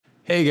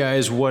Hey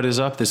guys, what is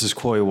up? This is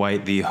Coy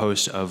White, the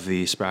host of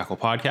the Sprackle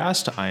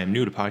podcast. I am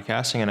new to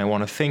podcasting, and I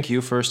want to thank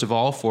you, first of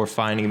all, for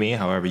finding me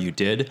however you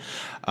did.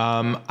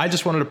 I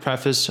just wanted to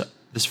preface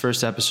this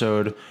first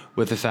episode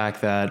with the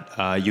fact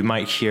that you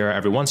might hear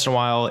every once in a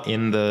while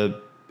in the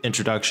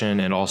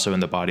introduction and also in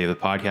the body of the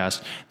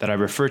podcast that I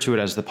refer to it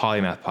as the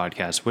Polymath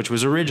Podcast, which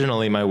was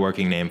originally my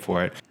working name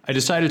for it. I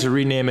decided to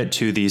rename it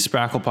to the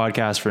Sprackle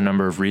Podcast for a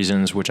number of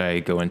reasons, which I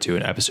go into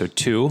in episode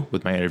 2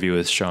 with my interview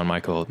with Sean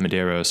Michael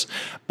Medeiros.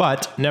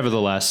 But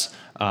nevertheless,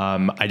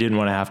 I didn't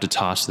want to have to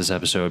toss this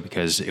episode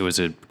because it was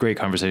a great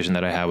conversation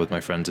that I had with my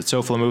friends at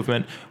SoFlo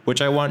Movement,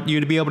 which I want you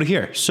to be able to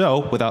hear.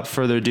 So without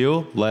further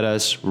ado, let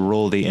us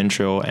roll the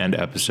intro and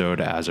episode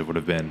as it would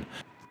have been.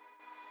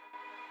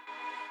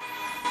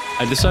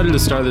 I decided to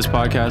start this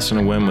podcast on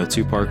a whim with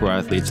two parkour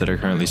athletes that are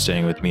currently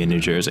staying with me in New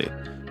Jersey.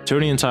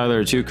 Tony and Tyler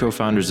are two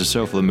co-founders of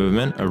SoFlo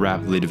Movement, a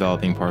rapidly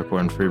developing parkour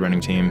and freerunning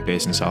team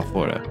based in South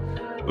Florida.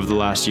 Over the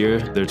last year,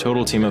 their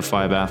total team of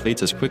 5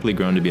 athletes has quickly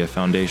grown to be a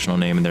foundational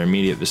name in their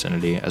immediate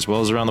vicinity, as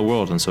well as around the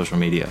world on social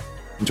media.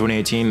 In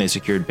 2018, they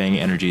secured Bang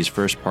Energy's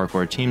first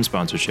parkour team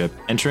sponsorship,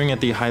 entering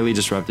at the highly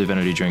disruptive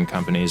energy drink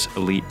company's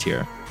elite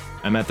tier.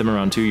 I met them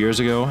around 2 years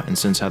ago and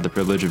since had the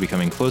privilege of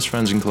becoming close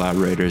friends and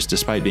collaborators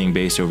despite being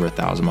based over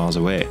 1,000 miles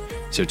away.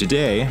 So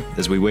today,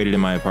 as we waited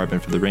in my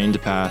apartment for the rain to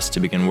pass to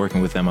begin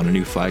working with them on a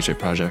new flagship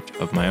project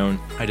of my own,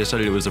 I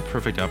decided it was a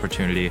perfect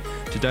opportunity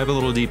to dive a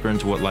little deeper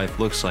into what life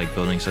looks like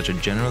building such a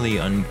generally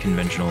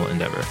unconventional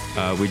endeavor.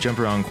 We jump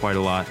around quite a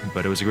lot,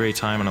 but it was a great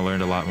time and I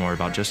learned a lot more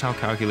about just how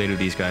calculated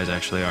these guys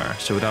actually are.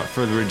 So without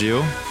further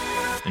ado,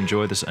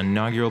 enjoy this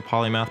inaugural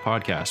Polymath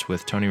podcast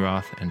with Tony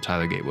Roth and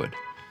Tyler Gatewood.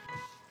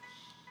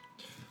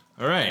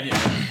 All right.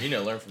 You need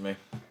to learn from me.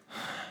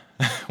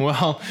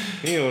 Well,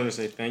 You need to learn to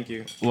say thank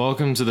you.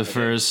 welcome to the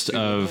first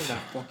of... That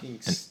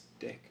fucking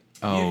stick.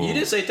 Oh, You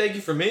didn't say thank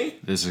you for me?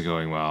 this is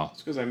going well.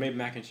 It's because I made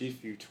mac and cheese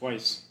for you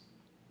twice.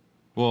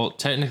 Well,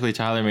 technically,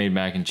 Tyler made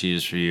mac and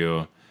cheese for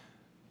you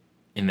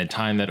in the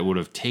time that it would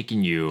have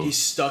taken you He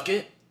stuck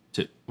it?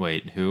 to...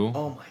 Wait, who?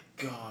 Oh my god.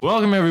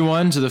 Welcome,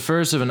 everyone, to the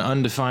first of an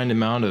undefined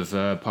amount of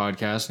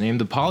podcasts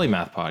named the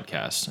Polymath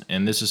Podcast.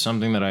 And this is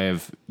something that I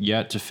have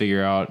yet to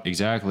figure out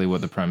exactly what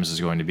the premise is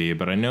going to be,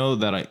 but I know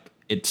that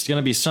it's going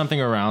to be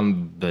something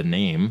around the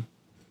name,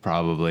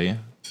 probably.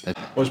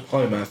 What's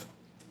polymath?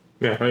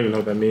 Yeah, I don't even know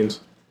what that means.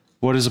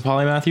 What is a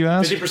polymath, you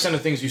ask? 50%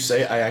 of things you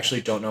say, I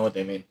actually don't know what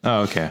they mean.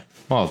 Oh, okay.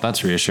 Well,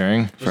 that's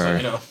reassuring. let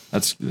me know.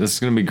 That's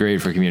going to be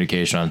great for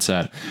communication on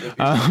set.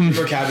 Your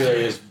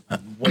vocabulary is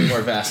way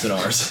more vast than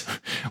ours.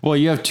 Well,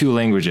 you have 2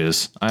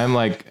 languages. I'm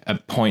like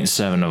at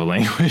 0.7 of a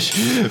language.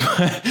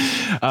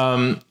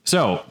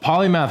 So,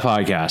 Polymath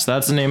Podcast.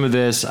 That's the name of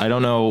this. I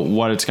don't know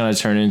what it's going to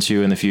turn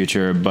into in the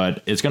future,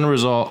 but it's going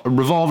to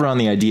revolve around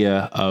the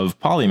idea of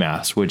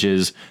polymaths, which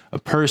is a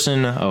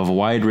person of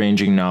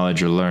wide-ranging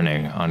knowledge or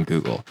learning on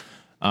Google.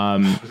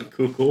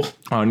 Cool.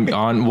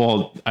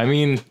 Well, I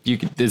mean,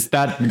 it's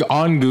that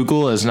on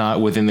Google is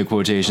not within the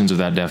quotations of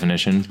that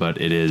definition, but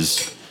it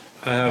is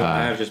I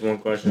have just one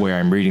question. where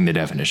I'm reading the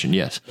definition.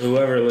 Yes,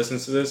 Whoever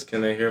listens to this,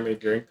 can they hear me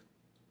drink?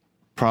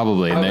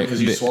 probably. And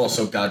Because you swallow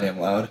so goddamn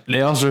loud.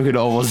 they also could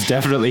almost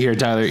definitely hear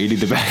Tyler eating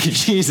the mac and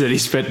cheese that he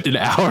spent an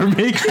hour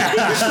making. Hey,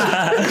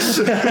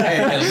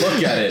 and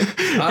look at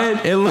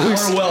it. It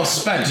looks Hour well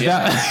spent,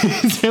 yeah.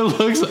 it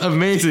looks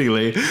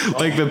amazingly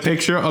like the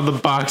picture on the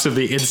box of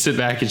the instant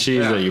mac and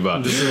cheese that you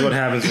bought. This is what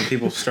happens when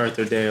people start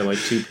their day at like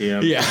 2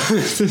 p.m. Yeah.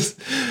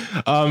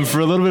 For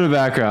a little bit of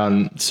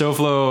background,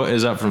 SoFlo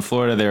is up from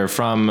Florida. They're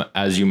from,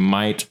 as you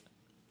might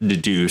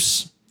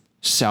deduce,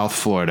 South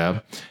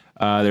Florida.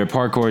 They're a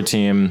parkour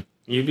team.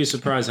 You'd be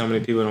surprised how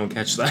many people don't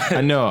catch that.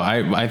 I know.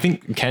 I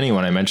think Kenny,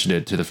 when I mentioned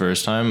it to the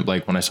first time,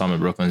 like when I saw him at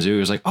Brooklyn Zoo, he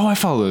was like, "Oh, I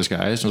follow those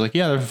guys." I was like,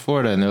 "Yeah, they're from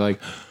Florida," and they're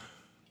like,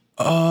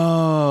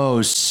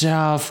 "Oh,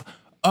 South.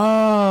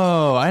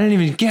 Oh, I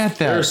didn't even get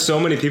that." There are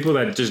so many people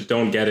that just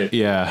don't get it.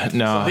 Yeah,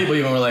 no. People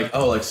even were like,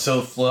 oh, like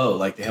so flow.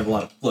 Like they have a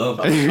lot of flow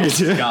about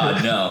it. Oh,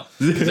 God, no.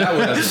 'Cause that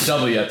one has a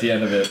W at the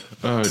end of it.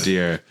 Oh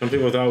dear. Some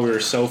people thought we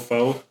were so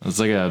faux. It's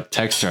like a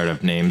tech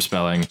startup name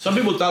spelling. Some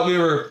people thought we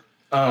were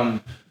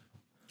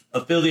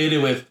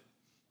affiliated with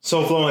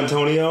SoFlo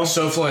Antonio.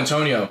 SoFlo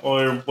Antonio.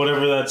 Or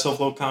whatever that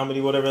SoFlo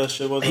comedy, whatever that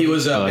shit was. He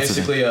was that's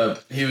basically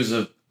he was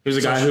a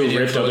guy social who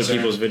media ripped other influencer.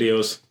 people's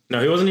videos. No,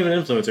 he wasn't even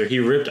an influencer. He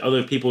ripped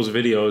other people's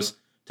videos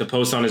to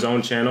post on his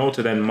own channel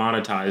to then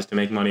monetize to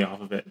make money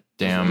off of it.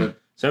 Damn.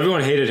 So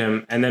everyone hated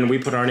him, and then we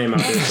put our name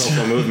out there,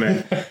 SoFlo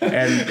Movement,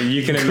 and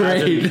you can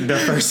imagine the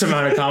first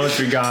amount of comments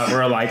we got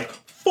were like,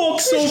 "Fuck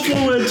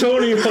SoFlo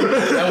Antonio."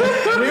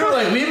 And we were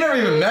like, we've never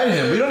even met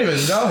him. We don't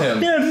even know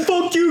him. Yeah,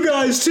 fuck you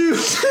guys too.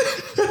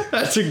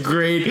 That's a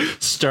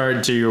great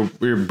start to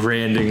your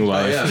branding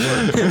life.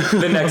 Yeah,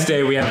 The next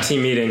day we have a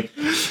team meeting.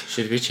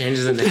 Should we change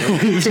the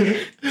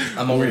name?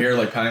 I'm over here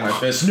like pounding my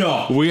fist.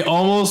 No. We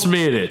almost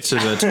made it to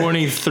the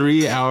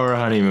 23-hour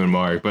honeymoon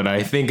mark, but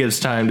I think it's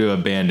time to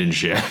abandon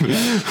ship.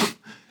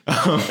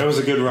 That was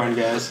a good run,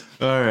 guys.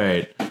 All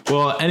right.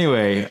 Well,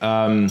 anyway,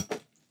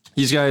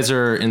 these guys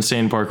are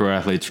insane parkour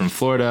athletes from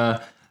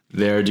Florida.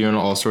 They're doing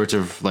all sorts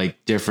of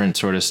like different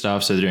sort of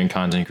stuff. So they're doing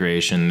content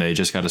creation. They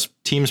just got a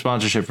team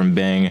sponsorship from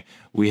Bing.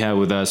 We have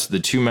with us the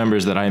 2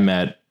 members that I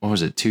met. What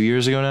was it? 2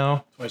 years ago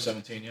now?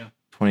 2017. Yeah.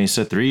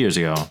 3 years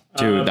ago.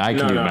 Dude, I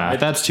can do math.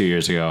 That's 2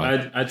 years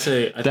ago. I'd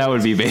say that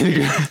would be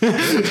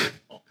basic.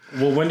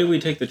 Well, when did we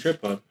take the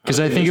trip up? Because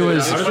I think it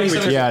was. It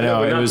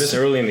was this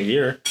early in the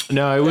year.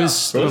 No, it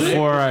was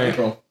before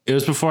It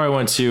was before I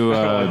went to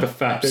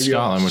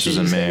Scotland, which was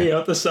in May.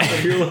 Out the side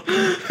of your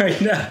right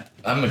now.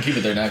 I'm gonna keep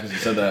it there now because you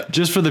said that.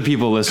 Just for the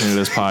people listening to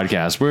this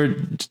podcast, we're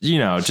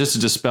just to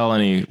dispel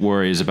any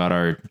worries about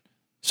our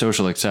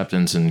social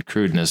acceptance and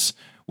crudeness.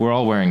 We're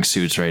all wearing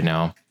suits right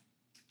now.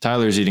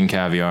 Tyler's eating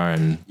caviar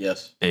and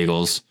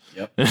bagels.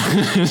 Yep. I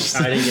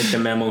didn't get the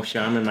memo,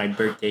 so I'm in my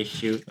birthday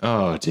shoot.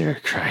 Oh, dear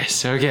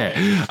Christ.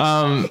 Okay.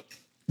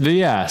 But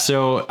yeah,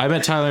 so I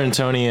met Tyler and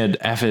Tony at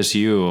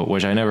FSU,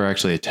 which I never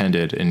actually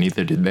attended, and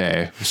neither did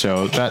they.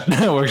 So that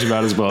works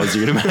about as well as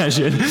you can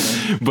imagine.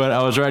 But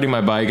I was riding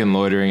my bike and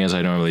loitering as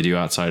I normally do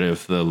outside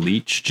of the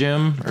Leech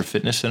Gym or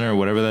Fitness Center or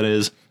whatever that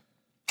is,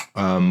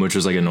 which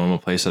was like a normal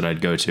place that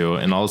I'd go to.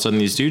 And all of a sudden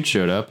these dudes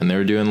showed up and they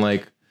were doing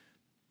like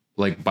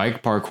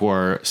bike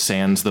parkour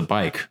sans the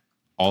bike,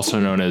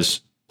 also known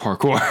as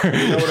parkour.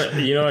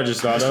 You know what I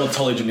just thought of?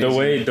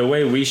 The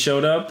way we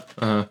showed up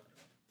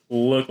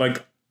looked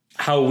like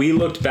how we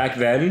looked back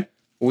then.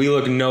 We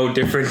look no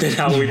different than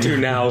how we do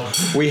now.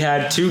 We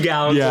had 2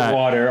 gallons of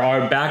water,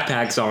 our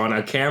backpacks on,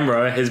 a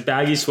camera, his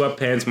baggy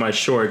sweatpants, my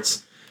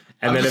shorts.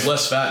 And I'm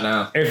less fat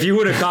now. If you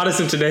would have caught us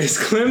in today's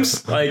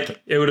glimpse,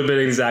 like it would have been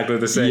exactly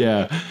the same.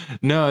 Yeah.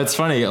 No, it's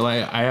funny.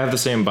 Like I have the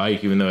same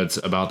bike, even though it's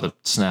about to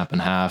snap in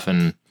half,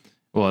 and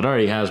well, it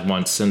already has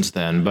once since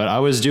then. But I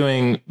was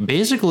doing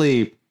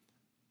basically,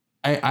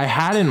 I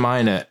had in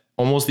mind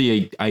almost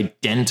the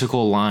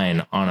identical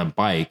line on a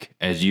bike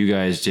as you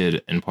guys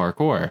did in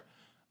parkour.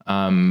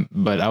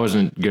 But I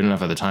wasn't good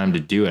enough at the time to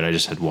do it. I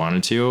just had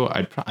wanted to.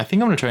 I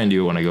think I'm going to try and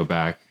do it when I go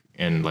back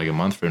in like a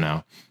month from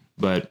now.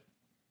 But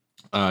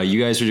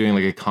you guys were doing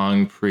like a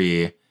Kong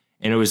Pre,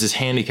 and it was this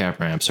handicap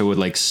ramp. So it would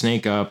like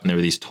snake up and there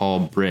were these tall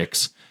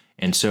bricks.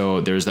 And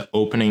so there's the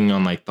opening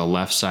on like the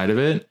left side of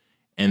it.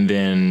 And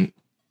then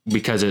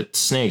because it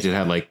snaked, it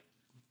had like,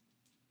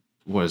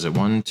 what is it?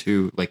 1,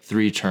 2, like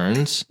 3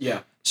 turns.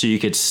 Yeah. So you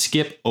could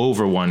skip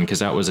over one because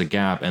that was a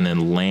gap and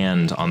then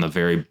land on the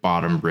very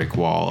bottom brick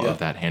wall of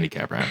that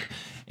handicap ramp.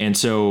 And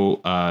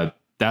so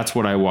that's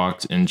what I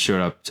walked and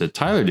showed up to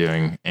Tyler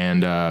doing.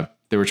 And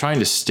they were trying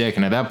to stick.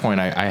 And at that point,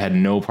 I had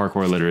no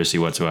parkour literacy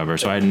whatsoever.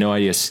 So I had no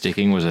idea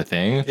sticking was a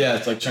thing. Yeah,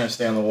 it's like trying to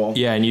stay on the wall.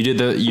 Yeah, and you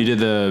did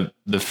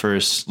the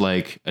first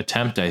like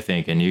attempt, I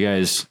think. And you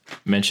guys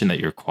mentioned that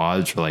your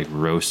quads were like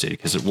roasted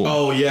because it.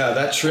 Oh yeah,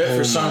 that trip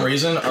for some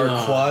reason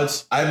our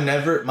quads.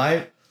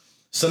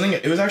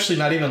 It was actually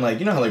not even like,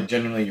 you know how like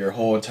genuinely your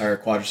whole entire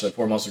quadricep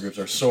 4 muscle groups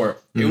are sore.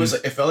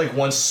 Mm-hmm. It felt like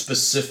one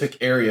specific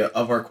area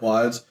of our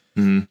quads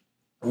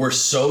were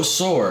so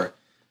sore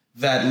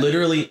that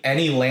literally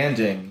any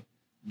landing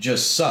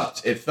just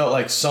sucked. It felt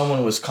like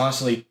someone was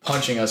constantly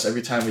punching us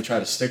every time we tried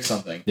to stick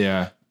something.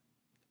 Yeah.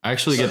 I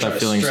actually get that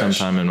feeling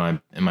sometime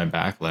in my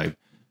back leg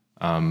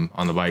on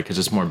the bike because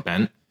it's more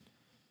bent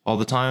all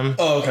the time.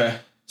 Oh, okay.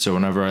 So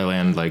whenever I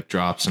land like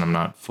drops and I'm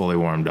not fully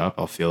warmed up,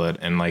 I'll feel it.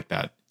 And like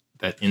that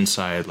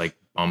inside like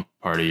bump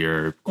part of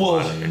your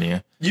quad on your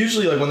knee.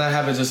 Usually like when that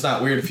happens, it's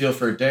not weird to feel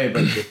for a day,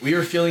 but we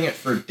were feeling it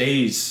for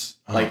days.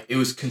 Like it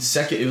was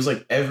consecutive. It was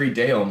like every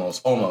day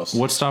almost.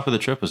 What stop of the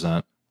trip was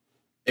that?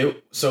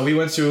 So we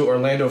went to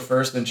Orlando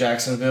first, then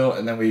Jacksonville,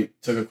 and then we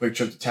took a quick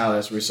trip to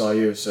Tallahassee where we saw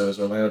you. So it was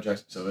Orlando,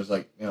 Jackson. So it was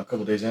like, a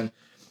couple days in.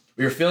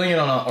 We were feeling it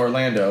on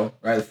Orlando,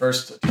 right? The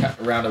first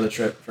round of the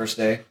trip, first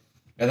day.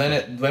 And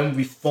then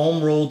we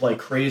foam rolled like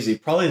crazy.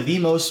 Probably the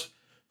most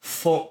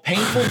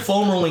painful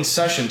foam rolling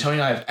session Tony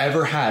and I have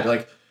ever had.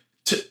 Like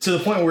to the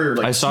point where we were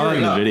like I saw it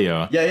in the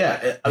video.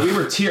 Yeah.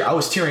 I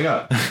was tearing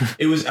up.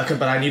 It was,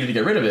 but I needed to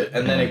get rid of it.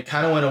 And then it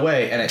kind of went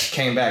away and it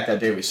came back that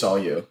day we saw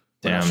you.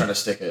 When I was trying to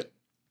stick it.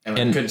 And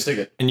I couldn't stick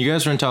it. And you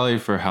guys were in Tally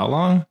for how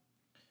long?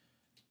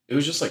 It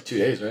was just like 2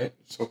 days, right?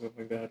 Something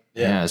like that.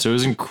 Yeah. So it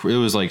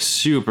was like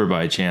super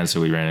by chance that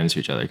we ran into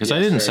each other because I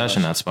didn't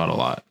session that spot a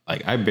lot.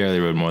 Like I barely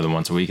rode more than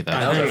once a week at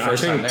that. That was our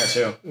first time there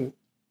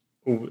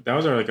too. That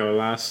was our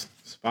last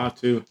spot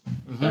too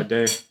that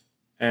day.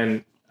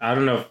 And I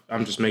don't know if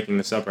I'm just making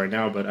this up right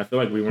now, but I feel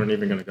like we weren't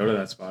even going to go to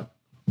that spot.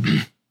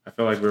 I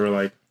feel like we were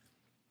like,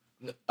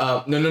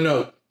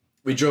 no.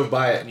 We drove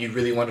by it and you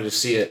really wanted to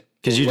see it.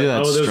 Because you did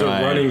that there was a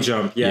running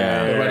jump.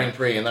 Yeah. The running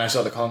pre, and then I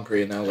saw the Kong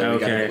pre, and now we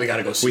got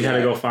to go see We had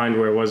to go find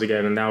where it was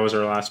again, and that was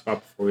our last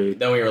spot before we...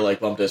 Then we were like,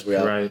 bump this way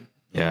out. Right.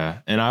 Yeah,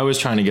 and I was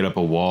trying to get up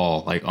a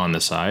wall, like, on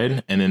the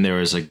side, and then there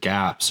was a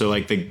gap. So,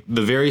 like, the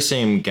very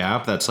same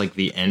gap that's, like,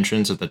 the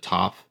entrance at the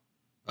top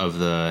of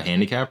the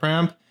handicap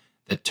ramp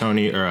that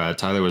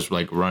Tyler was,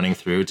 like, running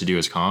through to do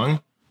his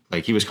Kong.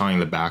 Like, he was Konging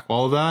the back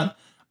wall of that.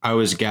 I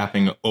was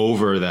gapping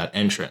over that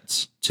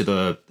entrance to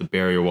the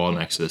barrier wall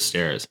next to the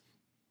stairs.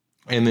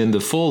 And then the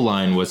full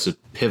line was to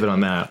pivot on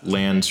that,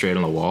 land straight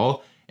on the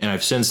wall. And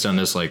I've since done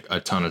this like a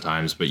ton of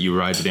times, but you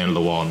ride to the end of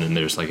the wall and then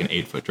there's like an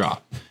 8-foot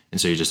drop. and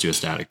so you just do a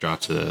static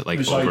drop to the like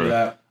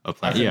over a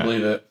plane. I can't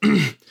believe it.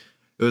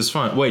 It was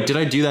fun. Wait, did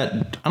I do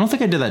that? I don't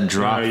think I did that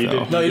drop though. You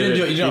didn't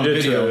do it. You did on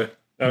video.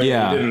 I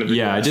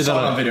did that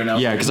on video now.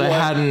 Yeah, because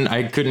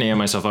I couldn't am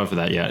myself up for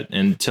that yet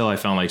until I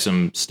found like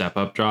some step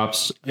up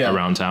drops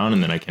around town,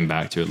 and then I came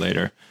back to it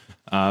later.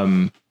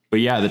 But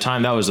yeah, at the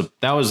time that was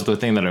the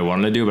thing that I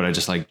wanted to do, but I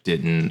just like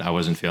I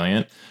wasn't feeling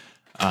it.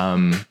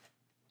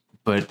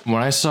 But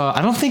when I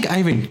don't think I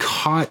even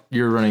caught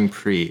your running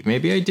pre.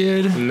 Maybe I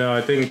did. No,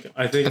 I think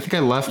I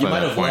left by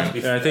that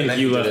point. I think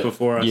you left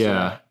before us.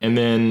 Yeah, and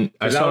then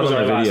I saw it on the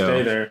video. Last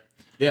day there.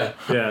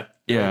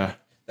 Yeah.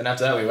 Then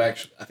after that,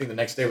 I think the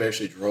next day we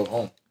actually drove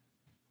home.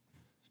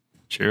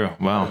 True.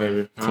 Wow.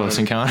 Close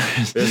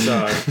encounters.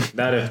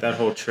 That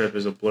whole trip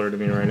is a blur to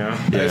me right now.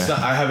 Yeah. It's not,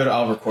 I have it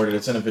all recorded.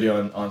 It's in a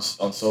video on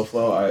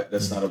SoFlo.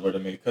 That's not a blur to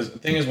me. Because the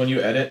thing is, when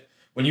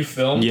you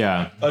film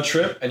a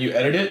trip and you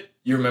edit it,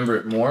 you remember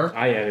it more.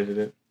 I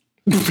edited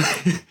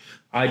it.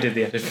 I did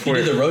the edit. You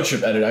did the road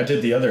trip edit. I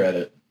did the other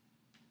edit.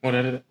 What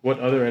edit? What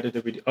other edit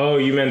did we do? Oh,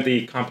 you meant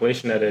the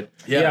compilation edit.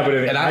 Yeah,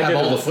 but I have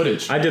all the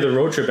footage. I did the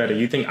road trip edit.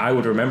 You think I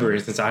would remember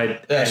it since I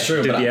That's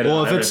true, did the edit?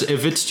 Well,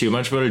 if it's too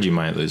much footage, you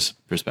might lose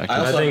perspective.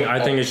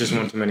 I think it's just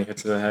one too many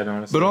hits to the head,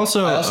 honestly. But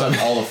also, I also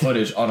have all the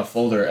footage on a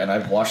folder, and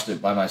I've watched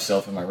it by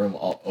myself in my room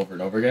over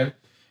and over again.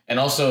 And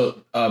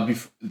also,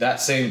 that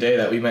same day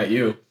that we met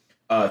you,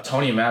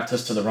 Tony mapped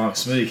us to the wrong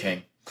Smoothie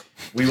King.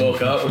 We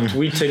woke up.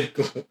 We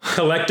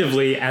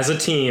collectively, as a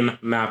team,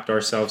 mapped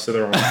ourselves to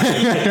the wrong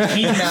Smoothie King.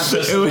 He mapped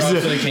us to the wrong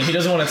Smoothie King. He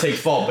doesn't want to take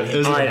fault, but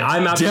I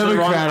mapped us to the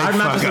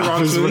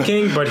wrong Smoothie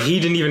King, but he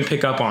didn't even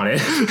pick up on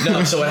it.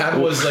 No, so what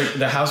happened was like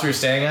the house we were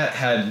staying at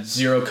had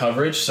zero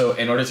coverage. So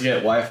in order to get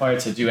Wi-Fi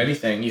to do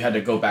anything, you had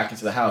to go back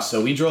into the house.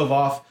 So we drove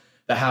off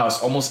the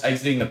house, almost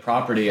exiting the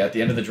property at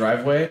the end of the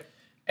driveway.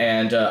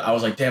 And I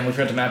was like, damn, we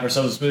forgot to map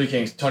ourselves to Smoothie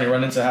Kings. Tony,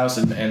 run into the house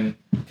and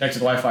connect to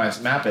the Wi-Fi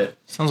and map it.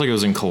 Sounds like it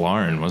was in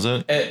Killarn, was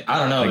it? I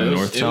don't know. Like it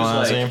North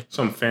Carolina, like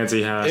some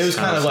fancy house. It was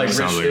kind of like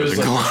rich. It was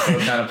like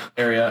kind of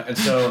area. And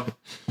so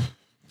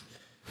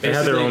they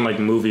had their own like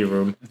movie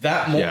room.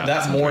 That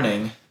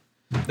morning,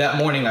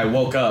 I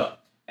woke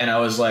up and I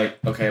was like,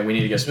 okay, we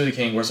need to get Smoothie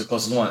King. Where's the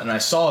closest one? And I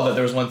saw that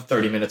there was one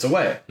 30 minutes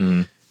away.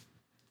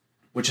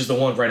 Which is the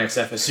one right next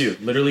to FSU,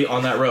 literally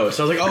on that road.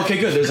 So I was like, okay,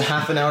 good. There's a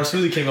half an hour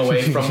Smoothie King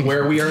away from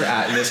where we are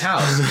at in this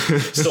house.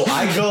 So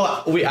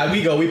we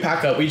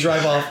pack up, we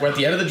drive off. We're at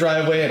the end of the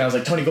driveway, and I was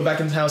like, Tony, go back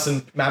in the house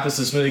and map us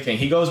to Smoothie King.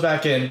 He goes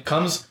back in,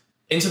 comes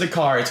into the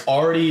car. It's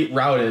already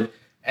routed,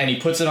 and he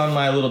puts it on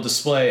my little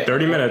display.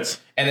 30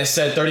 minutes. And it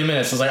said 30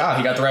 minutes. I was like,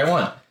 he got the right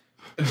one.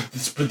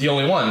 It's the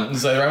only one.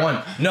 It's the right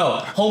one. No,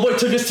 homeboy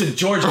took us to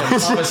Georgia and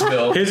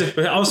Thomasville.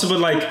 But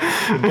like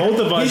both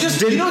of us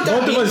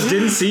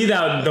didn't see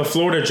that the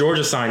Florida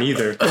Georgia sign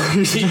either.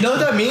 You know what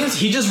that means?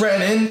 He just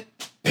ran in,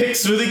 picked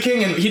Smoothie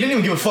King, and he didn't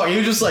even give a fuck. He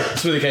was just like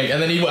Smoothie King,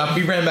 and then he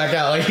ran back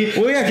out. Like, I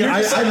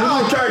typed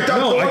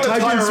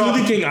in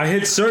Smoothie King. I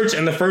hit search,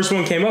 and the first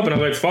one came up, and I'm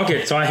like, fuck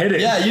it, so I hit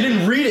it. Yeah, you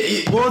didn't read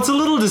it. Well, it's a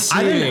little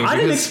deceiving. I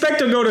didn't expect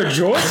to go to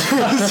Georgia.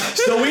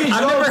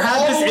 I've never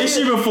had this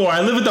issue before.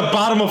 I live at the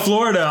bottom of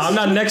Florida. I'm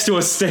not next to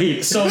a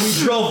state. So we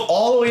drove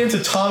all the way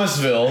into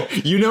Thomasville.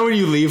 You know when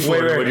you leave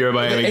Florida when you're in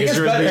Miami.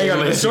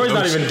 The story's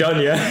not even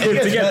done yet.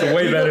 It gets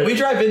way better. We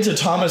drive into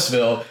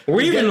Thomasville.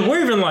 We're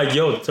even like,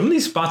 yo, some of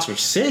these spots are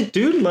sick,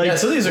 dude. Like, yeah,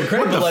 some of these are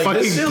great. What, the like,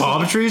 fucking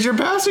palm trees you're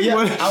passing?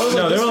 Yeah,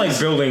 they were like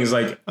buildings,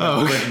 like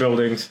brick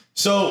buildings.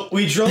 So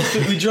we drove to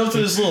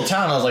this little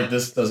town. I was like,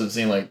 this doesn't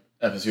seem like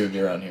FSU would be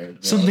around here.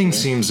 Something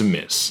seems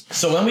amiss.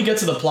 So when we get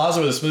to the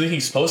plaza where the Smoothie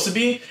King's supposed to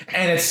be,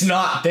 and it's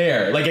not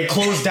there. Like, it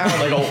closed down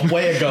like a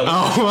way ago.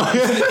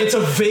 It's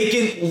a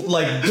vacant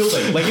like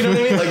building. Like, you know what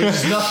I mean? Like,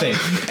 there's nothing.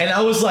 And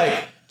I was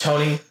like,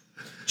 Tony,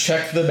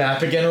 check the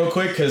map again real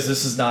quick, because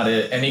this is not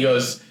it. And he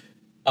goes,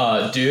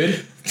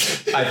 dude,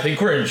 I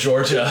think we're in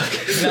Georgia.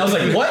 And I was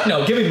like, what?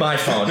 No, give me my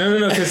phone.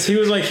 No, because he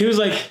was like,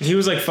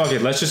 fuck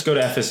it, let's just go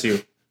to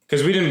FSU.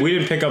 Because we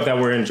didn't pick up that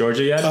we're in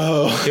Georgia yet.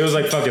 He was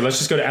like, fuck it, let's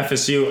just go to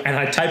FSU. And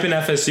I type in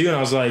FSU, and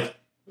I was like,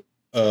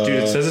 dude,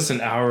 it says it's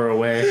an hour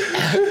away.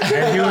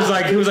 And he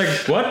was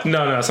like, what?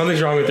 No, something's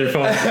wrong with your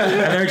phone. And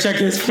then I checked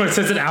his phone, it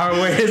says an hour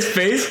away. His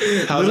face,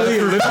 his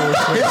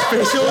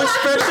facial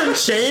expression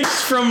changed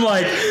from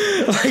like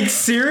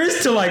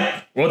serious to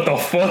like, what the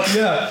fuck?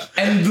 Yeah.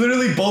 And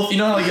literally both, you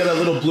know how you get that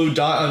little blue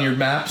dot on your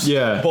maps?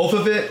 Yeah. Both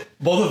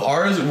of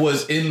ours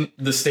was in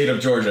the state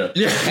of Georgia.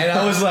 Yeah. And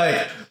I was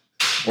like,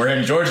 we're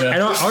in Georgia.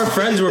 And our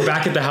friends were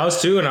back at the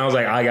house too, and I was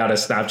like, I gotta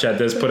Snapchat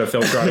this, put a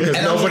filter on it,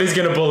 because nobody's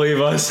gonna believe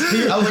us.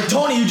 I was like,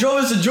 Tony, you drove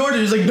us to Georgia.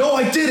 He's like, no,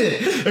 I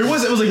didn't. It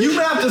was like, you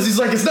mapped us. He's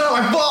like, it's not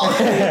my fault.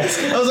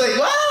 I was like,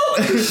 wow.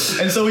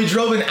 And so we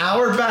drove an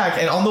hour back,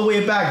 and on the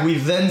way back, we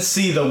then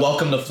see the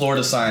welcome to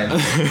Florida sign.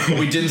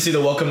 We didn't see the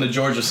welcome to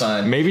Georgia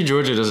sign. Maybe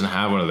Georgia doesn't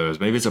have one of those.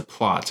 Maybe it's a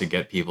plot to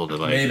get people to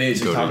like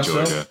go to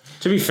Georgia.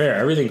 To be fair,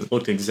 everything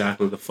looked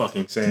exactly the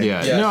fucking same.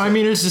 Yeah. No, I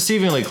mean, it's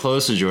deceivingly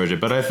close to Georgia,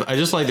 but I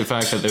just like the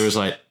fact that there was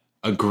like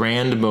a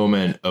grand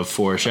moment of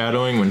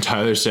foreshadowing when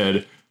Tyler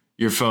said,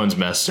 your phone's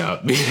messed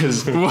up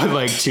because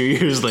like 2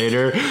 years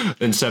later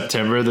in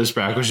September, the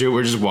Sprackle shoot,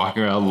 we're just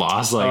walking around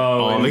lost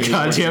all the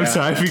goddamn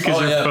time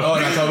because in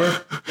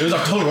October. It was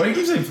October. Why do you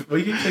keep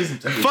saying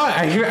September? Fuck,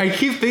 I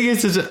keep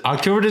thinking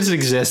October doesn't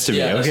exist to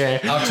me. Okay,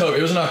 October.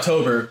 It was in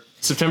October.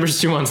 September's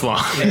 2 months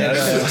long.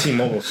 Yeah,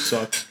 T-Mobile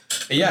sucks.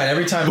 Yeah, and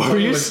every time. What were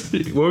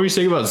you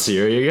saying about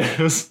Siri, I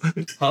guess?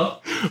 Huh?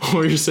 What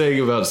were you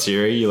saying about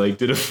Siri? You like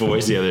did a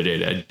voice the other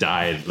day and I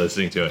died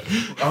listening to it.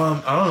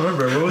 I don't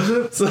remember. What was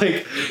it? It's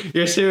like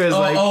your Siri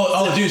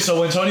was dude.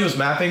 So when Tony was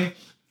mapping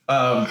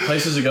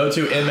places to go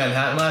to in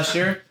Manhattan last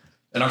year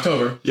in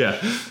October,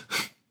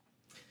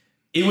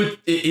 it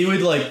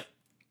would like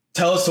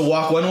tell us to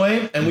walk one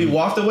way, and we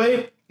walked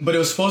away, but it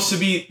was supposed to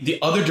be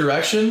the other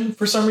direction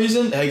for some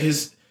reason. Like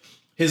his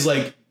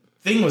like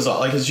thing was off,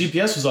 like his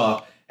GPS was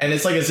off. And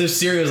it's like as if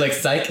Siri was like,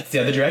 psych, it's the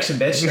other direction,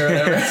 bitch, or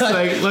whatever.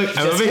 like, look,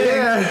 I'm over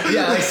here.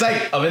 Yeah, like,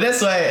 psych, over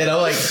this way. And I'm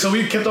like, so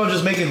we kept on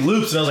just making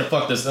loops, and I was like,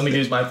 fuck this, let me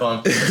use my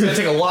phone. It's gonna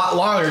take a lot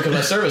longer because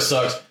my service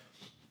sucks.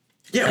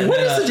 Yeah, and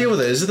what is the deal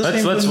with it? Is it the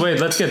same thing?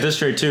 Let's get this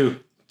straight too.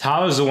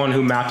 Todd was the one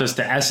who mapped us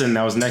to Essen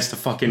that was next to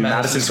fucking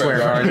Madison Square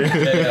Garden.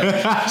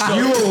 So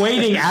you were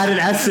waiting at an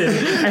Essen,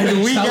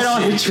 and we get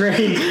on the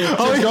train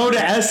to go to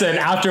Essen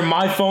after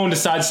my phone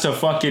decides to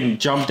fucking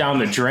jump down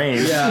the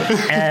drain. Yeah.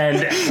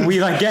 And we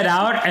like get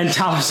out, and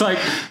Todd was like,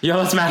 yo,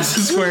 that's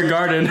Madison Square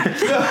Garden.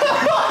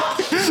 I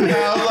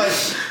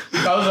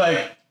was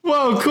like,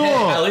 whoa, cool.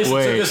 Hey, at least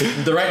it took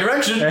us the right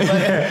direction. Like,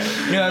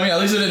 you know what I mean? At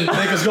least it didn't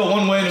make us go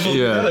one way and just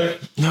the other.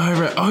 No,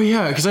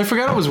 because I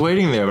forgot I was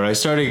waiting there, but I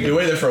started. You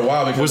waited there for a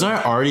while. Because was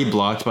I already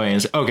blocked by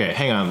Okay,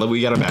 hang on. We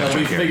got to backtrack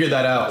we figured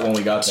that out when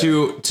we got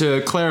there.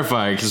 To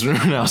clarify, because we're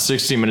now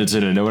 16 minutes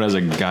in and no one has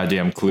a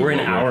goddamn clue. We're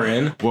an hour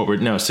in?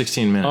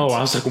 16 minutes. Oh,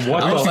 I was like,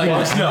 what the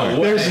fuck?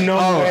 No, there's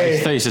no way.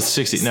 I thought you said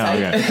 60. No,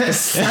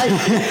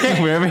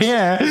 okay. We're over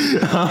here.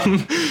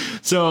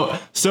 So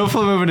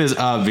SoFlo movement is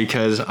up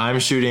because I'm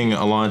shooting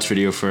a launch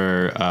video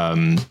for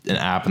an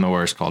app in the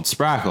works called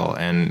Sprackle,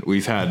 and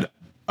we've had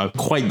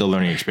quite the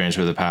learning experience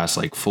for the past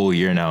like full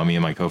year now, me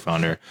and my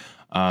co-founder.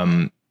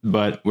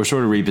 But we're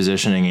sort of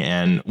repositioning,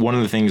 and one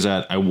of the things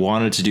that I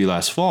wanted to do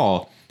last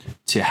fall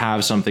to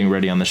have something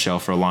ready on the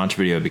shelf for a launch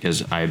video,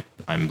 because I'm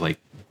like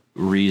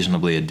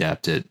reasonably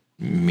adept at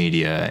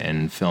media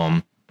and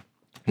film,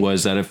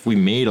 was that if we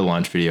made a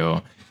launch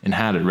video and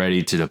had it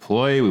ready to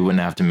deploy, we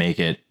wouldn't have to make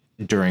it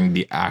during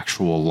the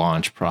actual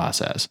launch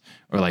process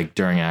or like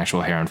during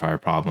actual hair on fire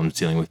problems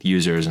dealing with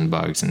users and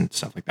bugs and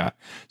stuff like that.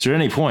 So at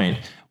any point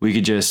we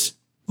could just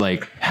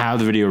like have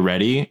the video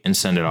ready and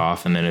send it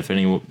off. And then if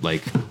any,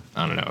 like,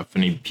 I don't know, if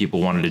any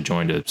people wanted to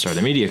join to start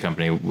a media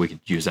company, we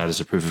could use that as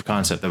a proof of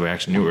concept that we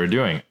actually knew what we were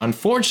doing.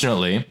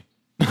 Unfortunately,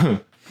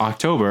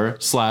 October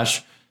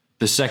 /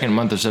 the second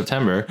month of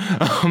September,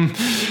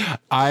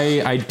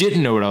 I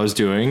didn't know what I was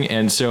doing.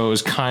 And so it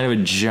was kind of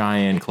a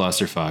giant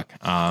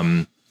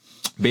clusterfuck.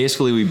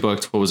 Basically, we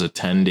booked,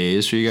 10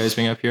 days for you guys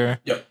being up here?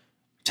 Yep.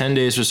 10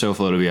 days for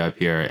SoFlo to be up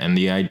here. And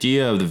the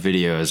idea of the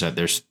video is that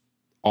there's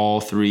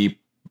all three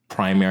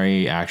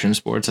primary action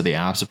sports that the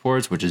app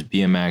supports, which is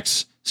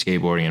BMX,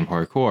 skateboarding, and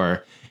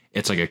parkour.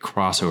 It's like a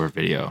crossover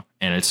video.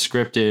 And it's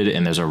scripted,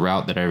 and there's a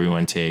route that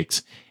everyone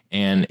takes.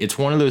 And it's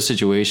one of those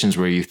situations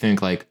where you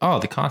think like, oh,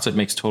 the concept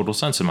makes total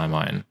sense in my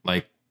mind.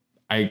 Like,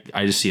 I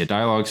just see a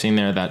dialogue scene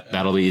there,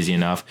 that'll be easy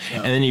enough. Yeah.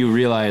 And then you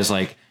realize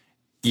like,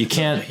 you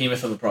can't the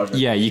behemoth of the project.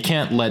 Yeah, you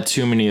can't let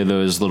too many of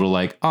those little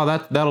like, oh,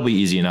 that'll be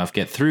easy enough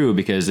get through,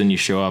 because then you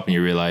show up and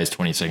you realize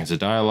 20 seconds of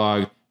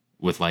dialogue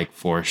with like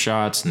 4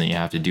 shots, and then you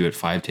have to do it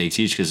 5 takes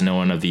each because no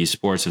one of these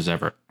sports has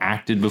ever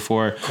acted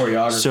before.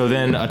 Choreography. So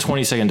then a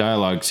 20-second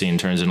dialogue scene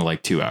turns into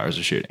like 2 hours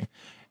of shooting.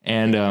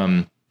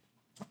 And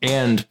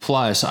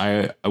plus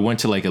I went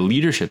to like a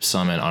leadership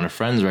summit on a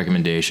friend's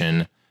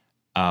recommendation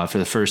for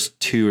the first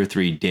 2 or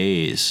 3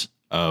 days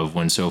of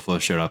when SoFlo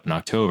showed up in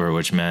October,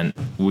 which meant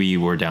we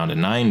were down to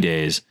 9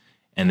 days.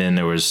 And then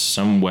there was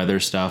some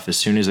weather stuff. As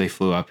soon as they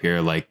flew up here,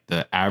 like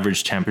the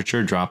average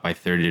temperature dropped by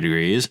 30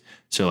 degrees.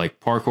 So like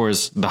parkour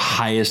is the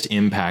highest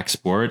impact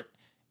sport.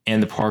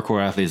 And the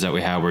parkour athletes that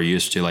we have were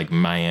used to like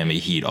Miami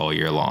heat all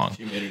year long.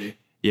 Humidity.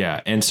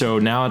 Yeah. And so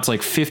now it's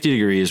like 50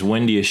 degrees,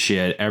 windy as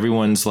shit.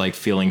 Everyone's like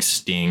feeling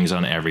stings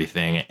on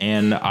everything.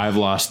 And I've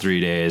lost 3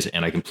 days,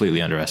 and I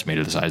completely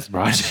underestimated the size of the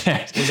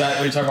project. Was that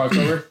what you talking about,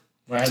 October?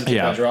 When I had to take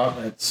that drop,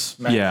 and it's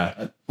massive.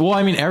 Yeah. Well,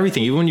 I mean,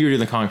 everything. Even when you were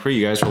doing the concrete,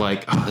 you guys were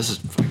like, "Oh,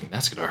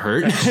 that's gonna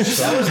hurt."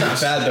 That was not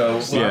bad though.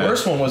 The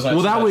worst one was like.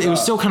 Well, it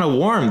was still kind of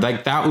warm.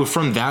 Like that.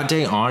 From that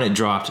day on, it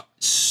dropped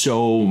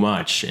so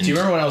much. And do you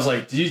remember when I was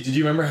like? Did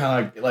you remember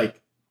how like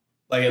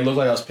it looked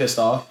like I was pissed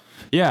off?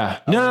 Yeah.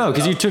 No,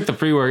 because you took the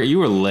pre-workout. You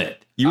were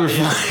lit. You were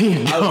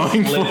fine. I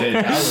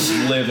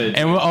was livid.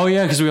 And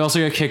because we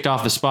also got kicked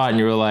off the spot, and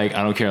you were like,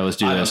 "I don't care. Let's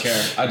do this." I don't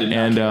care. I did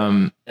not.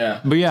 And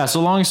yeah. But yeah.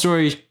 So long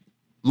story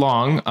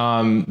long,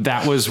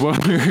 that was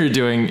what we were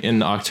doing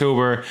in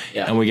October,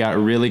 and we got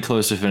really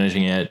close to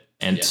finishing it.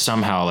 And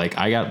somehow, like,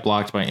 I got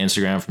blocked by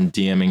Instagram from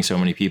DMing so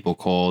many people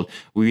cold.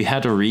 We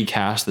had to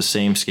recast the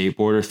same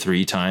skateboarder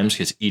 3 times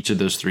because each of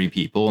those 3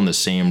 people in the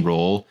same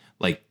role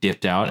like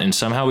dipped out, and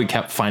somehow we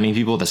kept finding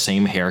people with the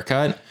same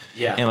haircut.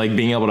 Yeah. And like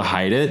being able to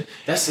hide it.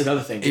 That's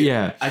another thing, dude.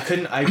 Yeah. I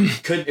couldn't,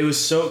 it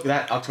was so,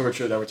 that October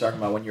trip that we're talking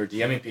about when you were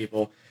DMing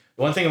people,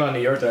 the one thing about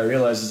New York that I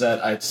realized is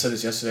that, I said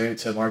this yesterday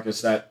to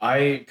Marcus, that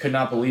I could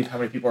not believe how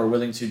many people are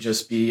willing to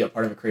just be a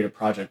part of a creative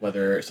project,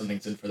 whether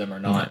something's in for them or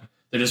not. Mm-hmm.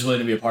 They're just willing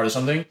to be a part of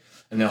something,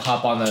 and they'll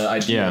hop on the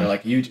idea. And they're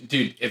like,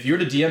 dude, if you were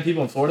to DM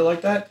people in Florida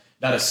like that,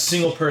 not a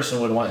single person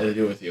would want to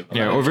do it with you.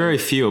 Or very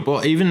few.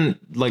 But even,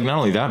 like, not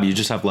only that, but you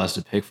just have less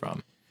to pick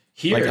from.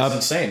 Here, like, it's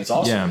insane. It's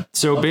awesome. Yeah.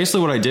 So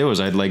basically what I did was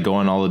I'd like go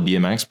on all the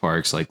BMX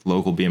parks, like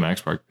local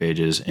BMX park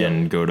pages,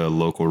 and go to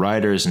local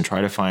riders and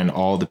try to find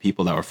all the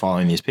people that were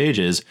following these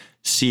pages,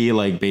 see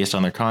like based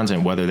on their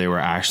content, whether they were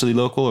actually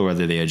local or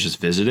whether they had just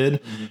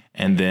visited. Mm-hmm.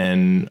 And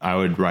then I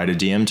would write a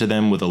DM to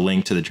them with a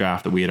link to the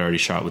draft that we had already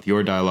shot with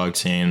your dialogue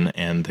scene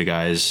and the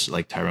guys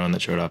like Tyrone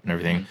that showed up and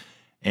everything.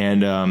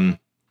 Mm-hmm. And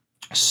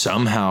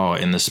somehow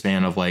in the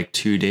span of like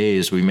 2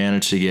 days, we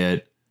managed to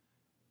get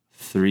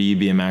 3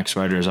 BMX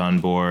riders on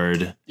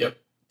board. Yep.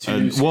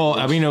 Well,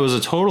 I mean, it was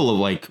a total of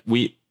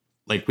we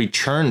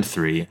churned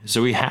 3.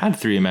 So we had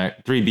 3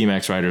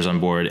 BMX riders on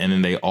board, and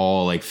then they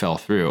all like fell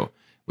through.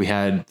 We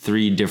had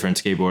 3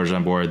 different skateboarders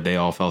on board. They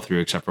all fell through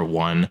except for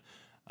one.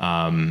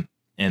 And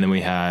then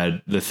we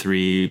had the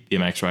 3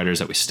 BMX riders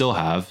that we still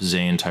have,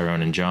 Zane,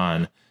 Tyrone, and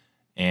John,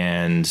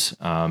 and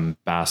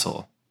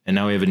Basil. And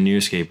now we have a new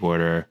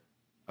skateboarder,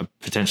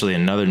 potentially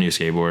another new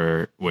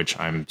skateboarder, which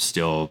I'm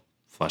still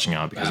fleshing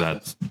out because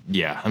that's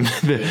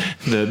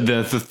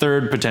the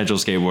third potential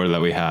skateboarder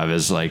that we have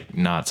is like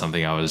not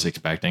something I was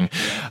expecting.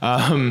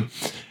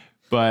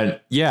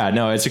 But yeah,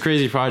 no, it's a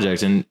crazy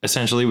project, and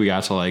essentially we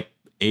got to like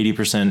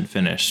 80%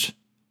 finished,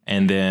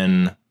 and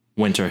then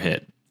winter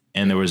hit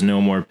and there was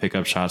no more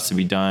pickup shots to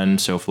be done.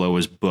 SoFlo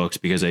was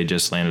booked because they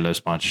just landed a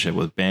sponsorship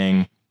with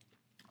Bang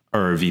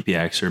or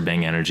VPX or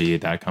Bang Energy,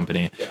 that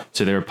company. Yeah.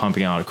 So they were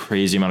pumping out a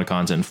crazy amount of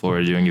content in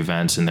Florida, doing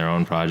events in their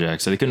own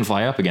projects. So they couldn't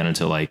fly up again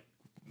until like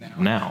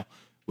now,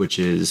 which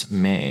is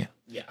May.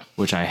 Yeah.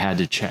 Which I had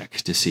to check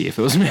to see if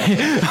it was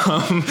May.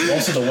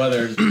 Also the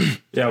weather.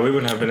 Yeah, we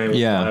wouldn't have been able to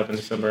fly up in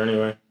December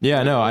anyway.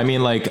 Yeah, no, I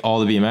mean like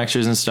all the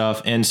BMXers and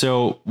stuff. And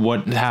so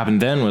what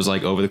happened then was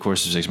like over the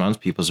course of 6 months,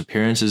 people's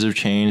appearances have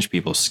changed,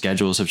 people's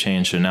schedules have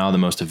changed. So now the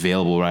most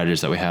available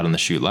riders that we had on the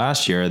shoot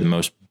last year are the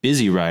most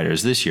busy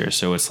riders this year.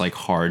 So it's like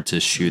hard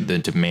to shoot the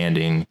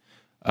demanding,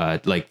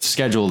 like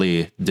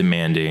schedulely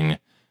demanding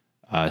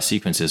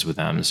sequences with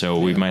them. So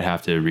we might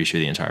have to reshoot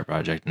the entire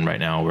project. And right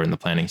now we're in the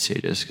planning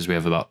stages because we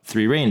have about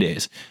 3 rain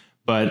days.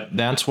 But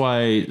that's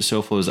why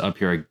SoFlo is up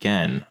here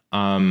again.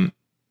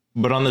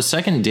 But on the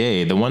second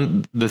day,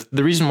 the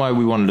reason why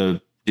we wanted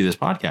to do this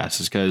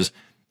podcast is because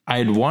I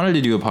had wanted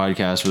to do a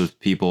podcast with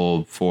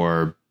people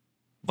for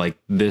like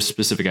this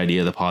specific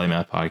idea, the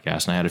Polymath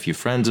podcast. And I had a few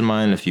friends in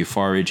mind, a few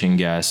far-reaching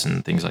guests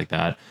and things like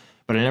that.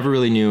 But I never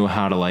really knew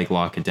how to like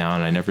lock it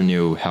down. I never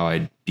knew how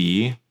I'd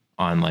be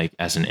on like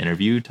as an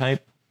interview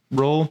type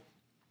role.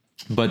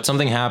 But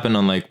something happened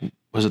on like,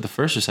 was it the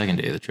first or second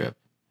day of the trip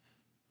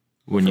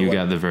when you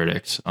got the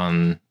verdict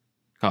on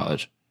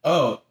college?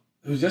 Oh,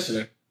 it was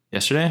yesterday.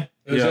 Yesterday?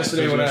 It was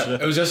yesterday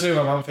it was yesterday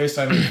when my mom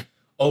FaceTimed me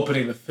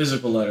opening the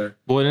physical letter.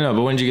 Well, no,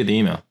 but when did you get the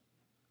email?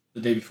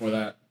 The day before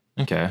that.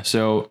 Okay,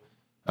 so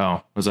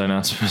was I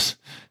not supposed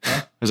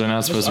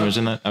to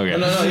mention that? Okay.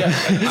 No,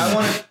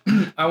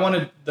 yeah. I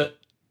wanted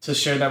to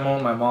share that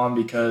moment with my mom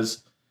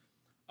because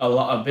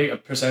a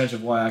big percentage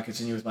of why I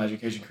continue with my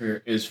education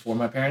career is for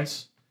my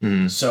parents.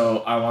 Mm-hmm. So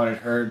I wanted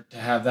her to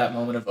have that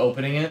moment of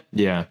opening it.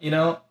 Yeah. You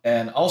know?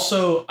 And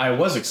also I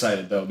was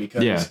excited though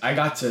because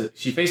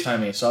she FaceTimed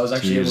me, so I was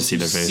actually able to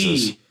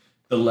see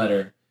the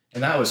letter.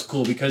 And that was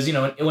cool because, you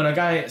know, when a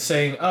guy is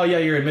saying, "Oh yeah,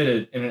 you're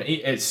admitted," and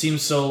it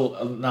seems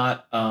so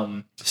not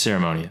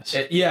ceremonious.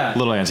 A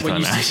little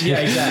anticlimactic. Yeah,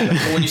 exactly.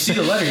 But when you see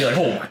the letter, you're like,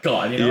 "Oh my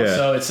god," you know. Yeah.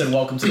 So it said,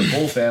 "Welcome to the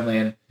Bull family,"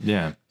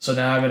 and so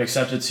now I've been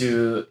accepted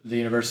to the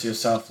University of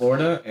South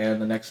Florida,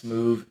 and the next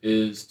move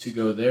is to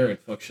go there and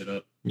fuck shit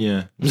up.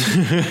 Yeah.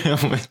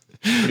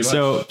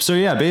 So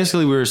yeah,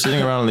 basically we were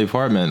sitting around in the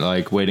apartment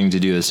like waiting to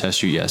do this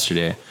test shoot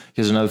yesterday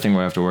because another thing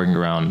we're after working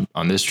around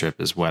on this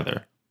trip is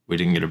weather. We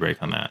didn't get a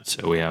break on that.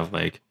 So we have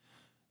like,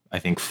 I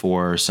think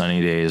 4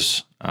 sunny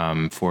days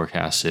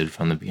forecasted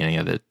from the beginning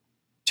of the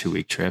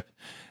 2-week trip.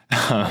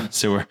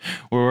 So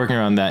we're working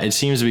around that. It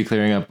seems to be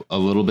clearing up a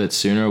little bit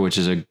sooner, which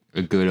is a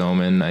good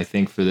omen, I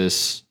think, for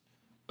this,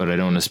 but I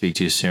don't want to speak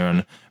too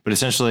soon. But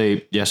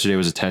essentially yesterday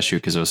was a test shoot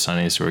because it was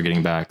sunny. So we're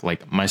getting back,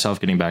 like myself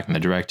getting back in the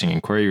directing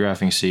and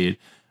choreographing seat,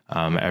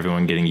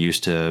 everyone getting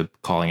used to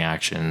calling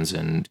actions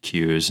and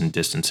cues and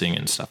distancing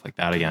and stuff like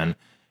that again.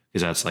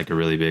 Because that's like a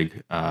really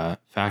big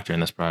factor in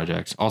this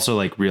project. Also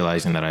like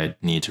realizing that I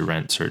need to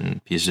rent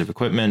certain pieces of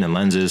equipment and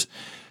lenses.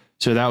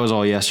 So that was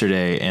all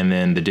yesterday. And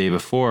then the day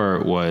before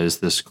was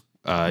this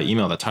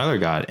email that Tyler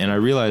got. And I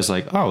realized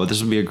like, oh,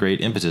 this would be a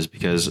great impetus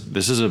because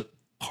this is a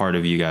part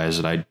of you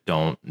guys that I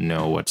don't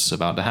know what's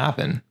about to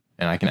happen.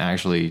 and I can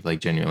actually like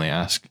genuinely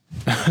ask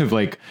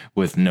like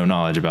with no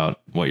knowledge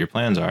about what your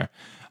plans are.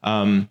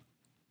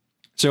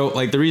 So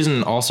like the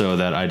reason also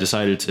that I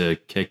decided to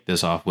kick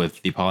this off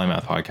with the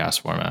Polymath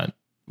podcast format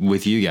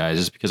with you guys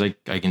is because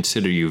I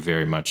consider you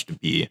very much to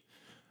be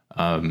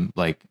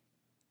like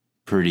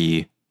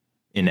pretty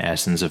in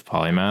essence of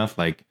Polymath.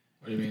 Like,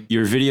 what do you mean?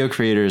 You're video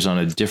creators on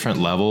a different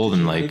level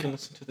than like. You can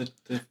listen to the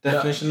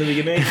definition that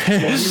you made.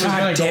 He was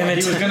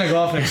gonna go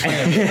off and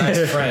explain it to a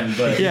nice friend,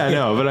 but Yeah,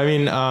 no, but I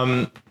mean,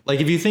 like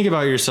if you think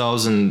about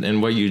yourselves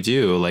and what you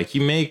do, like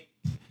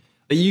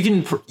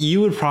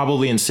you would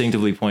probably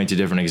instinctively point to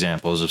different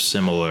examples of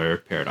similar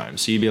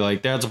paradigms. So you'd be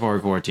like, that's a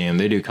parkour team.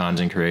 They do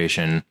content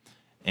creation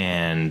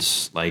and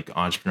like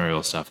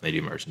entrepreneurial stuff, and they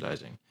do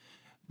merchandising.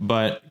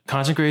 But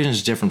content creation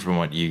is different from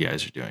what you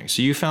guys are doing.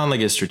 So you found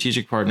like a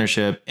strategic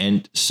partnership,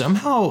 and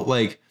somehow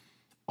like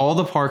all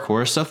the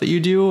parkour stuff that you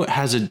do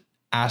has an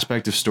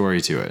aspect of story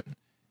to it.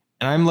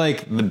 And I'm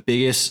like the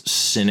biggest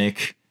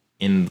cynic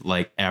in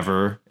like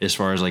ever as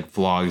far as like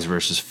vlogs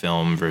versus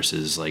film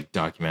versus like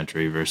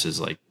documentary versus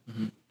like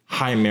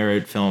high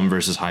merit film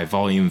versus high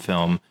volume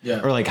film,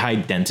 or like high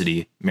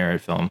density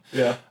merit film.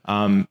 Yeah.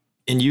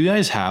 And you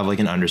guys have like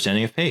an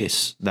understanding of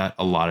pace that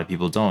a lot of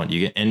people don't.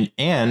 You get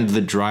and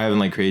the drive and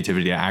like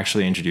creativity to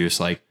actually introduce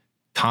like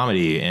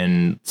comedy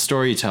and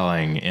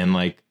storytelling, and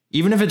like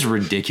even if it's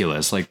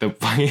ridiculous, like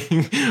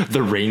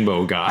the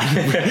Rainbow God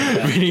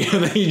video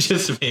that you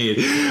just made,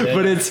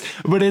 but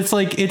it's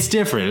like it's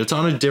different. It's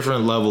on a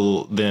different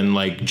level than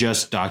like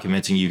just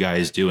documenting you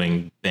guys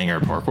doing banger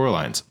parkour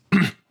lines.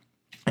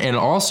 And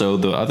also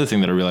the other thing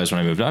that I realized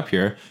when I moved up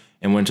here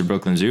and went to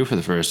Brooklyn Zoo for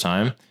the first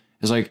time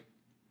is like, I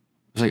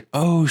was like,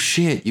 oh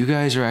shit, you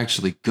guys are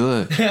actually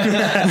good.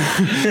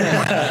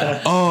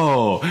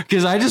 Oh,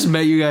 because I just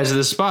met you guys at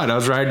this spot. I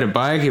was riding a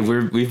bike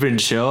and we've been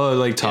chill,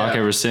 like talk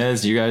ever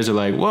since. You guys are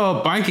like,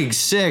 whoa, biking's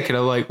sick. And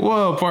I'm like,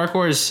 whoa,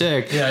 parkour is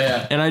sick.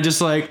 Yeah. And I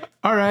just like,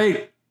 all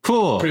right,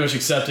 cool. Pretty much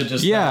accepted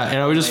just and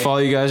I would just follow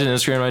you guys on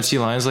Instagram and I'd see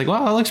lines like,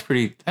 wow, that looks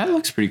pretty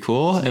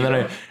cool. And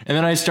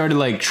then I started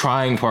like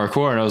trying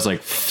parkour and I was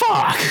like,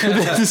 fuck,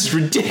 this is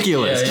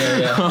ridiculous.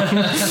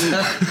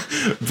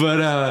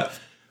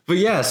 But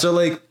yeah, so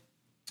like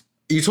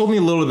you told me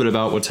a little bit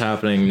about what's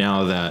happening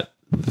now that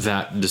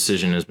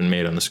decision has been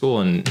made on the school,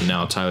 and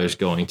now Tyler's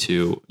going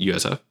to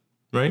USF,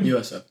 right?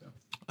 USF,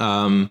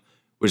 yeah.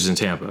 Which is in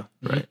Tampa,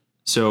 right?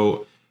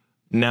 So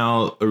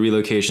now a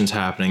relocation's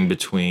happening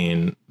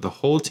between the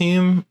whole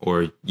team,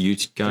 or you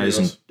guys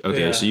and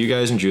so you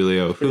guys and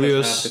Julio.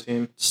 Julio's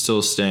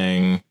still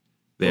staying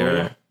there.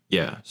 Julio?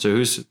 Yeah.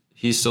 So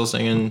he's still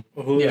staying in?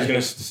 Well, Julio's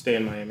gonna stay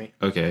in Miami.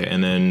 Okay,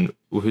 and then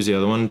who's the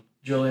other one?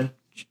 Julian.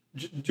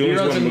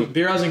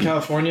 B-Rod's in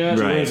California. Right.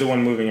 Julian's the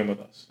one moving in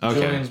with us.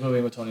 Okay. Julian's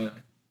moving with Tony and I.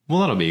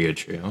 Well, that'll be a good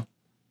trio.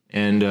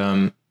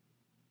 And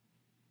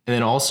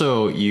then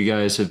also you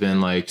guys have been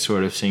like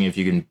sort of seeing if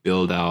you can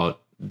build out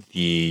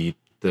the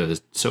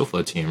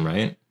SoFlo team,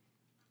 right?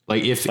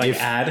 Like if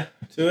add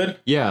to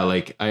it. Yeah,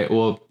 like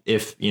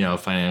if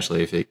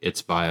financially if it's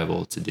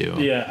viable to do.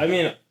 Yeah, I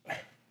mean,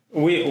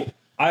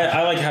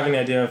 I like having the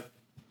idea of.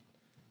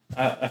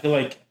 I feel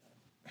like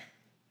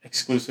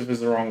exclusive is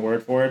the wrong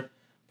word for it.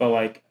 But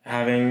like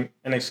having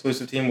an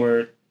exclusive team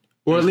where,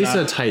 or at least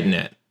a tight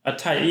knit.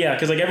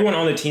 Because like everyone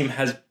on the team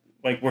has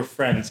like we're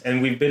friends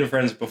and we've been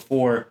friends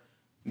before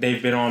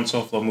they've been on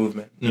SoFlo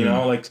movement. You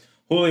know, like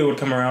Julio would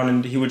come around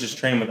and he would just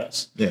train with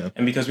us. Yeah.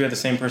 And because we had the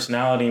same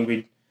personality and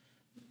we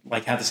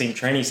like had the same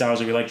training styles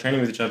and we like training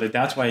with each other,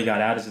 that's why he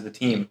got added to the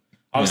team.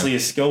 Obviously,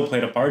 his skill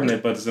played a part in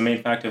it, but it's the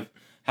main fact of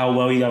how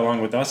well he got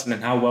along with us and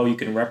then how well you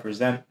can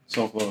represent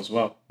SoFlo as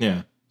well.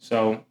 Yeah.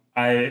 So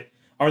are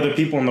there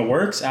people in the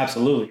works?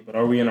 Absolutely. But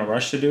are we in a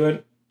rush to do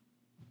it?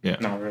 Yeah.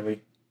 Not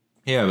really.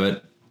 Yeah,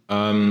 but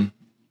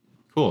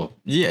cool.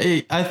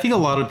 Yeah, I think a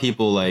lot of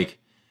people like,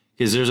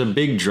 because there's a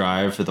big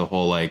drive for the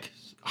whole like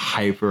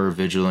hyper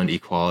vigilant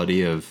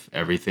equality of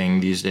everything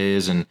these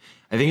days. And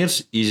I think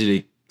it's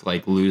easy to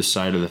like lose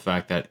sight of the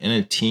fact that in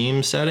a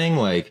team setting,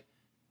 like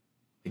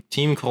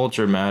team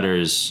culture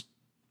matters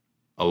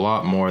a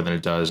lot more than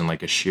it does in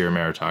like a sheer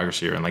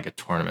meritocracy or in like a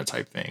tournament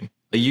type thing.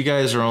 Like you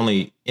guys are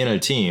only in a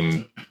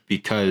team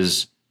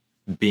because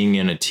being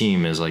in a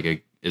team is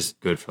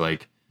good for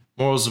like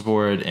moral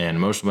support and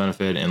emotional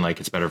benefit, and like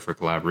it's better for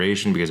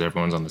collaboration because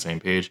everyone's on the same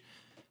page.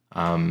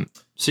 So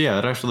yeah,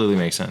 that absolutely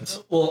makes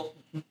sense. Well,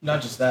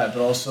 not just that,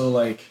 but also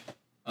like,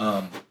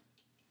 for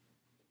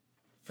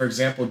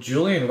example,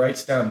 Julian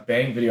writes down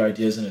bang video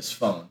ideas in his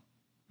phone,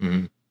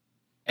 and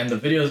the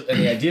videos and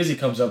the ideas he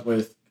comes up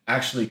with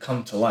actually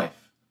come to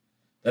life.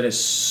 That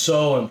is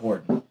so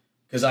important.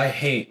 Because I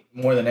hate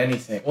more than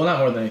anything. Well, not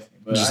more than anything,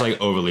 but just like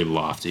overly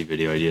lofty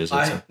video ideas.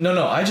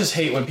 No. I just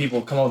hate when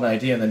people come up with an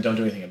idea and then don't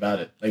do anything about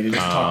it. Like they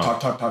just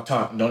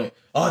talk, and don't.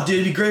 Oh, dude,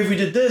 it'd be great if we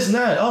did this and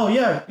that. Oh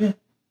yeah. And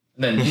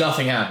then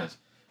nothing happens.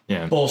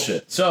 Yeah.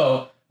 Bullshit.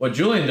 So what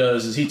Julian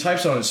does is he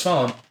types it on his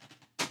phone,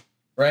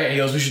 right? And he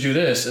goes, "We should do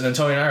this," and then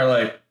Tony and I are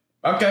like,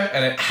 "Okay,"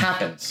 and it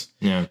happens.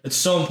 Yeah. It's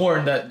so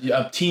important that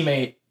a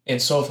teammate in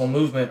SoFlo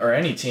movement or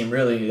any team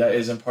really that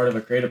isn't part of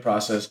a creative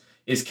process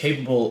is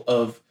capable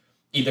of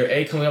either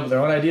A, coming up with their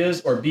own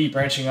ideas, or B,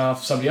 branching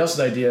off somebody else's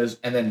ideas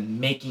and then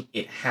making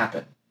it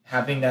happen.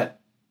 Having that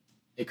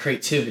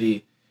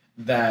creativity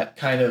that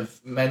kind of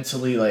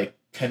mentally like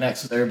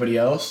connects with everybody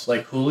else.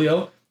 Like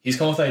Julio, he's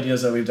come up with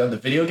ideas that we've done. The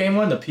video game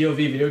one, the POV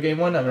video game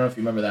one. I don't know if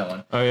you remember that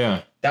one. Oh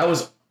yeah. That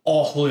was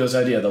all Julio's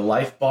idea. The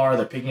life bar,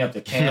 the picking up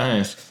the can.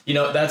 Nice. You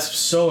know, that's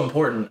so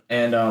important.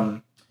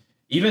 And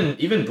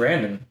even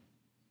Brandon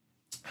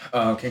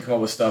can come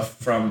up with stuff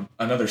from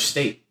another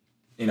state.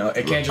 You know,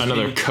 it can't just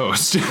another be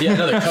coast. Yeah,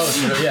 another coast.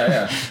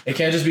 Yeah. It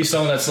can't just be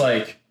someone that's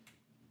like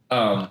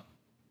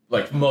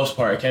most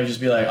part, it can't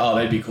just be like, oh,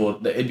 they'd be cool.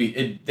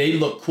 They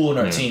look cool in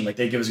our team. Like,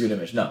 they give us a good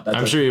image. No,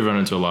 I'm sure you've run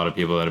into a lot of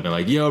people that have been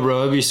like, yo,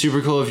 bro, it'd be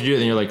super cool if you do it.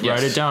 And you're like,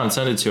 write it down,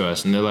 send it to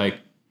us. And they're like,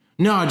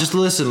 no, just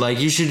listen. Like,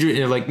 you should do it. And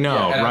you're like,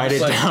 no, write it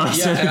down.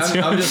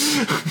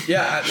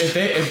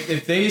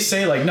 If they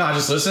say like, nah,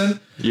 just listen.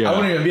 Yeah. I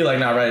wouldn't even be like,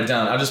 nah, write it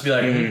down. I'll just be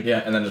like,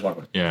 yeah, and then just walk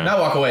away. Yeah. Not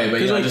walk away, but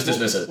just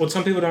dismiss it. What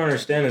some people don't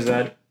understand is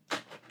that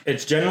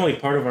it's generally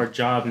part of our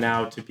job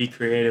now to be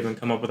creative and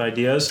come up with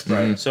ideas.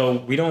 Right. So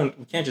we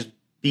can't just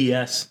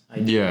BS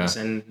ideas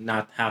and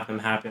not have them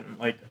happen.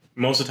 Like,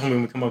 most of the time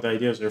when we come up with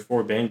ideas, they're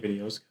for bang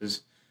videos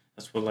because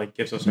that's what like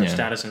gives us our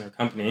status in our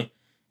company.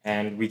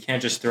 And we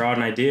can't just throw out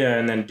an idea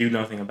and then do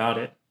nothing about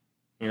it,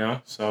 you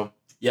know? So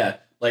yeah,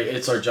 like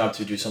it's our job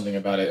to do something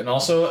about it. And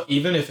also,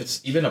 even if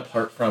it's even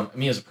apart from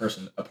me as a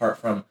person, apart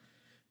from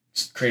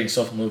creating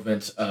SoFlo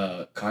movement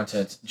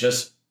content,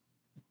 just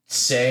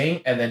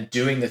saying and then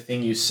doing the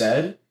thing you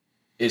said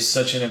is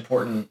such an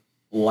important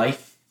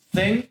life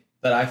thing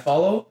that I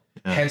follow.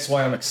 Yeah. Hence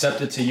why I'm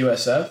accepted to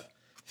USF.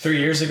 3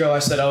 years ago, I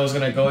said I was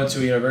going to go into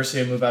a university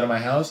and move out of my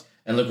house,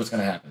 and look what's going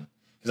to happen.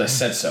 Because I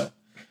said so.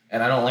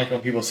 And I don't like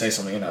when people say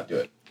something and not do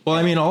it. Well,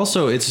 I mean,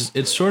 also, it's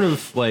sort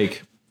of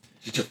like...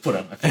 Get your foot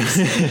on my face.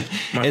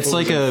 It's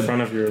like in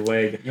front of your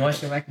leg. You want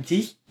some mac and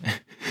cheese?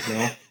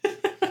 No.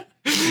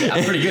 Yeah,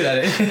 I'm pretty good at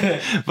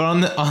it. But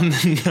on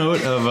the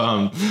note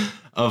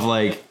of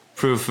like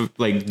proof of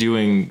like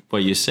doing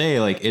what you say,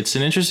 like it's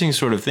an interesting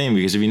sort of thing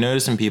because if you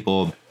notice in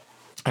people...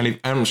 And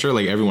I'm sure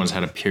like everyone's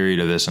had a period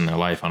of this in their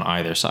life on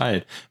either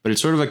side, but it's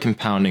sort of a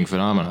compounding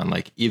phenomenon.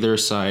 Like either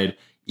side,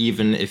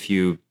 even if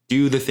you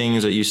do the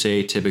things that you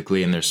say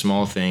typically and they're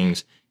small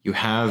things, you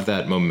have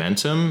that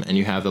momentum and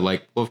you have the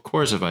like, well, of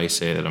course, if I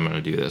say that I'm going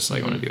to do this,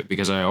 like I'm going to do it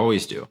because I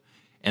always do.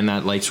 And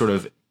that like sort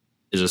of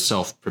is a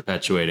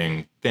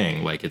self-perpetuating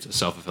thing. Like it's a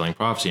self-fulfilling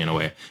prophecy in a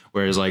way.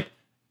 Whereas like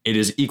it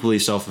is equally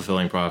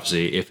self-fulfilling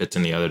prophecy if it's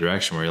in the other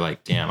direction where you're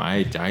like, damn,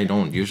 I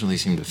don't usually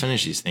seem to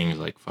finish these things,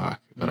 like fuck,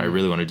 but I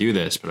really want to do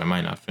this, but I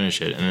might not finish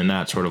it. And then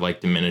that sort of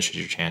like diminishes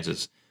your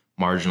chances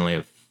marginally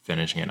of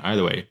finishing it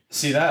either way.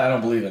 See, that I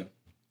don't believe in.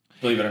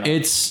 Believe it or not.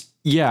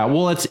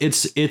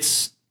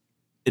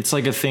 It's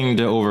like a thing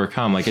to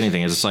overcome, like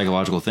anything. It's a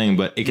psychological thing,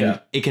 but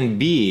it can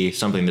be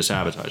something to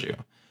sabotage you.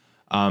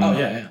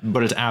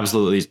 But it's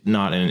absolutely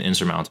not an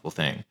insurmountable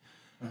thing.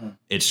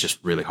 It's just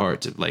really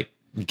hard to like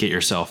get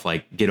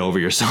over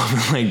yourself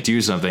and like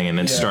do something and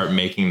then start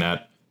making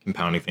that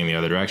compounding thing the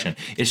other direction.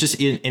 It's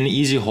just an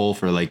easy hole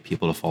for like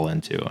people to fall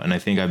into. And I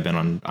think I've been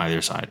on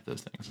either side of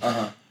those things.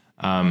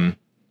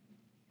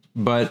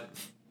 But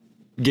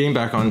getting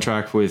back on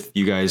track with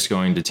you guys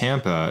going to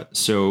Tampa.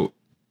 So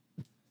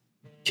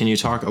can you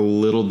talk a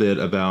little bit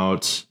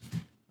about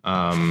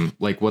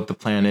like what the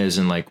plan is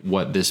and like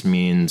what this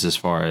means as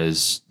far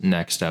as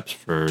next steps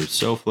for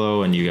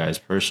SoFlo and you guys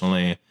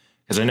personally?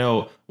 Because I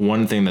know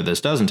one thing that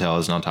this doesn't tell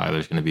is now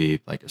Tyler's going to be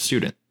like a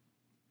student,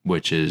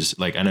 which is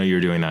like, I know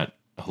you're doing that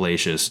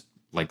hellacious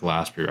like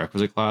last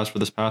prerequisite class for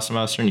this past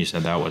semester, and you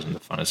said that wasn't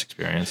the funnest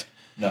experience.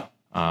 No,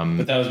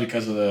 but that was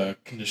because of the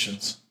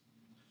conditions.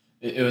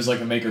 It was like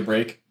a make or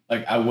break.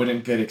 Like I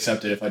wouldn't get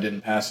accepted if I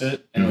didn't pass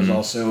it, and it was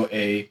also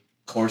a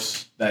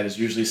course that is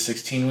usually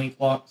 16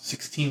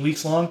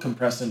 weeks long,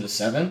 compressed into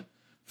 7,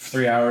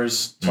 3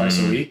 hours twice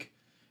a week,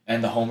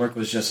 and the homework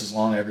was just as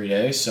long every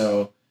day.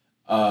 So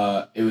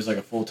it was like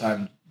a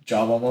full-time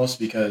job almost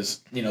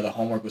because, you know, the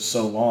homework was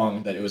so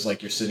long that it was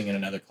like you're sitting in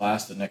another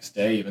class the next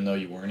day, even though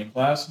you weren't in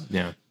class.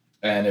 Yeah.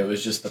 And it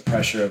was just the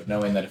pressure of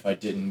knowing that if I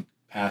didn't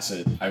pass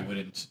it, I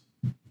wouldn't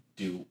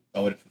fulfill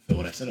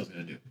what I said I was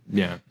going to do.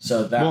 Yeah.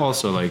 So that... Well,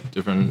 also, like,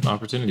 different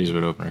opportunities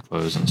would open or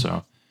close, and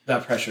so...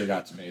 That pressure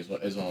got to me is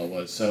all it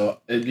was.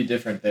 So it'd be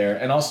different there.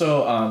 And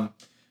also,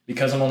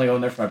 because I'm only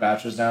going there for my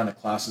bachelor's now, and the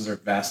classes are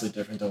vastly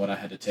different than what I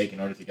had to take in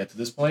order to get to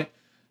this point,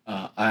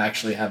 I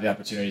actually have the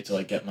opportunity to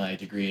like get my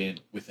degree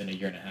within a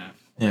year and a half.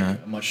 Like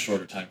a much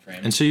shorter time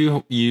frame. And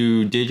so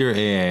you did your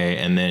AA,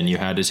 and then you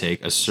had to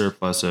take a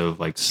surplus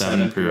of like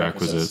seven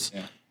prerequisites.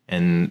 Yeah.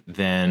 And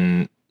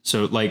then,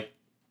 so like,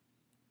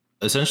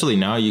 essentially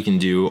now you can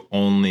do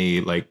only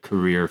like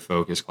career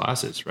focused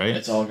classes, right?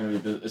 It's all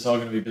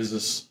gonna be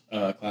business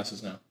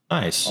classes now.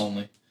 Nice.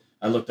 Only.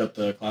 I looked up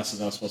the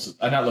classes I was supposed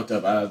to. I not looked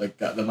up.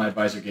 My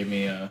advisor gave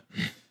me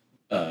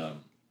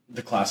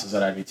the classes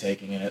that I'd be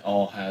taking, and it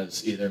all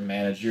has either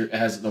it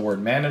has the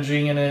word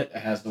managing in it. It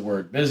has the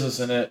word business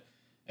in it.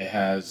 It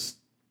has.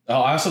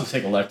 Oh, I also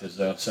take electives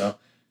though. So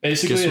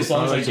basically, as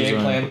long as I game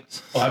plan.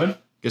 What happened?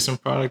 Get some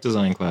product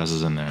design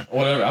classes in there.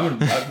 Whatever.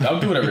 I'll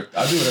do whatever.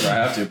 I'll do whatever I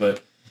have to.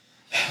 But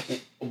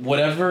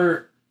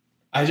whatever,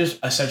 I just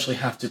essentially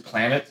have to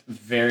plan it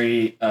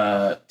very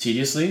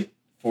tediously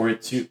for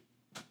it to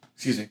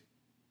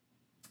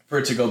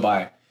go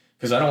by,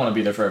 because I don't want to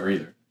be there forever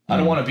either. I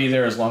don't want to be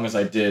there as long as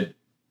I did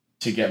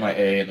to get my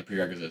A and the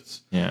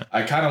prerequisites. Yeah.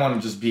 I kind of want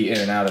to just be in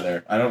and out of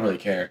there. I don't really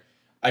care.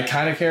 I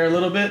kind of care a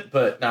little bit,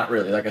 but not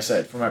really. Like I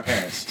said, for my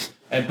parents.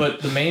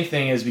 But the main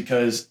thing is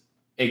because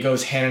it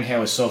goes hand in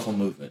hand with SoFlo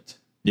movement.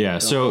 Yeah.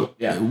 So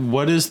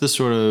what is the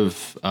sort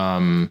of,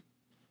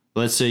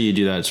 let's say you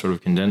do that sort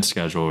of condensed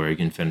schedule where you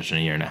can finish in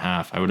a year and a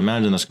half. I would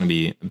imagine that's going to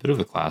be a bit of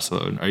a class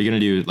load. Are you going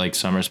to do like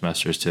summer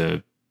semesters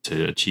to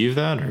achieve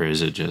that, or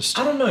is it just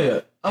I don't know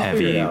yet. I'll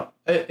heavy? figure it out.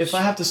 If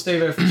I have to stay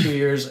there for 2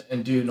 years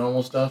and do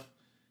normal stuff,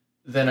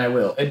 then I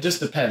will. It just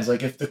depends.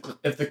 Like if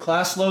the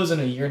class loads in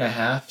a year and a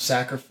half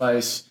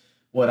sacrifice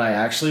what I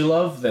actually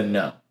love, then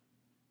no.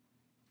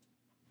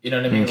 You know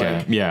what I mean? Okay.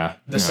 Like, yeah.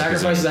 The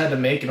sacrifices I had to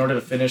make in order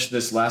to finish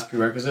this last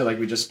prerequisite, like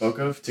we just spoke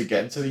of, to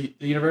get into the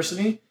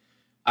university,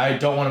 I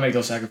don't want to make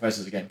those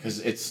sacrifices again, because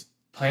it's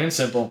plain and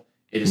simple.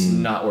 It is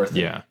not worth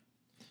it. Yeah.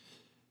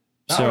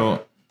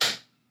 So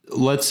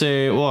let's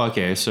say,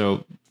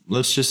 so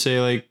let's just say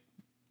like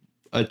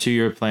a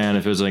 2-year plan,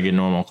 if it was like a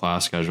normal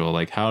class schedule,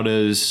 like how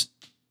does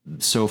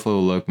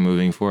SoFlo look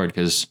moving forward?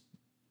 Because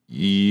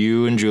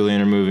you and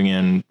Julian are moving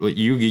in,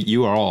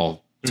 you are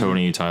all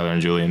Tony, Tyler,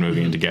 and Julian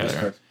moving in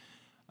together.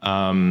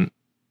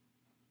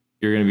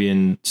 You're going to be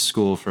in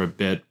school for a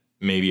bit.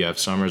 Maybe you have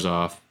summers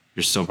off.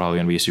 You're still probably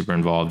going to be super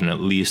involved in at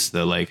least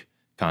the like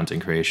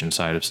content creation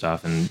side of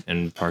stuff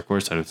and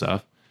parkour side of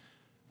stuff.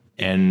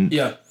 And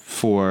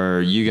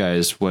for you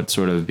guys, what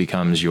sort of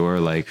becomes your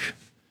like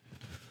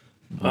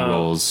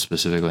roles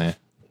specifically?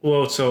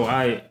 Well, so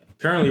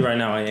currently right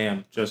now I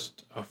am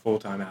just a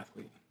full-time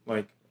athlete.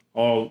 Like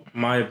all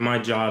my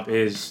job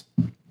is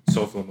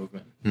SoFlo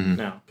movement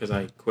now, because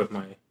I quit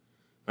my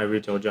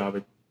retail job.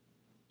 I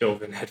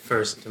dove in head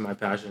first into my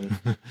passion.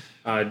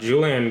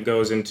 Julian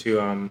goes into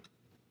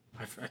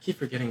I keep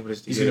forgetting what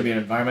his degree is. He's going to be an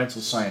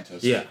environmental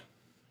scientist. Yeah.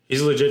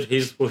 He's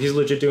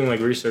legit doing like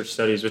research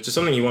studies, which is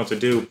something he wants to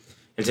do.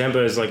 And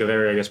Tampa is like a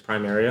very, I guess,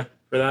 prime area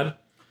for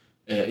that.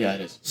 Yeah,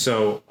 it is.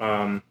 So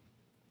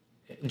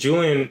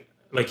Julian,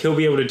 like he'll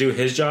be able to do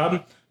his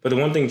job, but the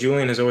one thing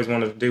Julian has always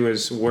wanted to do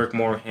is work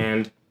more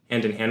hand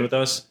in hand with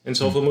us in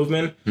SoFlo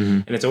movement.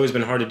 And it's always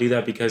been hard to do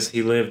that because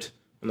he lived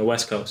on the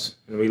West Coast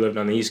and we lived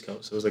on the East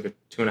Coast. So it was like a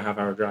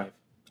 2.5-hour drive.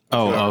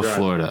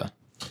 Florida.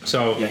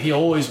 So yeah, he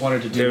always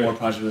wanted to do more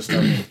projects with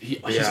stuff.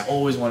 He's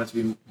always wanted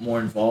to be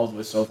more involved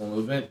with SoFlo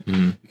movement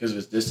because of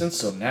his distance.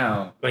 So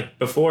now, like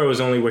before, it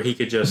was only where he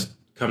could just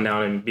come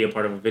down and be a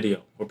part of a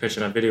video or pitch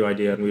in a video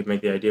idea, and we'd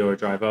make the idea or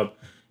drive up.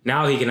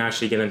 Now he can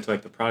actually get into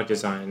like the product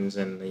designs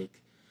and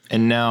like.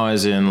 And now,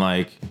 as in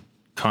like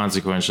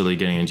consequentially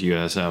getting into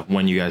USF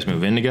when you guys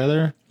move in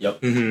together.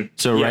 Yep.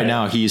 So right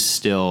now he's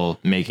still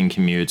making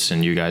commutes,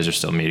 and you guys are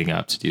still meeting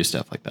up to do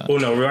stuff like that. Well,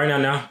 no, right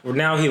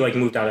now he like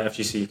moved out of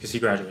FGC because he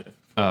graduated.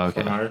 Oh,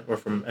 okay.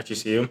 From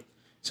FGCU.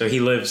 So he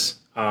lives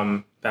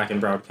back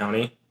in Broward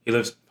County. He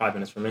lives 5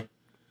 minutes from me.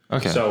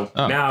 Okay. So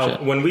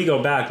when we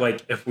go back,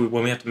 like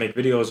when we have to make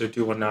videos or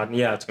do whatnot,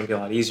 it's gonna be a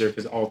lot easier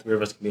because all three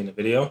of us can be in the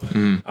video.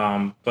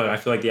 But I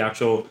feel like the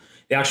actual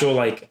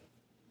like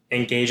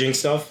engaging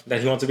stuff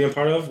that he wants to be a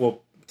part of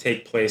will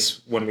take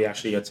place when we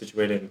actually get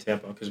situated in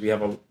Tampa, because we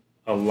have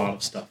a lot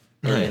of stuff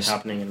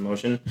happening in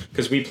motion,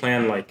 because we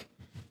plan like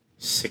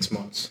 6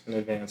 months in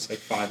advance, like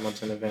 5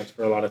 months in advance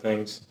for a lot of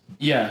things.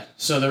 Yeah.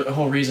 So the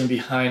whole reason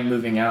behind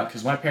moving out,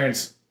 because my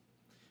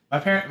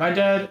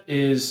dad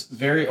is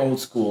very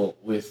old school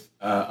with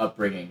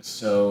upbringing.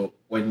 So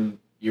when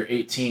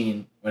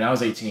I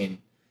was 18,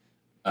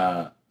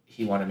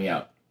 he wanted me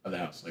out of the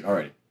house, like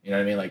already. You know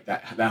what I mean? Like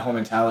that whole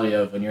mentality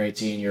of when you're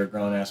 18, you're a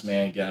grown-ass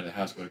man, get out of the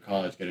house, go to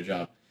college, get a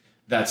job.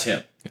 That's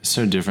him. It's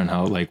so different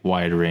how like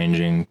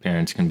wide-ranging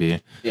parents can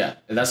be. Yeah,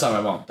 and that's not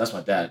my mom. That's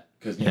my dad,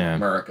 because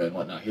America and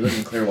whatnot. He lives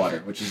in Clearwater,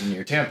 which is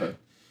near Tampa.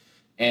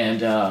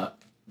 And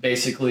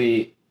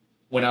basically,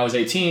 when I was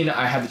 18,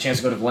 I had the chance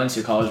to go to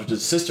Valencia College, which is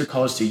a sister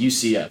college to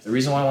UCF. The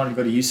reason why I wanted to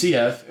go to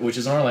UCF, which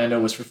is in Orlando,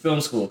 was for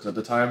film school, because at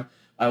the time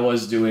I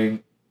was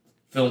doing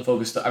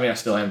film-focused stuff. I mean, I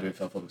still am doing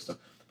film-focused stuff.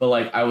 But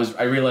like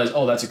I realized,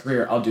 that's a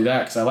career. I'll do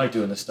that because I like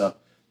doing this stuff.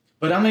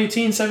 But I'm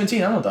 18, 17.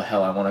 I don't know what the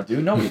hell I want to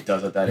do. Nobody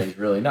does at that age,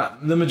 really.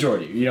 Not the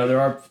majority. You know, there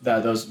are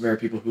those rare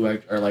people who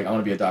are like, I want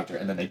to be a doctor,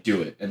 and then they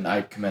do it, and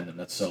I commend them.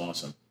 That's so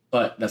awesome.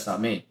 But that's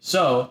not me.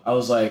 So I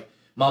was like,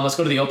 Mom, let's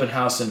go to the open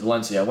house in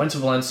Valencia. I went to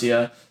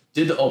Valencia,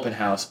 did the open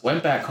house,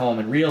 went back home,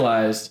 and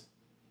realized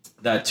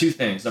that 2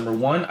 things. Number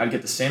 1, I'd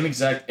get the same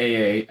exact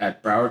AA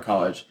at Broward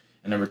College,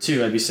 and number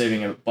 2, I'd be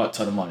saving a butt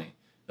ton of money.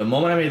 The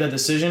moment I made that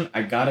decision,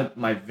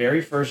 my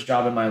very first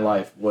job in my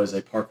life was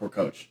a parkour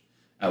coach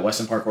at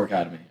Weston Parkour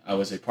Academy. I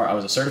was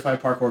a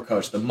certified parkour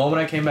coach. The moment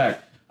I came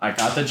back, I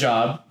got the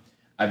job.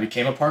 I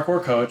became a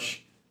parkour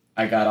coach.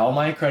 I got all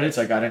my credits.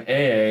 I got an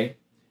AA,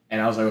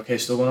 and I was like, okay,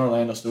 still going to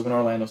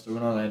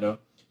Orlando.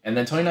 And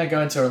then Tony and I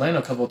got into Orlando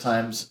a couple of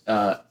times,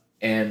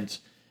 and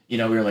we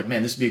were like,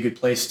 man, this would be a good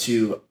place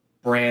to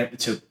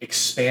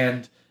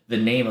expand the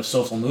name of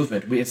SoFlo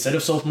Movement. Instead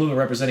of SoFlo Movement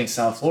representing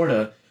South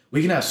Florida,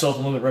 we can have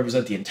SoFlo Movement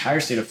represent the entire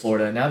state of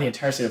Florida. And now the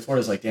entire state of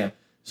Florida is like, damn,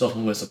 SoFlo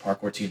Movement is a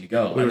parkour team to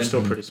go. We were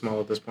still pretty small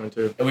at this point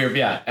too.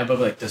 And but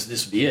like, this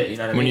would be it? You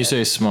know what I mean? When you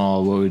say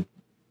small, what would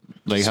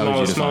how would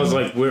you define small is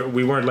like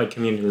we weren't like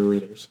community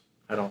leaders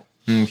at all.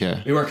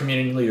 Okay. We weren't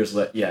community leaders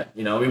yet.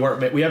 We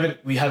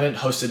haven't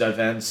hosted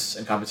events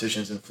and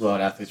competitions and flew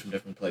out athletes from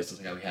different places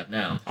like how we have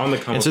now. On the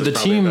come up so is the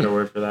probably team, a better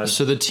word for that.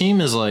 So the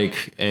team is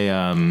like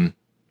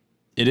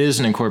it is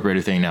an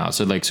incorporated thing now.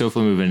 So like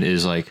SoFlo Movement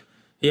is like.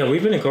 Yeah,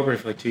 we've been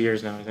incorporated for like 2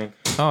 years now, I think.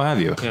 Oh, have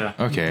you? Yeah.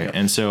 Okay. Yeah.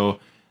 And so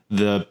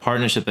the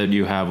partnership that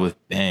you have with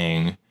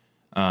Bang,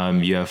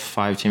 you have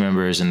 5 team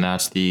members, and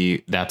that's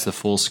the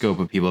full scope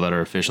of people that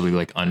are officially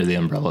like under the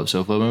umbrella of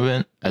SoFlo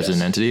Movement as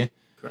an entity.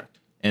 Correct.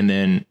 And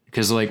then,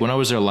 because like when I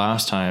was there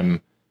last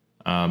time,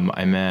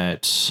 I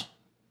met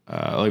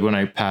like when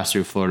I passed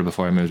through Florida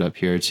before I moved up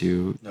here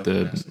to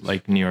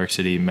like New York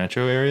City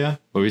metro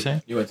area. What were you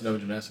saying? You went to Nova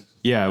Gymnastics.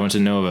 Yeah, I went to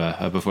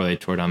Nova before they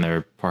tore down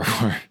their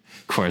parkour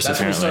course. That's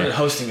when we started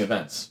hosting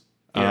events.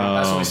 Yeah,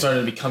 that's when we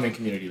started becoming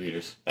community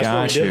leaders. That's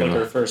when we did like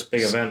our first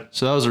big event.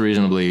 So that was a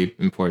reasonably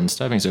important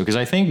stepping stone because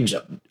I think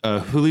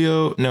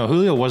Julio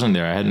wasn't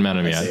there. I hadn't met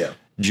him yet.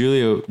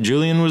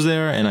 Julian was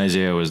there and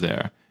Isaiah was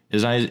there.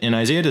 And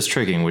Isaiah does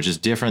tricking, which is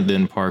different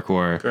than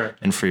parkour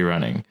and free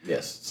running.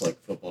 Yes, it's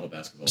like football to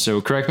basketball.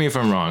 So correct me if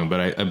I'm wrong,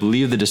 but I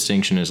believe the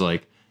distinction is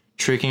like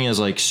tricking is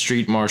like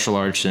street martial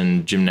arts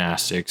and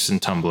gymnastics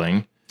and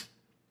tumbling.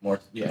 More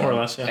or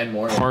less, yeah. And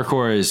more.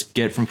 Parkour is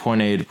get from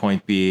point A to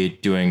point B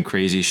doing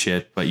crazy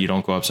shit, but you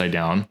don't go upside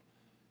down.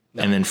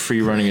 No. And then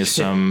free running is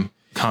some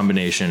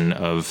combination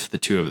of the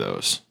two of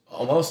those.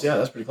 Almost, yeah,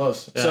 that's pretty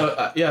close. Yeah.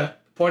 So,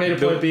 point A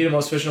to point B, the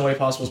most efficient way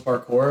possible is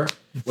parkour,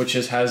 which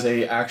has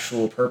a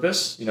actual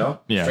purpose,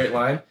 straight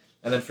line.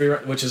 And then free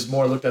run, which is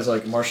more looked as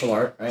like martial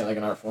art, right, like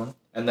an art form.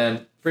 And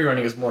then free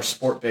running is more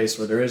sport-based,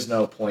 where there is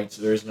no points,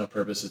 there is no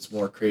purpose. It's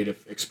more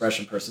creative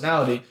expression,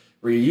 personality,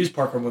 where you use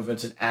parkour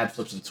movements and add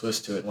flips and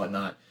twists to it and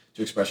whatnot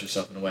to express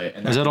yourself in a way.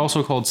 And is that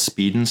also called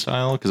speed and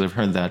style? Because I've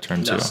heard that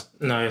term too.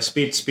 No,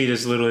 speed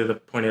is literally the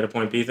point A to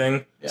point B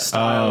thing. Yeah.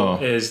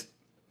 Style is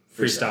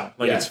freestyle.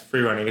 Like it's free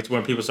running. It's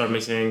when people start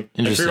mixing.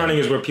 And free running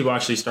is where people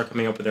actually start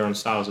coming up with their own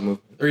styles of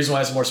movement. The reason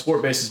why it's more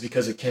sport based is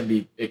because it can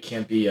be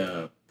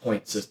a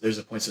point system. There's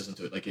a point system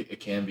to it. Like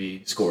it can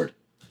be scored.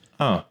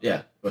 Oh.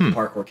 Yeah, but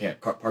parkour can't.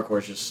 Parkour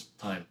is just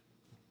time.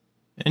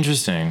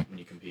 Interesting. When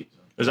you compete.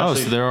 So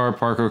there are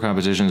parkour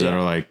competitions that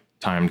are like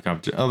timed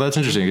competition. Oh, that's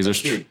interesting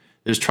because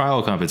there's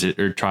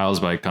trials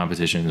by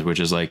competitions, which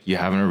is like you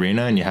have an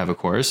arena and you have a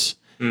course,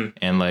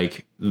 and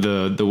like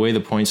the way the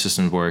point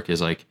systems work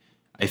is like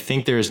I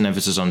think there is an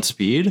emphasis on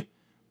speed,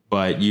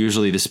 but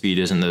usually the speed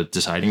isn't the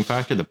deciding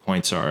factor. The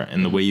points are,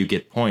 and the way you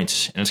get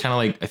points, and it's kind of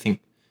like I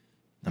think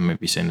I might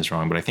be saying this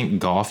wrong, but I think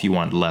golf you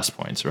want less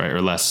points, right,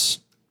 or less.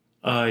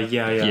 I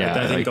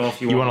think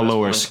golf you want a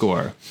lower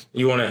score.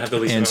 You want to have the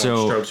least amount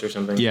of strokes or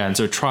something. Yeah, and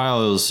so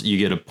trials you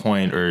get a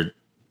point or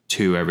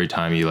two every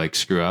time you like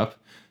screw up.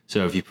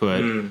 So if you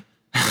put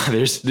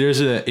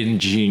there's an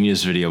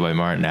ingenious video by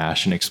Martin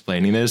Ashton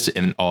explaining this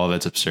in all of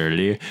its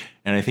absurdity,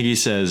 and I think he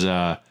says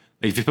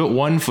if you put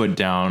 1 foot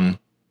down,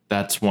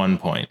 that's 1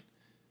 point.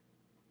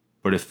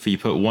 But if you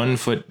put 1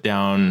 foot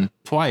down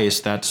twice,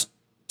 that's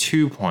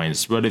 2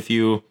 points. But if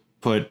you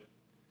put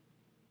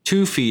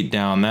 2 feet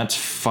down, that's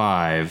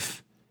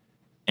 5.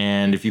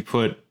 And if you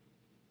put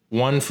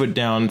 1 foot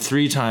down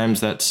 3 times,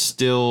 that's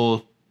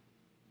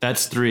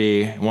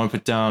 3. 1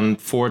 foot down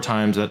 4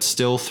 times, that's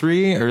still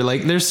 3. Or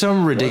like, there's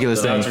some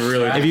ridiculous thing.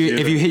 Really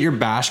if you hit your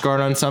bash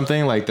guard on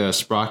something like the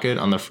sprocket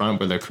on the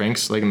front where the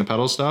cranks like in the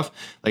pedal stuff,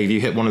 like if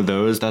you hit one of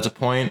those, that's a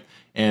point.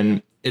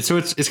 And it's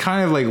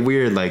kind of like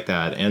weird like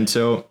that. And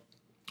so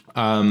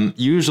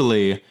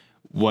usually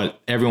what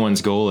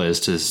everyone's goal is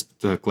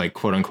to like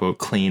quote unquote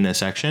clean a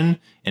section,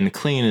 and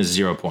clean is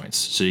 0 points.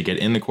 So you get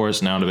in the course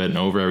and out of it and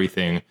over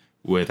everything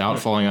without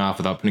falling off,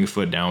 without putting a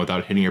foot down,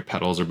 without hitting your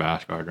pedals or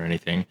bash guard or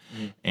anything.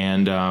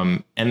 And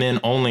then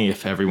only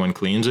if everyone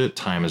cleans it,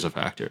 time is a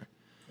factor.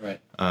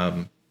 Right.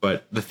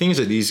 But the things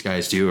that these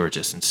guys do are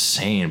just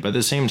insane. But at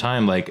the same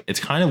time, like it's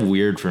kind of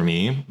weird for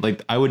me.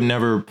 Like I would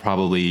never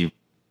probably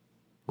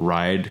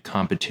ride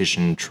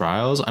competition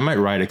trials. I might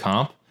ride a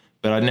comp,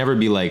 but I'd never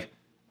be like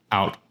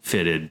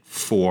outfitted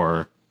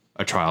for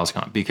a trials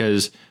comp,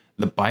 because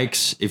the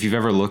bikes, if you've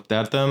ever looked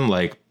at them,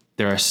 like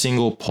they're a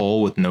single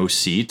pole with no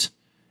seat,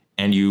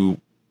 and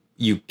you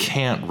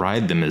can't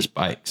ride them as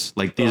bikes.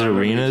 Like these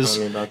arenas,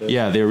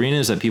 the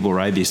arenas that people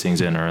ride these things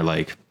in are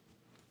like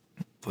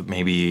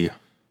maybe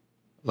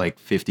like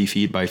 50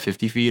 feet by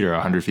 50 feet or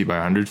 100 feet by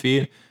 100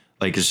 feet.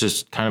 Like it's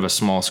just kind of a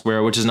small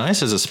square, which is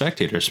nice as a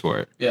spectator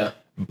sport. Yeah.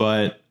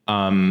 But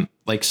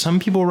like some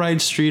people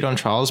ride street on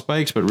trials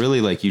bikes, but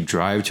really like you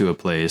drive to a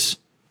place,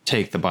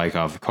 take the bike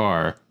off the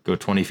car, go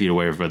 20 feet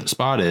away from where the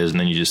spot is, and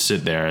then you just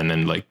sit there and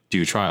then like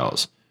do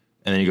trials,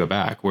 and then you go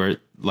back. Where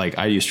like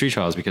I do street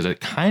trials because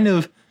it kind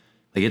of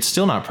like it's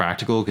still not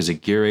practical because the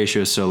gear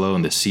ratio is so low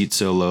and the seat's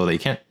so low that you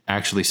can't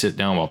actually sit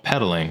down while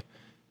pedaling,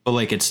 but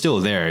like it's still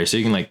there. So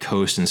you can like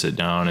coast and sit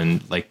down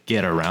and like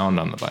get around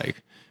on the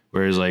bike.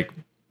 Whereas like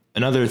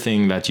another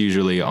thing that's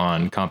usually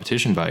on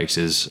competition bikes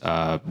is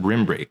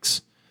rim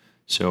brakes.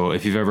 So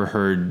if you've ever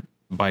heard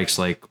bikes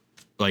like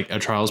a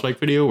trials bike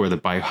video where the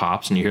bike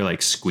hops and you hear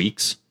like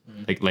squeaks,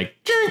 like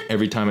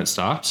every time it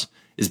stops,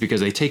 is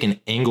because they take an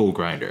angle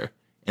grinder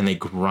and they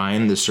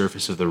grind the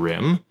surface of the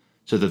rim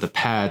so that the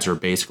pads are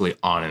basically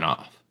on and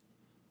off.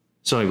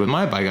 So like with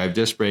my bike, I have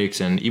disc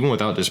brakes, and even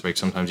without disc brakes,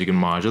 sometimes you can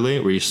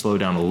modulate where you slow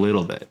down a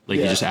little bit. Like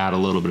you just add a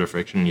little bit of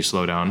friction and you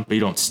slow down, but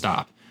you don't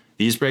stop.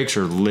 These brakes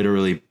are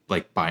literally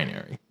like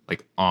binary,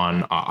 like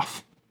on,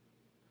 off.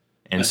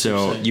 And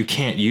so you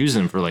can't use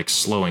them for like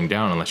slowing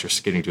down unless you're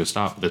skidding to a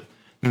stop. Then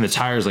the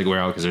tires like wear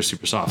out because they're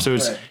super soft. So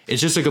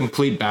it's just a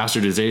complete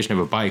bastardization of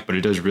a bike, but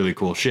it does really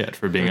cool shit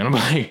for being on a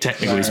bike,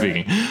 technically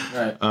speaking.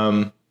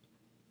 Right.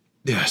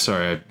 Yeah,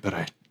 sorry,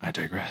 but I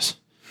digress.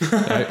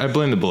 I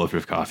blame the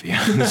bulletproof coffee.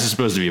 This is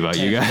supposed to be about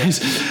you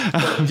guys.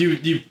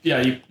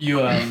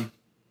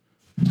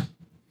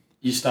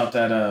 You stopped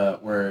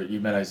at where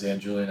you met Isaiah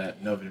and Julian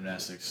at Nova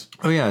Gymnastics.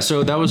 Oh yeah,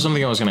 so that was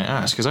something I was going to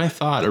ask because I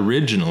thought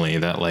originally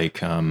that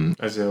like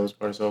Isaiah was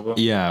part of SoFlo.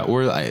 Yeah,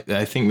 or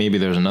I think maybe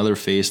there's another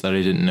face that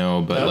I didn't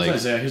know, but that was like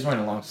Isaiah, he was wearing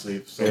a long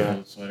sleeve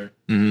sweater.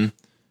 Mm-hmm.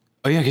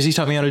 Oh yeah, because he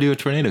taught me how to do a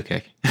tornado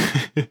kick.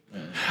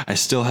 I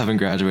still haven't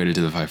graduated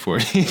to the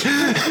 540.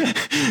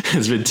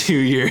 It's been 2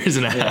 years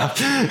and a half,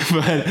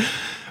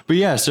 but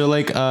yeah. So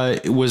like,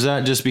 was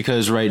that just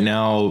because right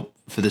now,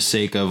 for the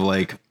sake of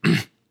like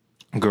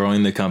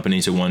growing the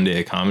company to one day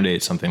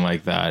accommodate something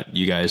like that,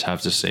 you guys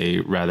have to say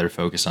rather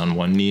focus on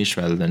one niche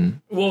rather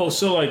than? Well,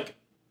 so like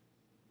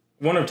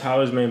one of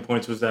Tyler's main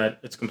points was that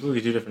it's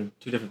completely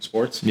two different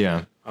sports.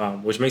 Yeah.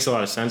 Which makes a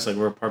lot of sense. Like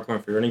we're a parkour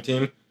and freerunning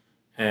team,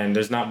 and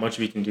there's not much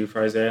we can do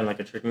for Isaiah in like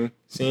a tricking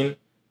scene.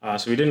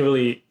 So we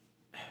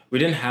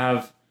didn't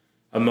have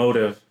a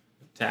motive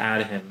to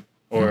add him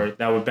or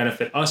that would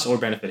benefit us or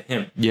benefit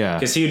him. Yeah.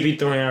 Because he would be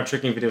throwing out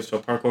tricking videos to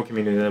a parkour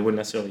community that wouldn't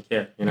necessarily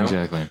care, you know?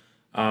 Exactly.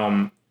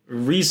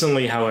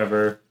 Recently,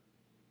 however,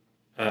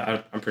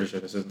 I'm pretty sure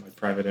this isn't like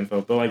private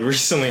info, but like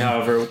recently,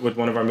 however, with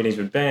one of our meetings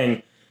with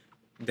Bang,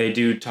 they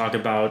do talk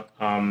about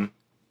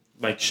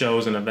like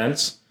shows and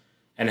events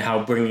and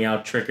how bringing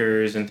out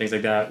trickers and things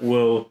like that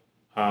will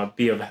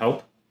be of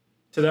help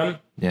to them.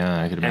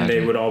 Yeah, I could imagine. And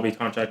they would all be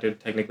contracted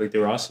technically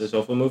through us, the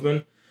SoFlo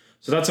movement.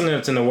 So that's something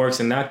that's in the works,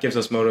 and that gives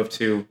us motive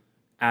to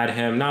add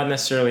him, not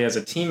necessarily as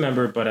a team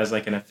member, but as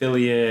like an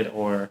affiliate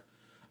or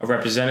a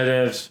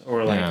representative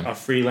or like a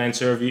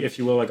freelancer, if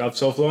you will, like of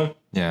SoFlo.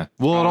 Yeah.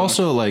 Well, it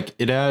also like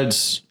it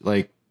adds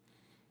like,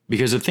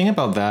 because the thing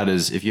about that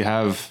is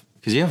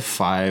because you have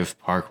 5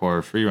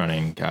 parkour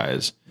freerunning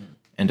guys,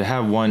 and to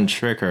have one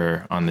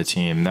tricker on the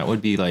team, that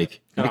would be like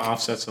kind of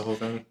offsets the whole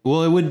thing.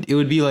 Well, it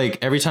would be like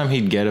every time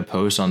he'd get a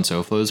post on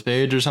SoFlo's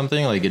page or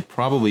something, like it'd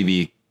probably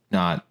be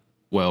not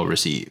well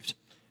received,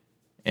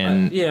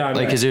 and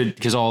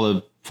because all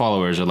the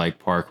followers are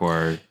like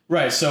parkour.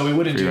 Right, so we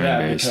wouldn't do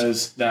that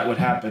because that would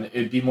happen.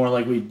 It'd be more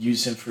like we'd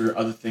use him for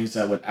other things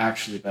that would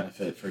actually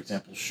benefit, for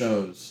example,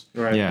 shows,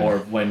 right? Yeah. Or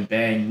when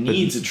Bang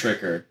needs a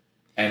tricker,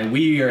 and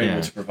we are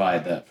able to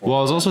provide that for Well,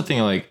 I was also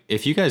thinking, like,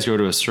 if you guys go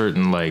to a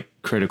certain, like,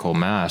 critical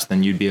mass,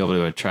 then you'd be able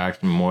to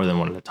attract more than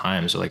one at a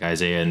time. So, like,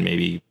 Isaiah and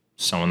maybe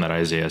someone that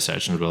Isaiah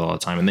sessions with all the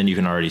time. And then you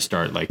can already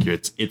start, like,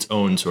 its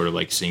own sort of,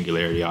 like,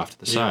 singularity off to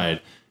the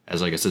side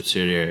as, like, a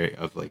subsidiary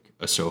of, like,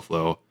 a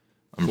SoFlo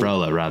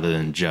umbrella rather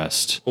than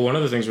just... Well, one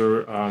of the things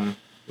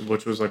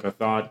which was, like, a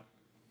thought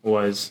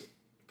was...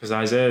 Because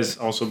Isaiah's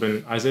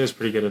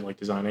pretty good at, like,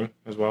 designing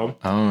as well.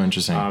 Oh,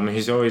 interesting.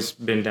 He's always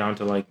been down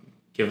to, like,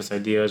 give us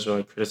ideas or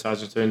like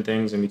criticize certain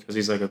things, and because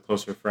he's like a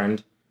closer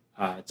friend,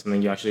 it's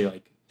something you actually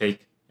like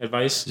take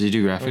advice. Does he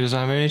do graphic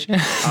design by any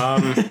chance?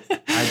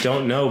 I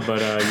don't know,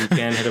 but you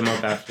can hit him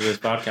up after this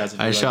podcast.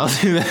 I shall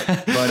do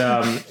that.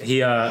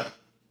 But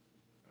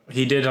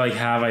he did like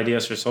have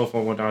ideas for SoFlo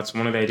and whatnot. So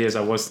one of the ideas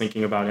I was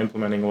thinking about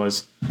implementing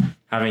was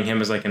having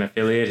him as like an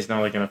affiliate. He's not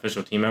like an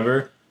official team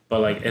member, but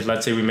like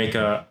let's say we make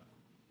a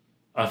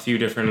few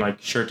different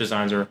like shirt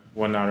designs or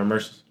whatnot, or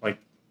merch, like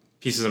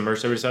pieces of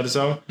merch that we decided to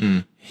sell,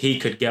 he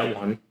could get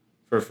one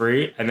for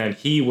free, and then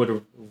he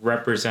would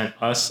represent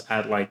us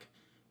at like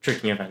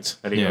tricking events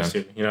that he goes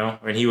to, you know,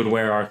 and he would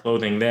wear our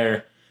clothing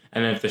there.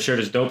 And if the shirt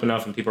is dope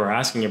enough and people are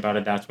asking about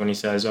it, that's when he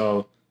says,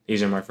 "Oh,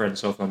 these are my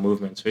friends SoFlo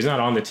movement." So he's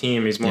not on the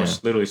team; he's more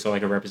literally still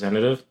like a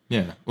representative.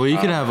 Yeah. Well, you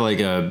could have like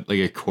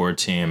a core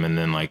team and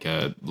then like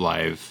a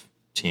live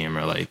team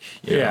or like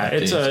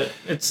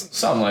it's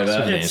something like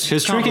that.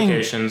 Because tricking,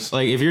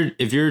 like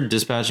if you're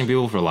dispatching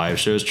people for live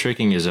shows,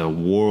 tricking is a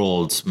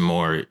worlds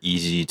more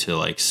easy to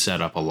like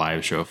set up a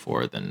live show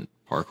for than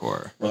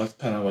parkour. Well, that's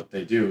kind of what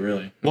they do,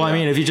 really. Well, I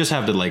mean, if you just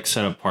have to like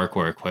set up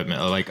parkour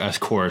equipment, or like a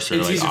course or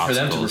it's like easier obstacles.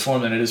 for them to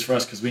perform than it is for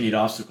us because we need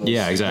obstacles.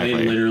 Yeah, exactly.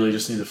 They literally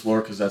just need the floor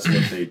because that's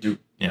what they do.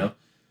 You know,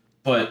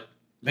 but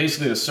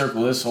basically to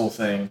circle this whole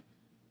thing,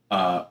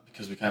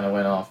 because we kind of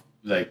went off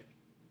like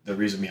the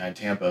reason behind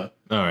Tampa.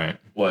 All right.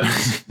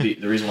 Was the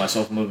reason why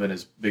SoFlo movement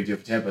is a big deal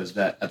for Tampa is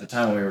that at the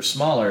time when we were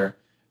smaller,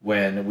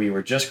 when we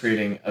were just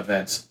creating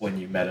events, when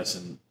you met us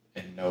in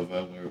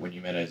Nova, when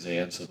you met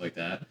Isaiah and stuff like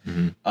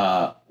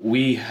that,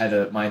 we had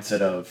a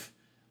mindset of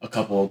a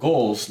couple of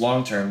goals.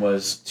 Long term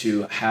was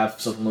to have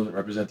SoFlo movement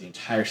represent the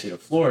entire state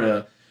of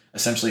Florida.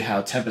 Essentially,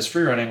 how Tempest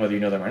Freerunning, whether you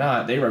know them or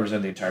not, they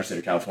represent the entire state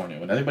of California.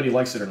 When anybody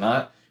likes it or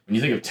not, when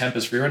you think of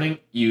Tempest Freerunning,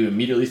 you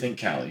immediately think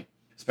Cali,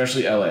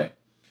 especially LA.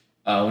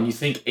 When you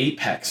think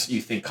Apex, you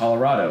think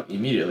Colorado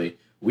immediately.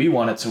 We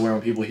want it to where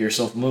when people hear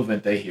SoFlo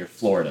movement, they hear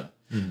Florida.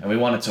 And we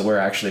want it to where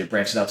actually it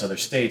branches out to other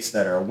states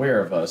that are aware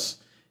of us.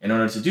 In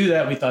order to do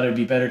that, we thought it would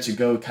be better to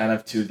go kind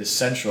of to the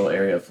central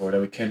area of Florida.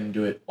 We couldn't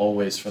do it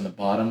always from the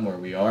bottom where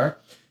we are.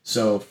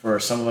 So for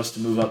some of us to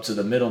move up to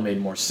the middle made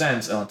more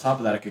sense. And on top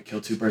of that, I could kill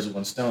 2 birds with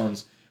 1 stone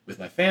with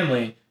my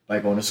family by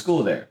going to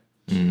school there.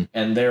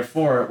 And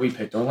therefore, we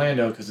picked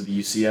Orlando because of the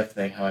UCF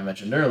thing, how I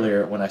mentioned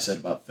earlier when I said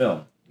about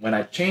film. When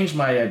I changed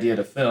my idea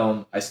to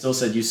film, I still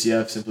said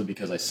UCF simply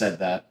because I said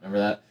that. Remember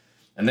that?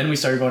 And then we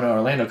started going to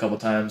Orlando a couple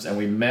times, and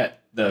we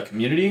met the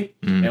community,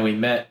 and we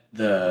met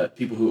the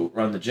people who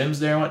run the gyms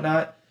there and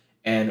whatnot.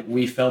 And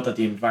we felt that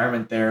the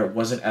environment there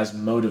wasn't as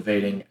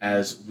motivating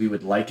as we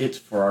would like it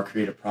for our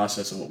creative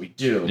process of what we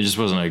do. It just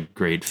wasn't a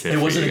great fit.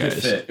 It wasn't a good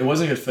fit. It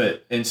wasn't a good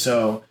fit. And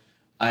so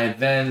I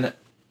then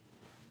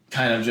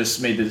kind of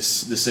just made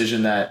this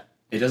decision that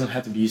it doesn't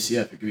have to be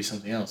UCF. It could be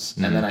something else.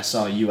 And then I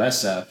saw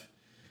USF.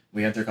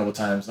 We went there a couple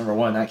times. Number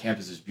one, that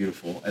campus is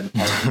beautiful. And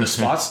the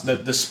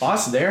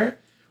spots there,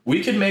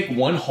 we could make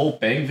one whole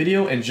bang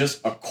video in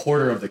just a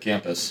quarter of the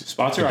campus.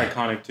 Spots are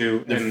iconic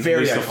too. They're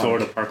very iconic. The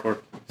Florida parkour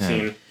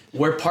scene.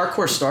 Where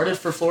parkour started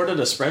for Florida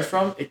to spread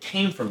from, it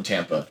came from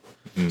Tampa.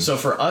 So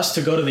for us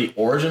to go to the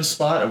origin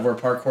spot of where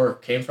parkour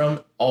came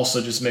from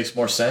also just makes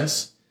more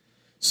sense.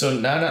 So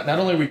not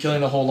only are we killing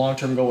the whole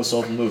long-term goal with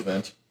SoFlo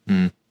movement,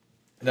 not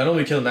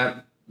only are we killing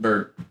that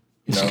bird,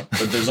 but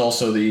there's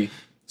also the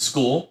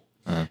school,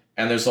 and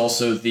there's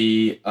also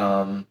the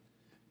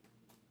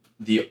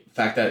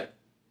fact that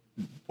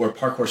where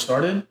parkour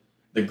started,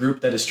 the group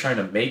that is trying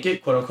to make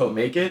it, quote unquote,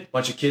 make it,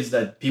 bunch of kids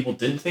that people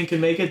didn't think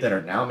could make it that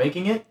are now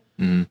making it,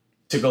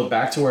 to go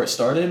back to where it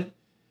started,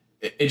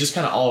 it just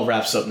kind of all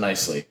wraps up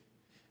nicely.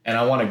 And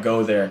I want to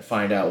go there and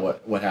find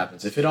out what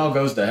happens. If it all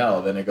goes to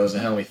hell, then it goes to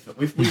hell.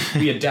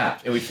 We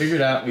adapt and we figure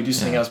it out. We do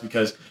something else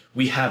because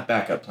we have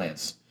backup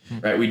plans,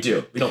 right? We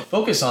do. We don't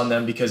focus on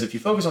them because if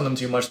you focus on them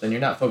too much, then you're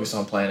not focused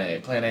on plan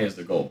A. Plan A is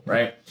the goal,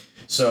 right?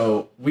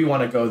 So we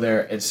want to go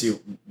there and see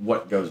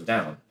what goes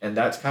down. And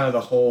that's kind of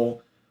the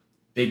whole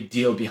big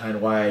deal behind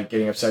why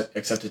getting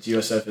accepted to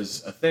USF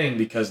is a thing,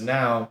 because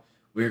now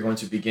we're going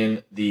to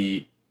begin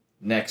the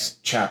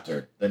next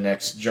chapter, the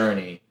next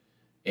journey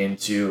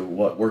into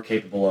what we're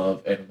capable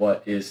of and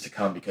what is to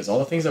come. Because all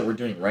the things that we're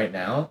doing right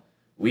now,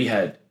 we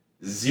had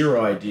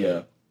zero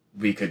idea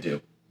we could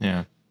do.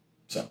 Yeah.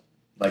 So,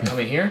 like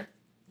coming here,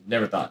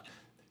 never thought.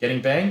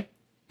 Getting bang,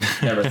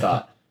 never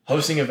thought.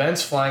 Hosting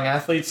events, flying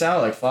athletes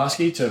out like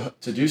Flosky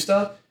to do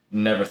stuff,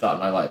 never thought in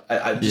my life.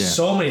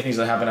 So many things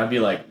that happen, I'd be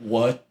like,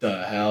 what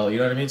the hell? You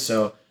know what I mean?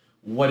 So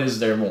what is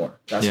there more?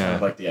 That's kind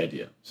of like the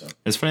idea. So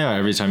it's funny how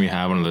every time you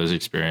have one of those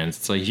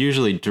experiences, it's like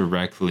usually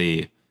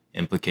directly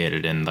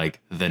implicated in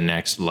like the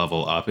next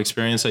level up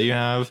experience that you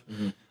have.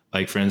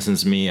 Like for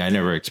instance, me, I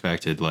never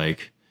expected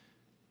like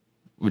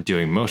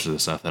doing most of the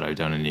stuff that I've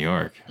done in New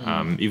York.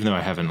 Even though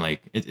I haven't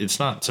like, it's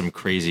not some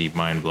crazy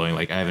mind blowing,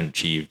 like I haven't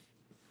achieved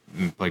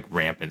like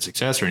rampant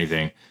success or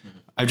anything.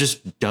 I've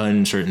just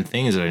done certain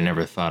things that I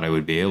never thought I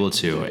would be able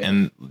to.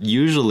 And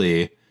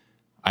usually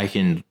I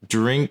can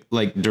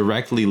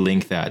directly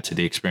link that to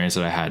the experience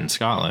that I had in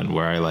Scotland,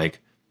 where I like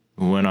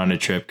went on a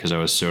trip because I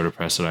was so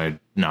depressed that I had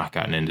not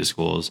gotten into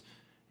schools.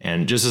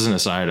 And just as an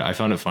aside, I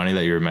found it funny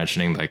that you were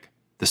mentioning like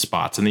the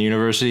spots in the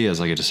university as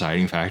like a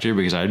deciding factor,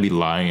 because I'd be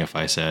lying if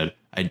I said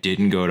I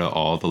didn't go to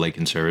all the like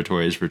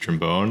conservatories for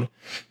trombone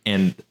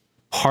and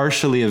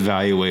partially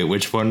evaluate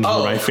which ones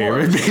were my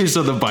favorite based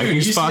on the biking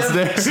spots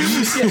there.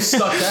 UCF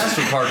sucked ass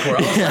for parkour.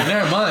 I was like,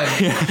 never mind.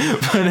 Yeah.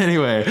 But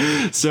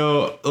anyway,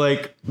 so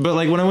like,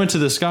 when I went to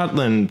the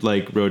Scotland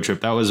like road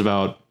trip, that was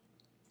about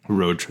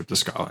road trip to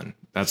Scotland.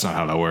 That's not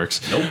how that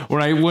works. Nope.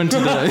 When I went to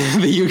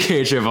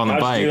the UK trip on the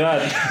bike,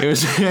 it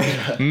was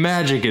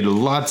magic and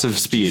lots of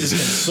speed.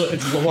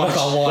 Walk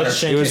on water.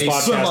 Let's change this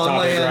podcast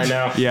topic right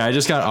now. Yeah, I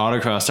just got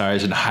autocross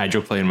tires and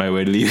hydroplaned my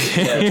way to the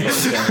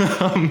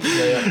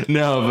UK.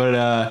 No,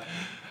 but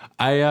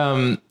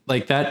I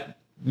like that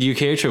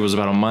UK trip was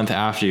about a month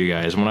after you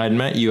guys. When I'd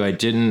met you, I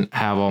didn't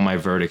have all my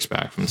verdicts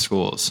back from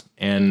schools,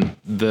 and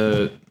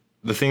the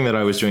thing that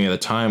I was doing at the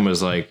time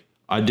was like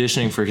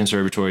auditioning for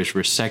conservatories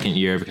for second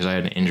year because I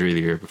had an injury the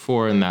year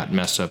before and that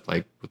messed up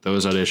like with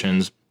those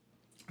auditions.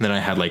 Then I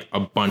had like a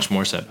bunch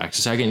more setbacks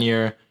the second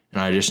year,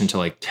 and I auditioned to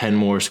like 10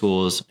 more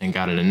schools and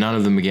got into none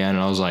of them again.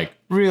 And I was like,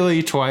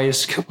 really,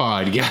 twice? Come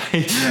on,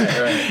 guys.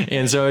 Right.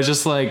 And so I was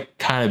just like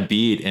kind of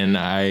beat, and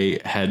I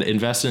had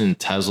invested in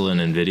Tesla and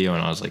Nvidia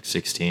when I was like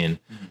 16,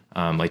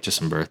 like just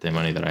some birthday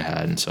money that I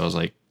had. And so I was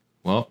like,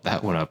 well,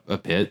 that went up a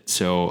bit.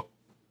 So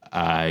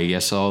I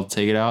guess I'll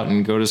take it out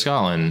and go to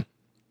Scotland,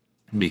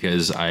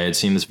 because I had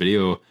seen this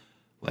video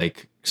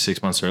like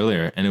 6 months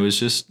earlier, and it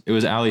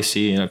was Ali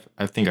C, and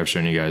I think I've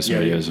shown you guys some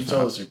videos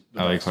of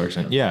Ali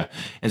Clarkson. Yeah.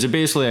 And so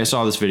basically I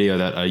saw this video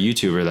that a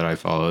YouTuber that I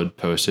followed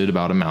posted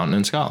about a mountain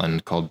in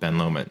Scotland called Ben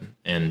Lomond,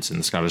 and it's in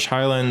the Scottish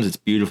Highlands. It's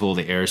beautiful.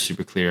 The air is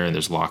super clear, and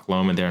there's Loch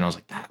Lomond there. And I was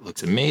like, that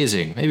looks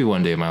amazing. Maybe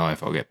one day in my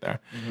life I'll get there.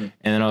 Mm-hmm.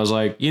 And then I was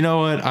like, you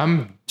know what?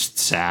 I'm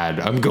sad.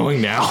 I'm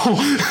going now.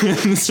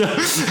 And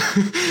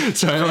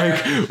so I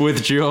like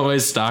withdrew all my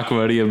stock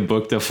money and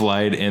booked a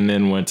flight, and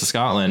then went to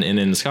Scotland. And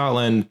in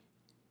Scotland,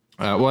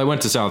 I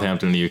went to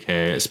Southampton in the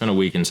UK. I spent a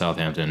week in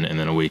Southampton and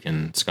then a week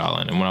in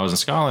Scotland. And when I was in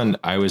Scotland,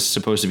 I was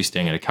supposed to be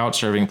staying at a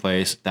couch surfing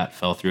place. That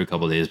fell through a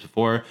couple of days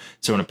before.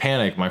 So in a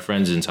panic, my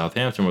friends in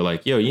Southampton were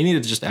like, yo, you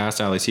need to just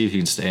ask Ali C if you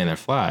can stay in their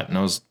flat.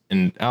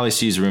 And Ali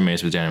C's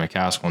roommates with Danny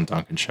McCaskill and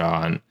Duncan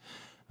Shaw and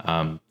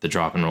the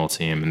Drop and Roll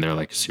team. And they're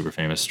like a super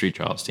famous street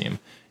trials team.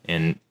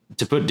 And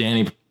to put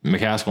Danny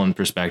McCaskill in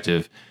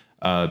perspective,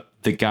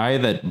 the guy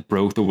that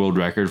broke the world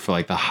record for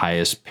like the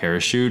highest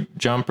parachute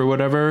jump or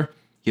whatever,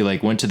 he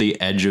like went to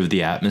the edge of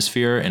the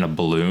atmosphere in a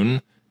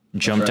balloon,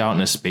 jumped out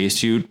in a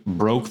spacesuit,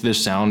 broke the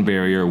sound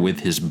barrier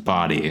with his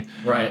body.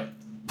 Right.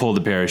 Pulled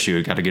the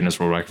parachute, got a Guinness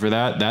World Record for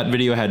that. That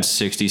video had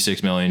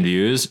 66 million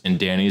views, and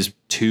Danny's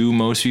 2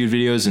 most viewed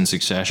videos in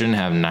succession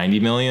have 90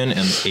 million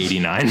and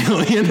 89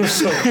 million.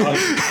 So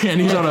and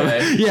he's on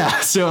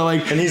a so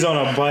like, and he's on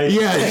a bike.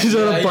 Yeah, he's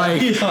on a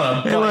bike. He's on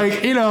a bike. And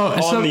like, you know,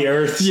 on the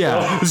earth.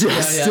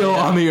 Still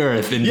on the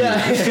earth, and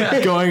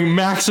going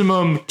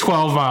maximum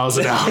 12 miles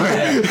an hour.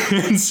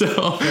 And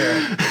so,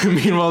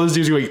 meanwhile, this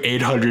dude's going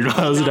 800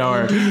 miles an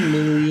hour. 90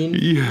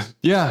 million.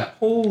 Yeah.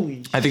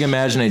 Holy. I think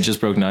Imagine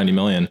just broke 90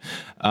 million.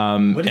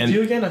 What did he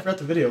do again? I forgot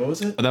the video. What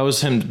was it? That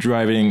was him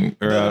driving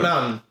or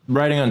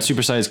riding on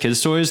supersized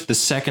kids' toys. The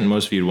second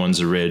most viewed one's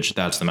the Ridge.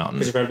 That's the mountain.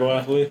 He's a Red Bull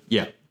athlete.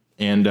 Yeah,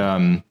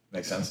 and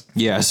makes sense.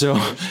 Yeah, so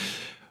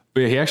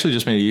but he actually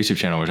just made a YouTube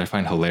channel, which I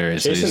find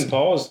hilarious. Jason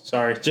Paul's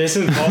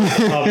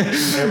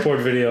airport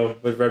video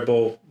with Red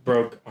Bull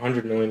broke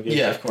 100 million views.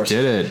 Yeah, of course.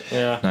 Did it?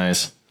 Yeah.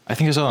 Nice. I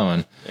think I saw that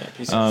one. Yeah,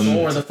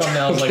 or the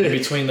thumbnails like in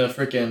between the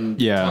freaking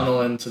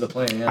tunnel into the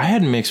plane. Yeah. I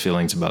had mixed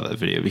feelings about that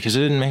video because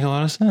it didn't make a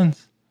lot of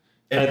sense.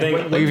 I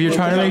think like if you're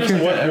trying to make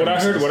what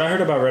I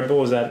heard about Red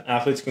Bull is that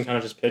athletes can kind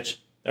of just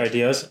pitch their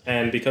ideas,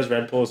 and because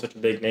Red Bull is such a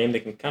big name, they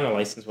can kind of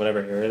license whatever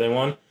area they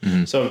want.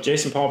 Mm-hmm. So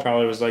Jason Paul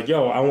probably was like,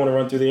 "Yo, I want to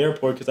run through the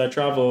airport because I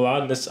travel a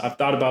lot, and I've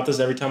thought about this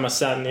every time I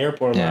sat in the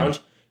airport lounge.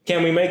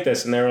 Can we make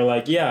this?" And they were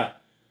like, "Yeah."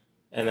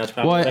 And that's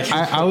probably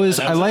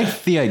I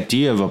liked the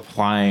idea of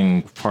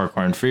applying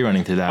parkour and free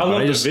running to that. I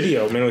love the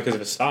video mainly because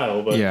of his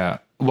style, but yeah.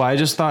 Well, I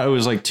just thought it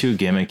was like too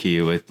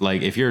gimmicky. With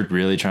like, if you're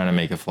really trying to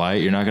make a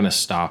flight, you're not gonna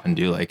stop and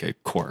do like a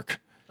cork.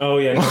 Oh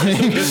yeah, no,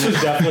 this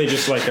was definitely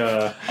just like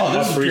a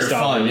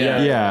freestyle.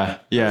 Yeah.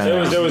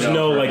 There was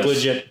no like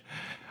legit.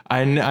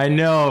 I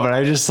know, but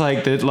I just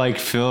like that, like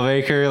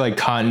filmmaker, like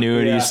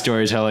continuity,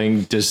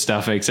 storytelling, just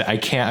stuff. I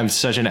can't. I'm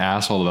such an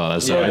asshole about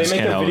that. So yeah, they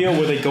make a video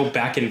where they go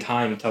back in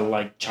time to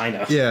like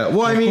China. Yeah,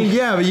 well, I mean,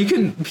 but you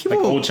can people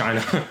like old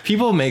China.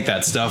 People make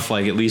that stuff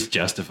like at least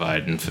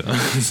justified in film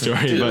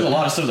story. Dude, there's a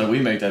lot of stuff that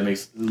we make that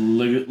makes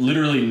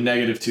literally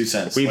 -2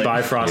 cents. We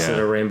bifrosted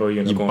a rainbow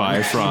unicorn. You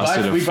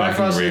bifrosted a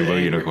fucking rainbow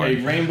unicorn. A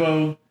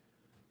rainbow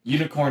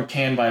unicorn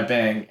can by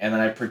Bang, and then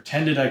I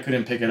pretended I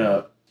couldn't pick it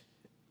up.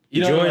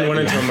 Julian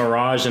went into a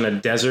mirage in a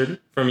desert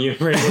from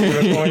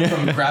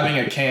from grabbing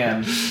a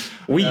can.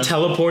 We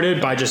teleported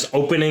by just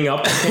opening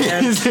up the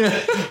can.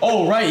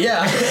 Oh, right,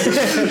 yeah.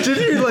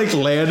 Didn't you like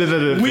land in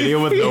a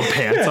video with no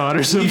pants on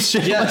or some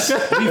shit? Yes. We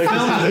filmed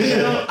a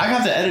video. I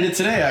got to edit it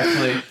today,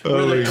 actually.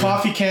 Where the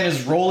coffee can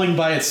is rolling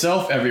by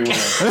itself everywhere.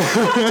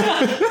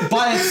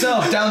 By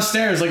itself,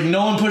 downstairs. Like,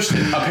 no one pushed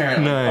it,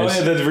 apparently. Nice.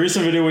 Oh, yeah, the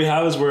recent video we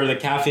have is where the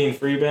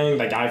caffeine-free bang,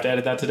 like, I have to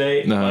edit that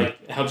today,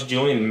 like, helps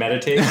Julian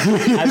meditate.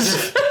 As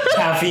if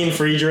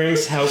caffeine-free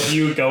drinks help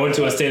you go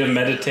into a state of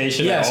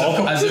meditation at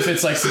all. As if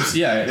it's like some,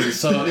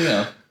 so, you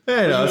know.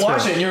 Hey, no, you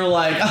watch it and you're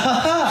like, and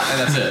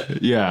that's it.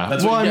 Yeah.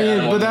 That's well, I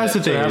mean, but that's the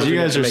thing. Is you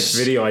guys are make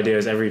video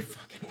ideas every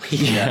fucking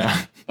week. Yeah.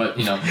 But,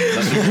 you know,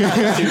 that's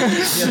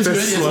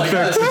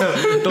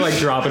they're like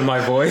dropping my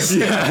voice.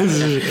 Yeah.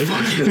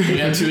 You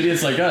have 2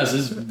 idiots like us.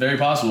 It's very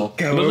possible.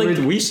 But like,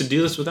 we used to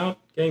do this without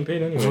getting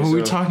paid anyway. Were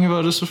we talking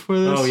about this before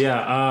this? Oh,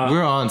 yeah.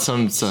 We're on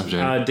some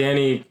subject.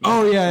 Danny.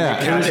 Oh,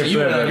 yeah. You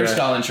went on your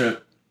Scotland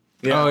trip.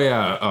 Yeah. Oh,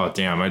 yeah. Oh,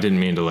 damn. I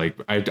didn't mean to, like...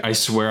 I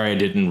swear I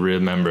didn't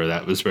remember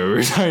that was where we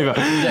were talking about.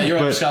 Yeah, you were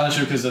on your Scotland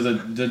trip because of the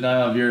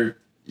denial of your...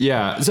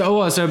 Yeah.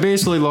 So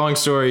basically, long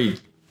story,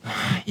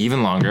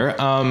 even longer.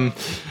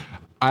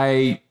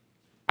 I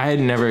had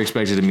never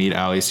expected to meet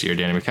Ali C or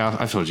Danny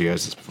McCaskill. I've told you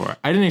guys this before.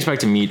 I didn't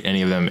expect to meet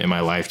any of them in my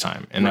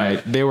lifetime.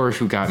 And they were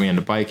who got me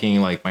into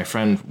biking. Like, my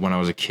friend, when I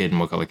was a kid in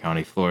Wakulla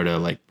County, Florida,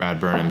 like Brad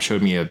Burnham,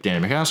 showed me a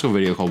Danny McCaskill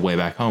video called Way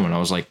Back Home. And I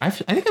was like, I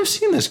think I've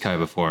seen this guy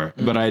before.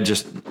 But I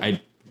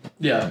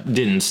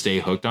didn't stay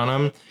hooked on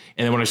him.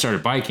 And then when I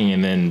started biking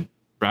and then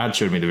Brad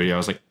showed me the video, I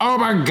was like, oh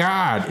my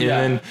God. And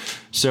then,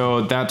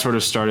 so that sort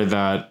of started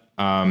that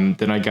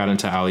then I got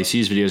into Ali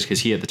C's videos because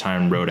he at the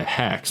time rode a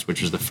Hex,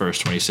 which was the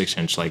first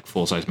 26-inch like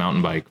full-size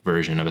mountain bike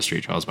version of a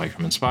street trials bike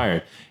from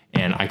Inspire.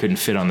 And I couldn't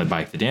fit on the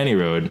bike that Danny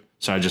rode,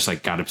 so I just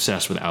like got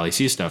obsessed with Ali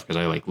C stuff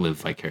because I like live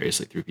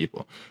vicariously through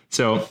people.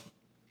 So,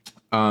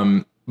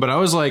 but I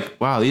was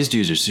like, wow, these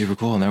dudes are super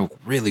cool and they're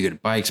really good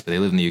at bikes, but they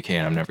live in the UK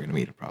and I'm never gonna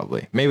meet them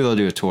probably. Maybe they'll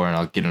do a tour and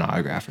I'll get an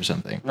autograph or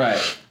something.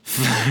 Right.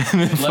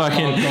 Let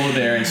them go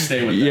there and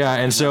stay with them. Yeah,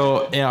 and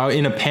so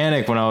in a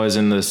panic when I was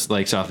in this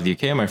like south of the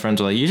UK, my friends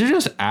were like, you should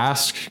just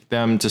ask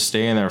them to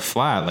stay in their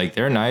flat. Like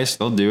they're nice,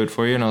 they'll do it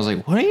for you. And I was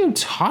like, what are you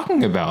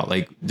talking about?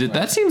 Like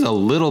that seems a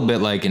little bit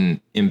like an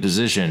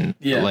imposition,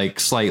 like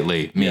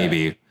slightly maybe.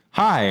 Yeah.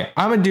 Hi,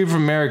 I'm a dude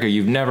from America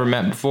you've never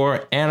met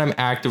before, and I'm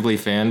actively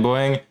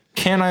fanboying.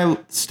 Can I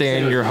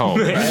stay in your home?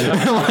 Right.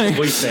 Like,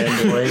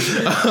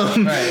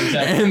 fanboying. Right,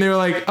 exactly. And they were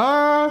like,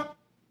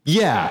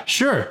 yeah,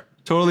 sure.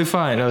 Totally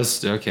fine. I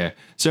was okay.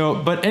 So,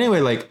 but anyway,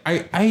 like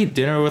I ate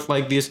dinner with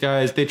like these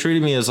guys. They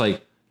treated me as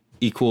like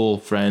equal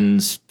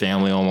friends,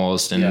 family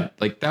almost. And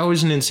like that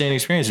was an insane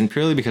experience. And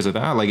purely because of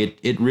that, like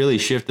it really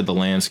shifted the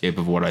landscape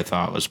of what I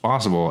thought was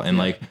possible. And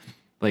like,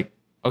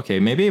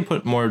 okay, maybe I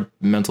put more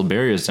mental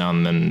barriers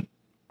down than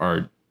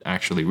are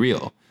actually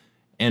real.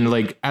 And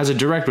like as a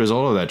direct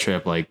result of that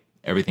trip, like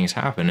everything's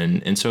happened.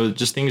 And so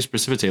just things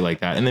precipitate like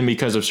that. And then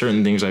because of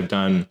certain things I've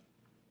done,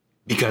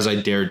 because I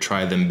dared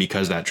try them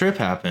because that trip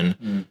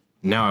happened,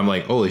 now I'm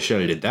like, holy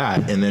shit, I did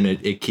that. And then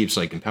it keeps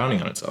like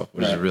compounding on itself,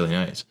 which is really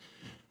nice.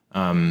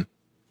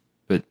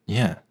 But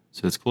yeah,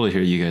 so it's cool to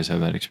hear you guys have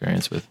that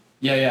experience with.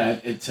 Yeah.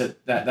 It's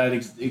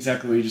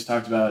exactly what you just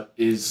talked about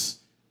is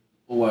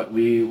what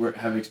we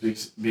have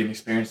been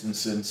experiencing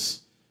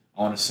since,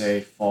 I want to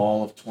say,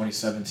 fall of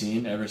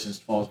 2017. Ever since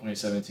fall of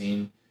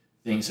 2017,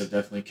 things have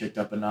definitely kicked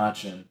up a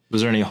notch. And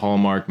was there any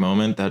hallmark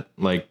moment that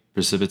like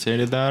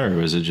precipitated that, or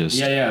was it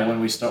just when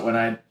we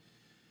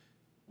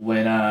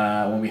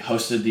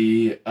hosted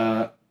the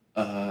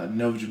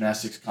Nova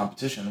Gymnastics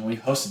competition? When we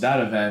hosted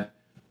that event,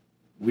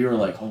 we were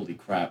like, holy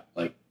crap,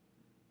 like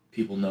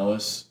people know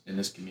us in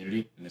this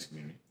community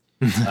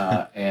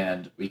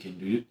and we can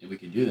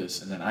do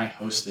this. And then I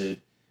hosted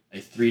a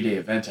 3-day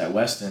event at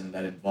Weston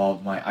that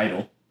involved my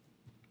idol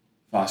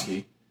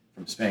Fosky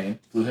from Spain.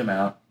 Flew him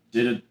out,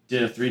 did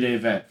a 3-day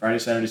event, Friday,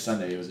 Saturday,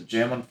 Sunday. It was a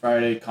jam on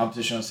Friday,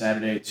 competition on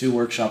Saturday, 2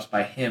 workshops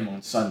by him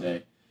on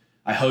Sunday.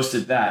 I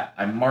hosted that.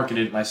 I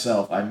marketed it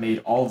myself. I made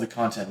all of the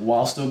content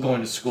while still going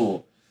to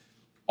school,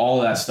 all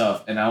of that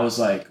stuff. And I was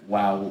like,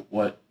 wow,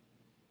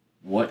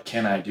 what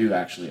can I do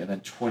actually? And then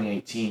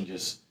 2018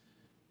 just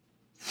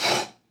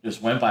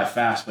went by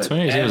fast. But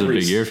 2018 was a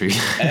big year for you.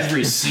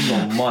 Every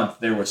single month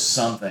there was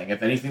something.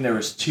 If anything, there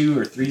was 2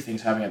 or 3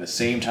 things happening at the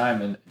same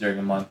time during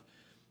the month.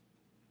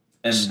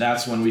 And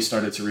that's when we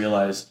started to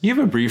realize. You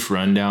have a brief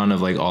rundown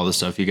of like all the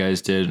stuff you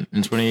guys did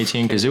in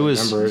 2018 because it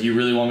was. Do you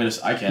really want me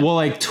to? I can't. Well,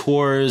 like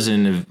tours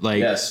and like.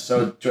 Yes.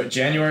 So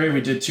January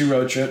we did 2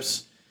 road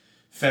trips.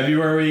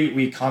 February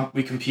we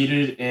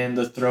competed in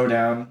the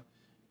throwdown.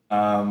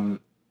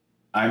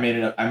 I made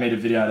a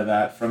video out of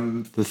that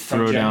from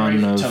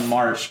January to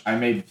March. I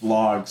made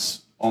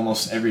vlogs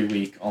almost every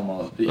week.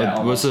 Almost.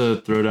 What's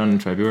the throwdown in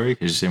February?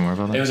 Could you say more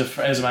about that? It was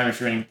a Miami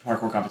Freerunning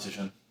parkour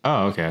competition.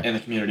 Oh, okay. In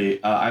the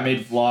community. I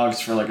made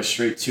vlogs for like a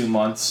straight 2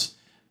 months.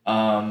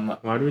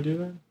 Why do we do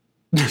that?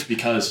 Just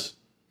because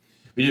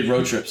we did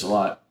road trips a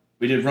lot.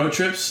 We did road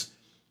trips,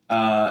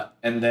 and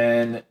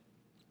then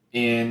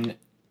in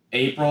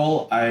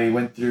April I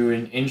went through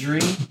an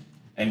injury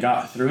and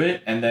got through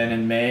it. And then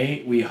in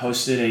May we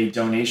hosted a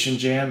donation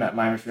jam at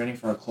Miami Freerunning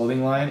for a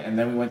clothing line, and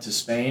then we went to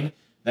Spain.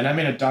 Then I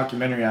made a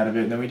documentary out of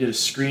it, and then we did a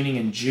screening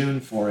in June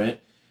for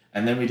it.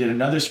 And then we did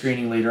another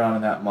screening later on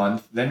in that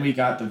month. Then we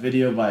got the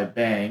video by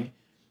Bang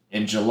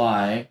in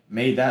July,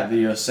 made that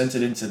video, sent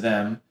it into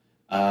them,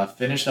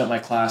 finished up my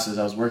classes.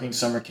 I was working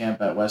summer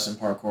camp at Weston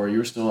Parkour. You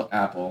were still at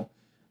Apple.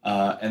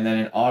 And then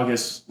in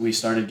August, we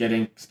started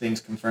getting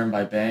things confirmed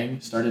by Bang,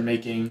 started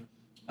making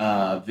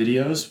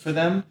videos for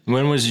them.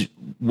 When was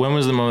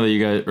the moment that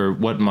you guys, or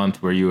what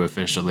month were you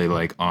officially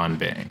like on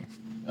Bang?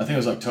 I think it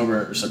was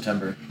October or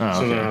September.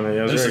 Oh, okay.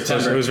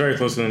 It was very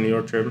close to the New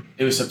York trip.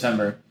 It was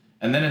September.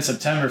 And then in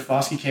September,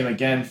 Fosky came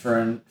again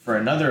for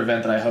another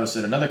event that I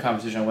hosted, another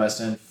competition at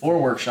Weston, 4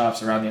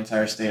 workshops around the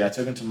entire state. I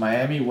took him to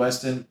Miami,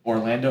 Weston,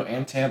 Orlando,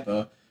 and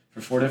Tampa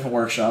for 4 different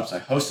workshops. I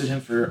hosted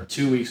him for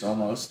 2 weeks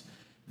almost.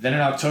 Then in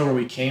October,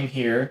 we came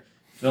here,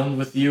 filmed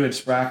with you and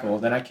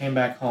Sprackle. Then I came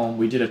back home.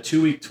 We did a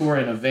 2-week tour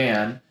in a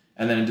van.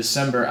 And then in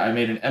December, I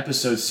made an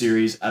episode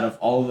series out of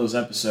all of those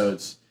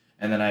episodes.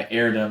 And then I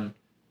aired them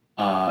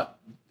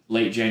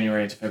late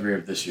January into February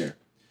of this year.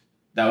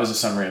 That was a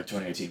summary of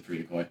 2018 for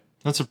you, Koi.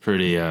 That's a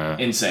pretty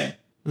insane.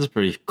 That's a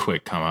pretty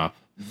quick come up.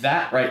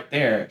 That right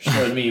there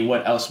showed me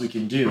what else we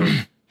can do.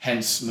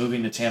 Hence,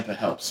 moving to Tampa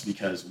helps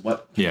because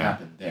what can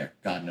happen there?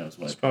 God knows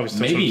what.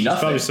 Maybe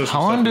nothing. Probably still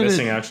some stuff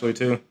missing actually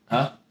too.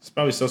 Huh? There's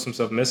probably still some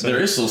stuff missing.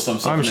 There is still some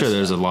stuff. I'm sure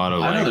there's a lot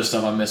of. I know there's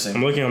stuff I'm missing.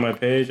 I'm looking on my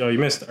page. Oh, you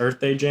missed Earth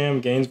Day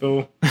Jam,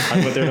 Gainesville. I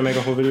went there to make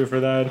a whole video for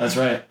that. That's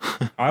right.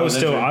 I was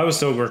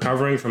still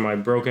recovering from my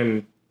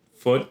broken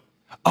foot.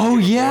 Oh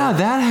yeah,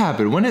 that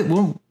happened. When that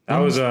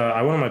was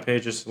I went on my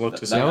page just to look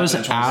to see. That was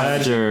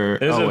after.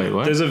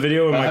 What? There's a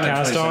video with my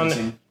cast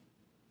on.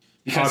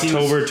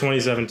 October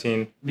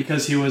 2017.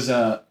 Because he was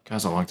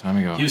That's a long time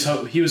ago.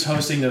 He was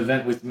hosting the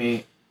event with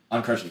me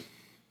on crutches.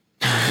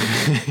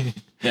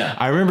 Yeah.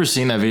 I remember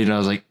seeing that video and I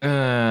was like,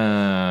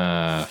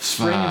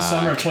 Spring and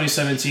summer of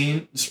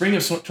 2017. Spring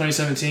of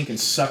 2017 can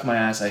suck my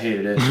ass. I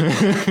hated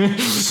it.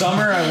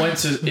 Summer, I went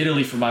to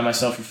Italy by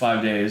myself for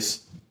 5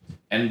 days,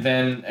 and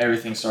then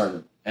everything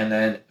started. And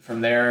then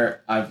from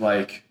there, I've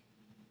like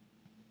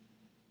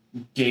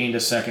gained a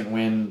second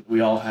win.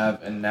 We all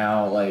have, and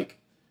now like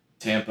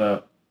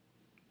Tampa.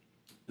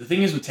 The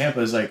thing is with Tampa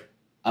is like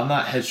I'm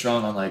not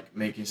headstrong on like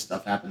making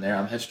stuff happen there.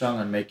 I'm headstrong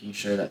on making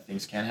sure that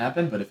things can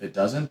happen, but if it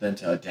doesn't, then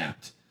to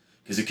adapt.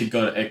 Because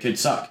it could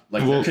suck.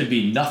 Like there could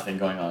be nothing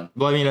going on.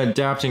 Well, I mean,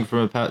 adapting from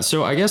a past.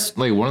 So I guess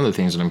like one of the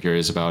things that I'm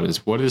curious about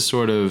is what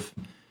sort of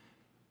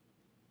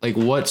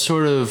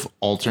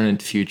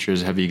alternate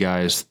futures have you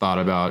guys thought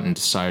about and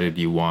decided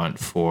you want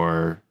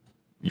for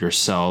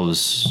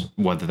yourselves,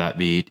 whether that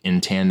be in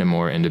tandem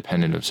or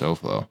independent of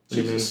SoFlo?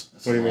 Jesus.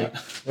 What do you mean?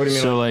 What do you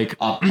mean? So like,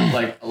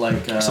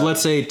 so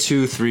let's say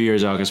 2-3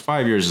 years out, because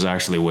 5 years is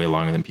actually way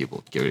longer than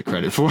people give it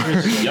credit for.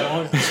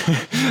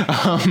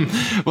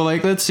 Well,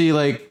 like, let's see,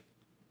 like,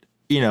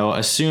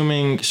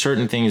 assuming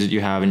certain things that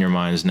you have in your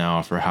minds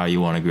now for how you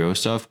want to grow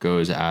stuff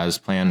goes as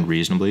planned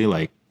reasonably,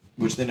 like,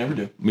 which they never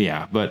do.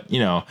 Yeah, but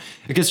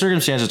because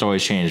circumstances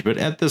always change. But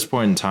at this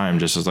point in time,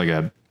 just as like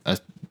a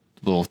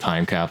little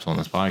time capsule on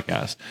this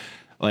podcast,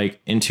 like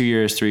in 2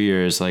 years, 3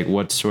 years, like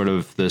what's sort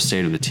of the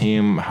state of the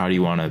team? How do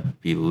you want to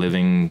be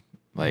living?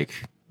 Like,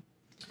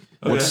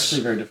 it's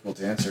actually very difficult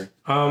to answer.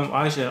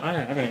 Actually, I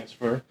have an answer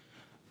for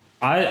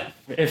it.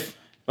 If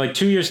like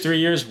 2 years, 3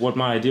 years, what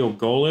my ideal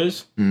goal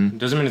is,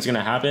 doesn't mean it's going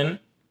to happen.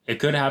 It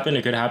could happen.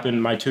 It could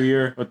happen. My 2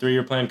 year or 3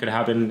 year plan could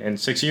happen in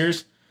 6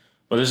 years.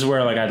 But this is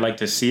where like I'd like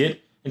to see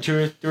it in 2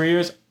 or 3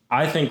 years.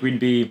 I think we'd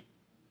be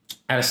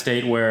at a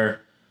state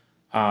where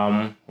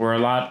we're a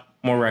lot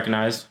more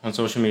recognized on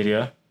social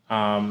media. There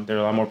are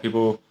a lot more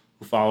people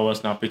who follow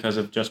us, not because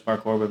of just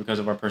parkour, but because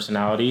of our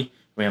personality.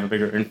 We have a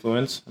bigger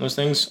influence on those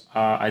things.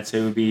 I'd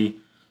say we'd be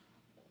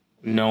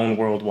known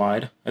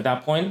worldwide at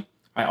that point.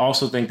 I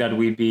also think that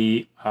we'd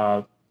be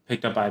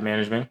picked up by a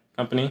management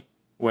company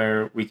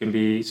where we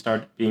can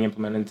start being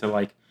implemented into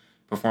like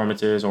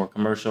performances or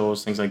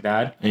commercials, things like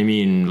that. I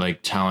mean,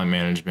 like talent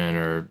management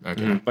or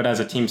okay. But as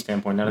a team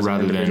standpoint, not as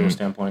an individual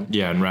standpoint.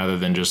 Yeah, and rather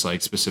than just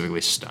like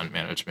specifically stunt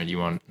management, you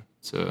want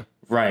to.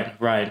 Right.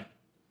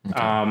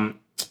 Okay.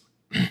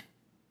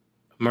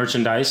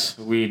 Merchandise.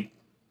 We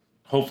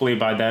hopefully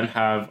by then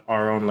have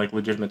our own like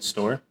legitimate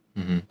store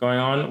going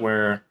on,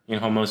 where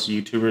how most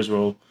YouTubers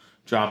will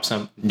drop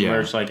some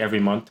merch like every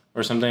month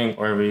or something,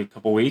 or every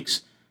couple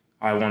weeks.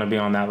 I want to be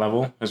on that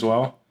level as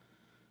well.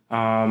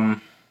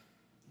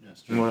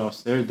 What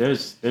else?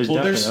 There's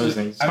definitely those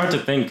things. It's hard to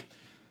think.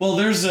 Well,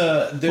 there's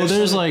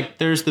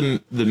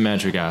the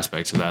metric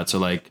aspects of that. So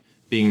like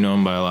being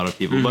known by a lot of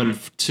people, but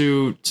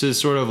to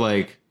sort of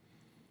like,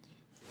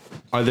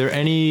 are there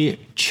any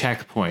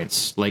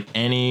checkpoints, like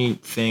any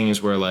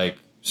things where like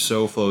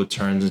SoFlo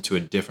turns into a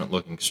different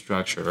looking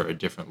structure or a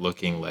different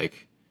looking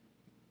like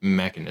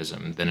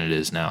mechanism than it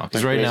is now?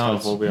 Because right now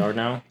we are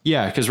now.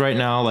 Yeah, because right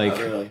now like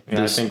really.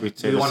 I think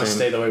we want to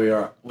stay the way we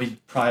are. We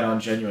pride on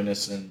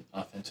genuineness and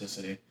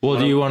authenticity. Well,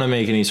 do you want to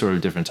make any sort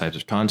of different types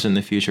of content in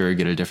the future, or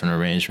get a different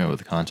arrangement with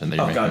the content that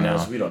you're making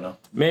now? We don't know.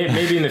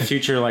 Maybe in the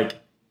future, like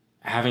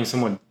having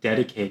someone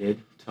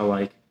dedicated to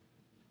like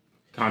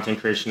content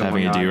creation,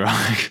 having a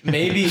D-Rock,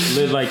 maybe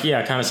like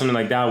kind of something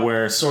like that,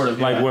 where sort of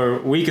like where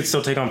we could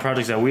still take on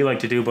projects that we like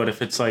to do, but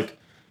if it's like,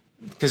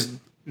 because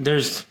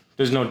there's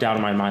no doubt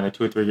in my mind that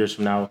 2 or 3 years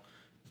from now,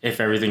 if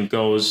everything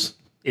goes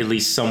at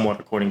least somewhat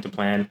according to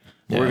plan,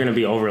 we're going to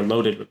be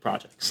overloaded with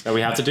projects that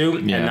we have to do,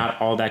 and not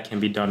all that can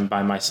be done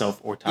by myself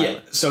or Tyler. Yeah.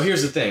 So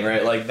here's the thing,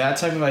 right? Like that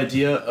type of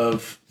idea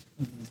of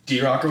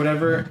D-Rock or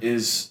whatever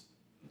is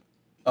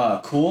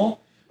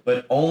cool,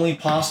 but only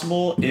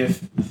possible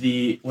if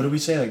what do we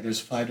say? Like there's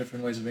 5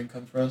 different ways of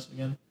income for us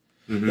again?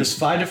 There's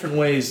 5 different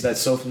ways that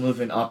SoFlo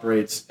Movement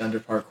operates under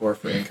parkour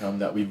for income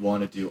that we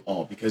want to do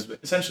all, because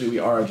essentially we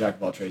are a jack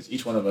of all trades.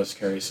 Each one of us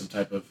carries some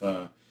type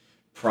of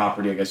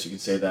property, I guess you can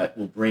say, that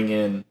will bring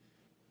in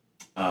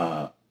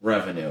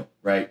revenue,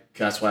 right?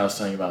 That's why I was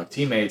telling you about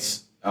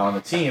teammates on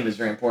the team. It's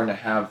very important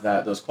to have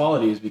those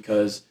qualities,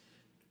 because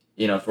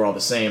if we're all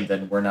the same,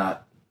 then we're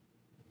not.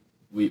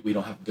 We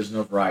don't have. There's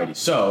no variety.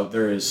 So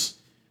there is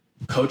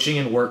coaching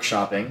and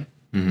workshopping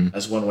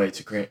as one way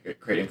to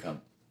create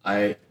income.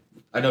 I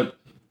know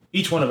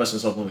each one of us in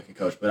SoFlo Movement can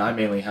coach, but I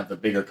mainly have the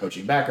bigger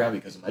coaching background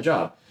because of my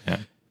job. Yeah.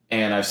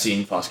 And I've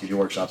seen Foster do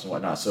workshops and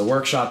whatnot. So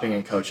workshopping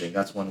and coaching,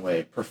 that's one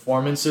way.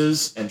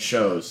 Performances and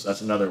shows, that's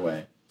another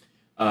way.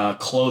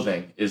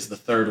 Clothing is the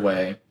third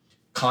way.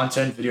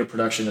 Content, video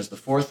production is the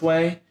fourth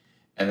way.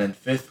 And then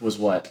fifth was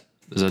what?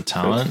 Is it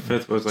talent?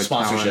 Fifth was like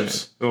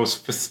sponsorships.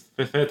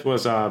 Fifth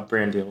was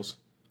brand deals.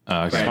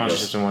 Okay.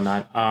 Sponsorships and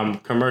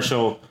whatnot.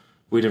 Commercial,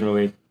 we didn't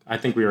really I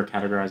think we were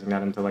categorizing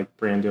that into like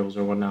brand deals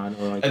or whatnot,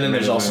 or like. And then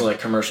there's also like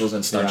commercials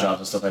and stunt jobs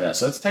and stuff like that.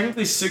 So it's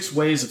technically 6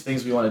 ways of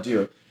things we want to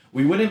do.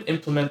 We wouldn't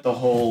implement the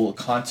whole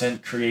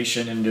content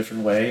creation in a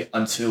different way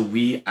until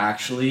we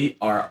actually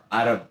are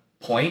at a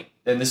point,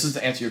 and this is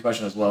to answer your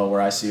question as well, where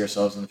I see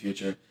ourselves in the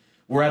future.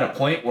 We're at a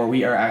point where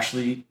we are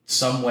actually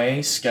some way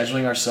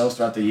scheduling ourselves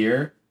throughout the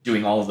year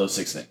doing all of those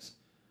 6 things.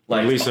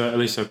 Like at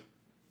least a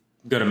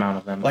good amount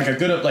of them. Like a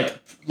good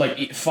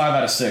like 5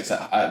 out of 6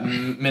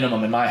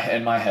 minimum in my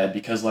head,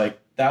 because like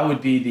that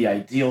would be the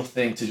ideal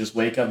thing to just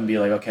wake up and be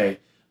like, okay,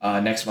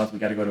 next month we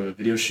got to go to a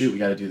video shoot, we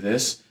got to do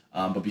this.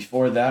 But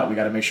before that, we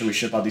got to make sure we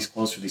ship out these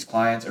clothes for these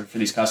clients or for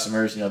these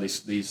customers. You know,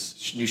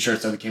 these new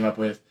shirts that we came up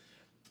with,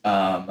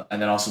 and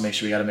then also make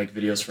sure we got to make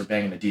videos for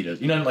Bang and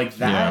Adidas. You know, like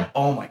that. Yeah.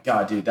 Oh my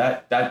god, dude,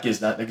 that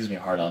gives me a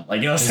hard on.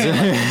 Like, you know what I'm saying?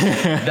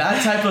 Like,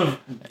 that type of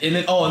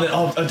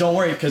don't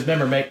worry, because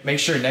remember, make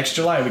sure next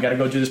July we got to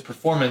go do this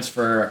performance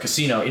for a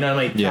casino. You know,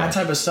 like that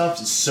type of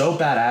stuff is so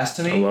badass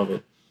to me. I love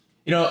it.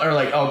 You know, or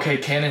like, okay,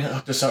 Canon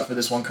hooked us up for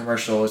this one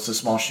commercial. It's a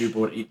small shoot,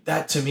 but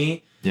that to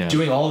me. Yeah.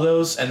 Doing all of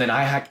those, and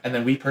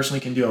then we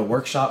personally can do a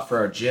workshop for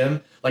our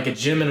gym, like a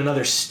gym in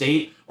another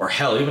state or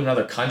hell, even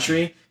another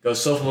country. Go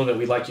SoFlo Movement,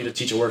 we'd like you to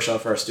teach a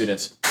workshop for our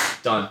students.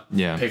 Done.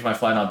 Yeah. Pay for my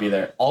flight and I'll be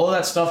there. All of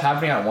that stuff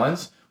happening at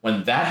once.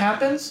 When that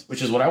happens,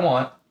 which is what I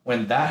want,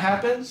 when that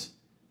happens,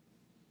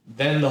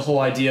 then the whole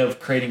idea of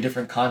creating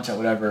different content,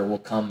 whatever, will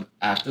come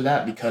after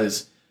that,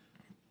 because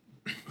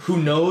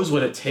who knows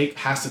what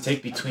has to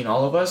take between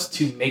all of us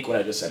to make what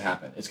I just said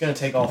happen. It's going to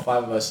take all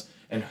 5 of us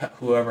and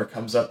whoever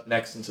comes up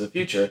next into the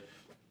future,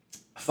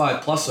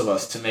 5+ of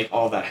us, to make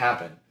all that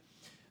happen.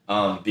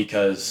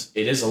 Because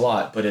it is a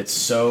lot, but it's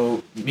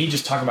so, me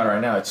just talking about it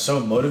right now, it's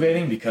so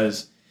motivating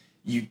because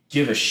you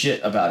give a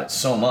shit about it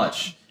so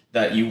much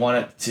that you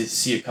want it to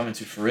see it come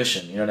into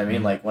fruition. You know what I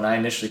mean? Like when I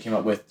initially came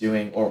up with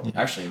doing, or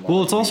actually,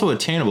 well, it's also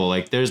attainable.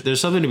 Like there's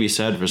something to be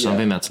said for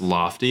something that's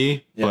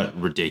lofty but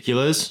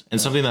ridiculous, and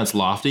something that's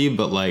lofty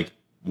but like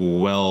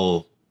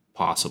well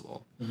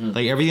possible. Mm-hmm.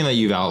 Like everything that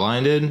you've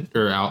outlined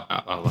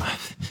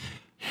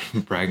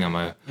bragging on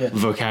my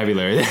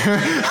vocabulary there.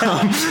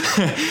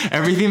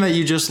 Everything that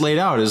you just laid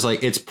out is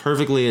like, it's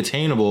perfectly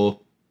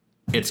attainable.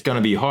 It's going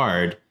to be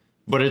hard,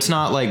 but it's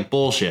not like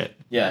bullshit.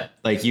 Yeah.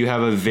 Like you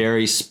have a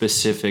very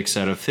specific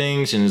set of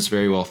things, and it's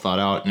very well thought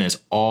out, and it's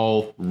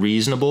all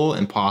reasonable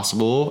and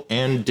possible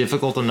and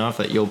difficult enough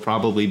that you'll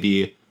probably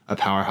be a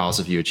powerhouse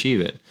if you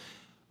achieve it.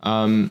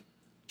 I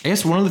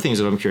guess one of the things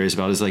that I'm curious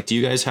about is like, do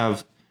you guys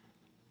have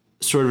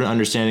sort of an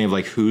understanding of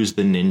like who's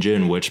the ninja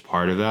in which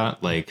part of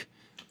that? Like,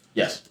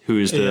 yes,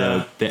 who's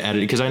the editor?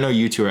 Because I know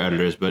you two are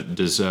editors, but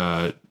does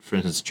for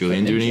instance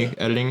Julian do any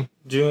editing?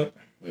 Julian?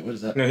 Wait, what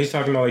is that? No, he's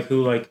talking about like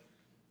who like.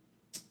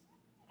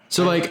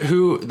 So like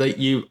who like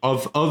you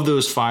of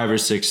those 5 or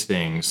 6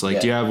 things,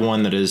 like do you have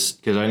one that is,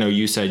 because I know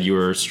you said you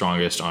were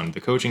strongest on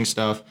the coaching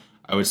stuff.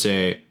 I would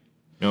say,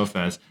 no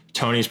offense,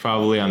 Tony's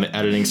probably on the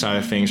editing side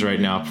of things right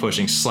now,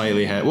 pushing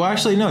slightly ahead. Well,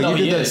 actually, no,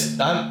 he is.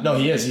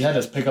 He is. He had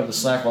to pick up the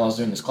slack while I was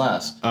doing this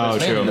class. Oh,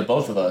 it's true. To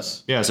both of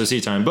us. Yeah, so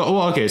seat time. But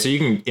well, okay, so you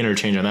can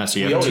interchange on that.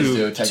 So you have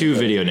two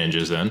video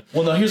ninjas then.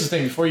 Well, no, here's the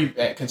thing. Before you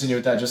continue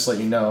with that, just to let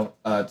you know,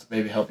 to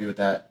maybe help you with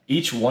that,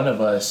 each one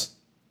of us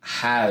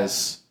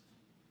has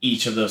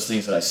each of those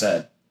things that I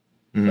said.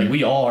 Mm-hmm. Like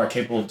we all are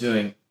capable of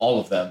doing all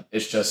of them.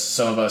 It's just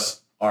some of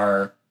us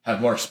have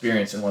more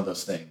experience in one of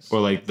those things. Or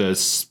like the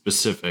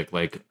specific,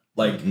 like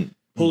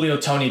Julio,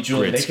 Tony,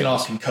 Julian, they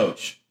can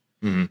coach.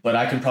 Mm-hmm. But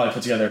I can probably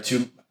put together a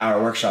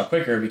 2-hour workshop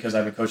quicker because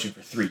I've been coaching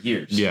for 3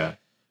 years. Yeah.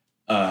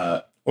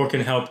 Or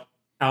can help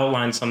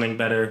outline something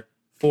better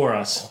for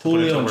us.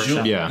 Julio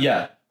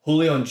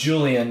and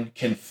Julian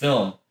can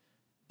film,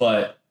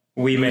 but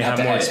we may have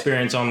more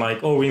experience on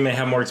like,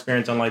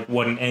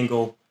 what an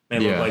angle may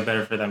look like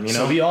better for them, you know?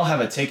 So we all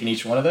have a take in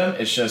each one of them.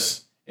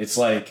 It's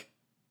like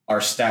our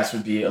stats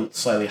would be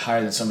slightly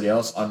higher than somebody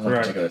else on one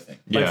particular thing.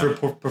 Like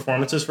for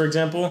performances, for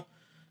example,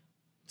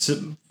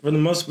 for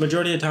the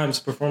majority of times,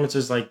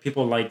 performances, like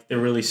people like, they're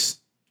really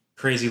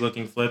crazy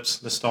looking flips,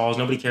 the stalls.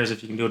 Nobody cares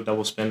if you can do a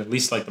double spin, at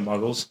least like the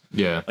muggles.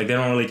 Yeah. Like they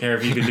don't really care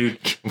if you can do...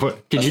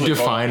 What? Could you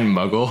define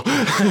muggle?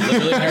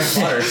 Literally Harry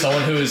Potter.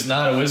 Someone who is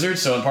not a wizard,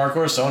 so in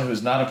parkour, someone who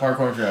is not a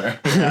parkour and freerunner.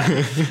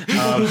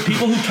 Yeah.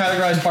 People who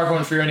categorize parkour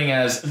and freerunning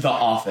as The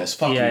Office.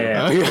 Fuck you.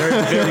 Yeah. I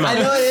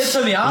know it is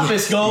from The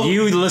Office. Go.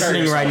 You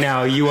listening right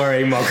now, you are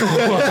a muggle.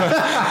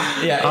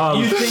 Yeah,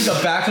 if you think a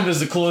backflip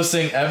is the coolest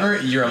thing ever,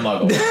 you're a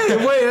muggle. Wait,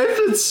 I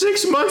spent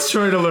 6 months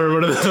trying to learn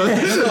one of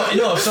those.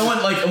 No, if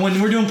someone, like,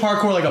 when we're doing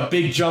parkour, like a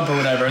big jump or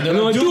whatever, and they're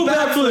like, do a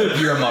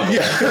backflip, you're a muggle.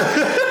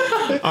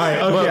 Yeah. All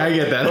right, okay, I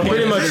get that. But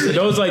pretty much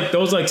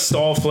those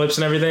stall flips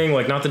and everything,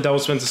 like not the double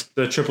spins,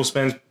 the triple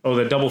spins, or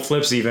the double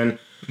flips even,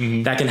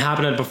 that can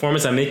happen at a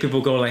performance that make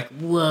people go like,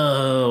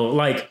 whoa.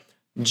 Like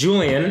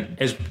Julian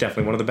is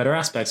definitely one of the better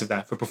aspects of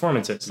that for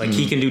performances. Like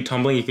he can do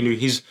tumbling,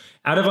 he's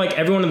out of like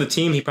everyone on the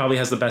team, he probably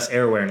has the best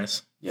air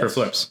awareness for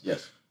flips.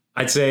 Yes.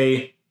 I'd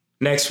say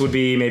next would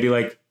be maybe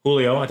like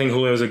Julio. I think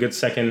Julio is a good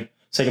second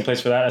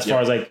place for that as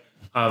far as like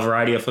a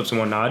variety of flips and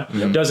whatnot.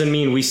 Doesn't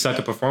mean we suck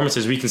at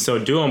performances. We can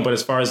still do them. But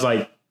as far as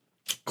like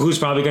who's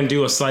probably going to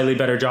do a slightly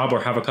better job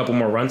or have a couple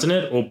more runs in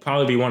it, will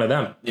probably be one of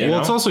them. Well,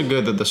 it's also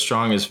good that the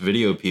strongest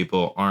video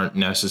people aren't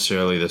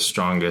necessarily the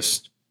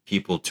strongest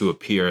people to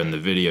appear in the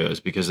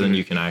videos, because then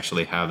you can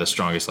actually have the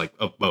strongest like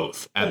of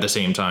both at the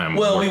same time.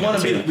 Well, we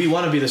want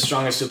to be the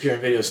strongest to appear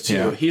in videos too.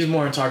 Yeah. He's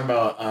more talking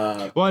about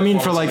well, I mean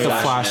for like the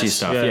flashy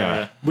stuff.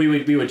 Yeah. We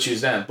would choose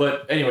them.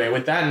 But anyway,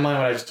 with that in mind,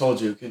 what I just told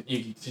you, can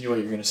you continue what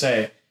you're going to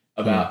say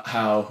about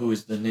who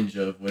is the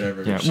ninja of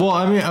whatever? Yeah. Well,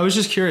 I mean, I was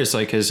just curious,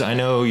 like, because I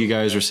know you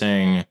guys were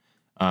saying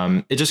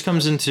it just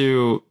comes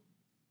into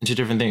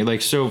different things.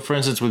 Like, so for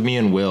instance, with me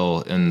and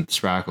Will and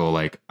Sprackle,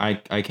 like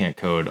I can't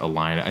code a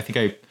line. I think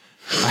I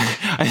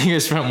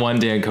spent one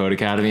day at Code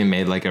Academy and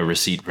made like a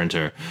receipt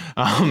printer.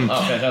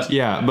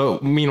 Yeah,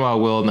 but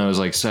meanwhile, Will knows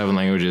like 7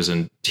 languages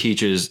and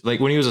teaches. Like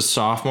when he was a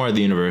sophomore at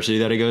the university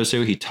that he goes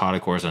to, he taught a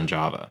course on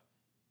Java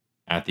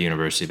at the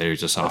university that he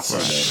was a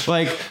sophomore at.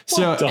 Like,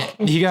 so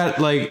he got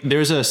like,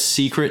 there's a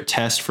secret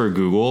test for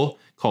Google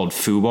called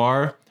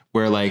FooBar,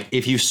 where like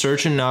if you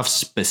search enough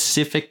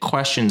specific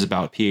questions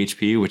about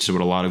PHP, which is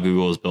what a lot of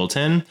Google is built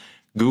in,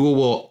 Google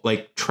will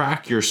like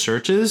track your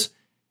searches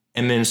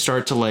and then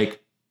start to like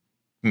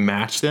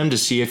match them to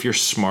see if you're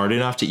smart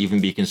enough to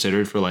even be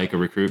considered for like a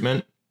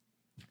recruitment.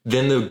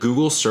 Then the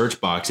Google search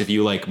box, if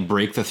you like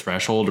break the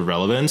threshold of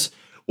relevance,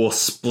 will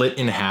split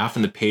in half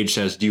and the page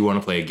says, do you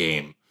want to play a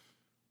game?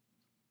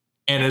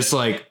 And it's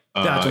like,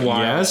 that's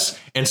wild. Yes.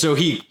 And so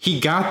he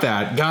got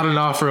an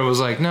offer and was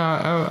like, no,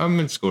 I'm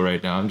in school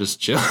right now. I'm just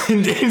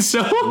chilling. And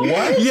so,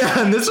 what? Yeah.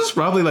 And this was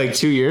probably like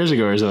 2 years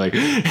ago or something.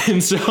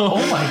 And so,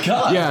 oh my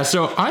God. Yeah.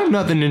 So I'm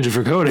not the ninja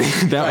for coding.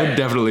 That would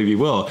definitely be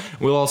Will.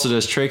 Will also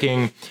does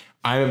tricking.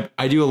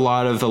 I do a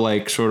lot of the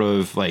like sort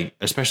of like,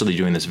 especially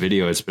doing this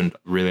video, it's been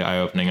really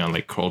eye-opening on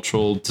like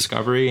cultural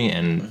discovery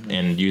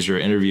and user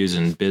interviews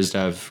and biz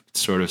dev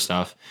sort of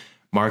stuff.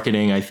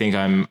 Marketing, I think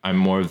I'm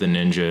more of the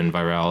ninja in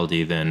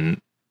virality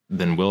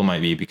than Will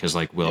might be, because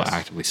like Will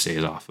actively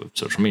stays off of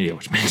social media,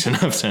 which makes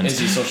enough sense. Is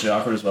he socially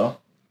awkward as well?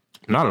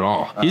 Not at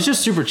all. He's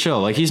just super chill.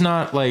 Like he's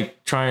not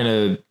like trying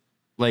to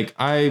like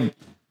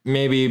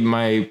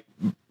my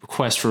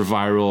quest for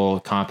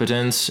viral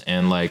competence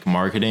and like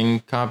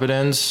marketing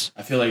competence,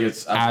 I feel like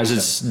it's as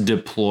it's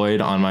deployed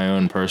on my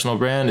own personal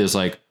brand, is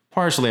like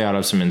partially out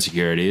of some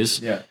insecurities.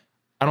 Yeah.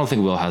 I don't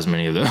think Will has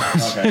many of those.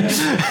 Okay.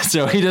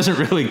 So he doesn't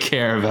really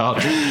care about,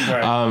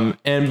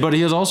 but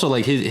he was also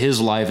like his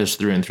life is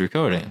through and through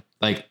coding.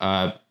 Like,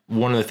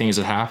 one of the things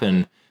that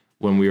happened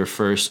when we were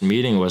first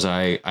meeting was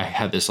I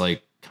had this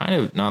like kind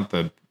of not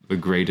the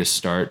greatest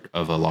start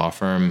of a law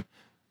firm,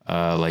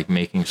 like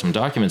making some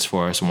documents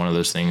for us. And one of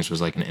those things was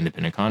like an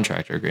independent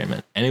contractor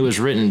agreement. And it was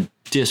written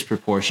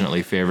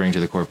disproportionately favoring to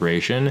the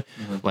corporation,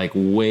 like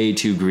way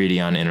too greedy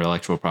on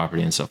intellectual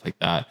property and stuff like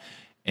that.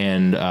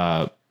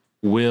 And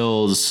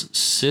Will's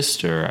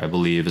sister, I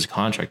believe, is a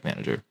contract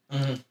manager.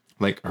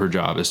 Like her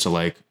job is to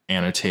like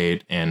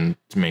annotate and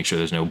to make sure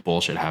there's no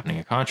bullshit happening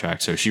in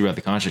contract. So she read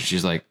the contract.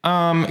 She's like,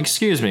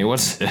 excuse me,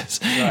 what's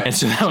this? Right. And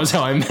so that was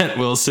how I met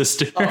Will's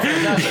sister.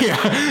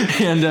 Yeah.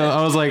 And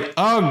I was like,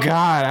 oh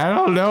God, I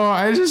don't know.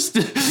 I just,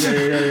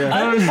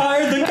 I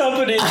hired the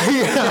company.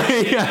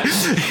 yeah.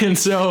 And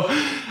so,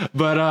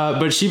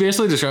 but she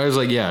basically describes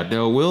like, yeah,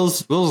 no,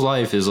 Will's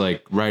life is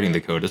like writing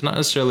the code. It's not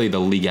necessarily the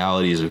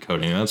legalities of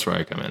coding. That's where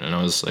I come in. And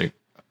I was like,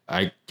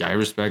 I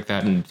respect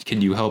that, and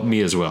can you help me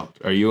as well?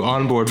 Are you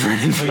on board for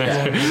an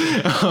adventure?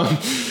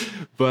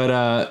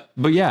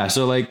 But yeah,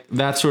 so like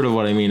that's sort of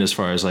what I mean as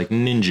far as like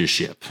ninja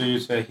ship. So you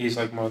say he's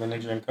like more the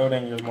ninja in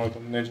coding, you're more the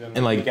ninja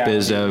in like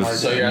biz dev.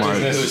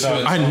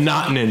 I'm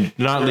not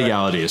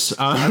legalities.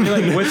 I mean,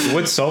 like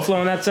with SoFlo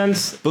in that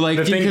sense. But like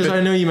because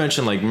I know you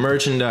mentioned like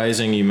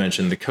merchandising, you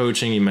mentioned the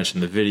coaching, you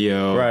mentioned the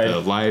video, the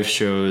live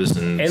shows,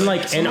 and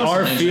like in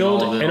our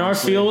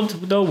field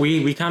though, we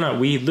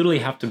literally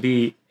have to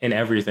be in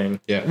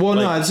everything. Yeah. Well,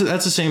 like, no,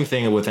 that's the same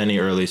thing with any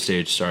early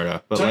stage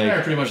startup. But Tony and I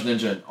are pretty much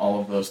ninja in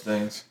all of those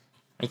things.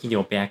 I can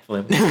do a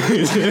backflip.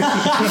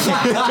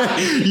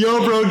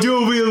 Yo, bro, do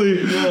a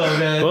wheelie. Oh,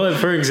 man. Well,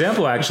 for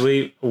example,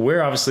 actually,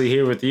 we're obviously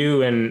here with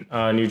you in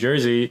New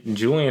Jersey.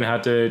 Julian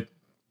had to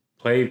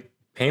play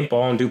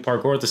paintball and do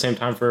parkour at the same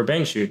time for a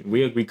bang shoot.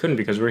 We couldn't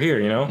because we're here,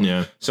 you know?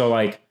 Yeah. So,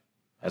 like,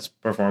 that's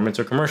performance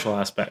or commercial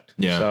aspect.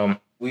 Yeah. So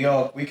we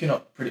all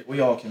can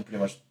pretty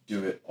much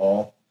do it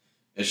all.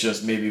 It's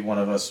just maybe one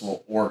of us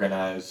will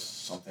organize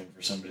something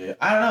for somebody.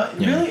 I don't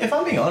know. Yeah. Really, if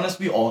I'm being honest,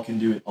 we all can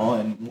do it all,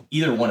 and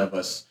either one of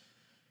us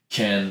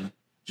can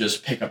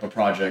just pick up a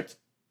project.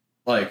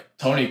 Like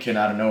Tony can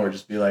out of nowhere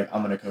just be like,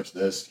 I'm gonna coach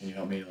this, can you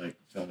help me like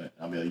film it?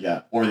 And I'll be like,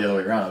 yeah. Or the other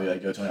way around, I'll be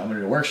like, yo Tony, I'm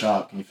gonna do a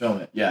workshop, can you film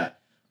it? Yeah.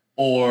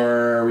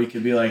 Or we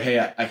could be like,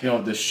 hey, I came up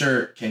with this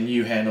shirt, can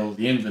you handle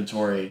the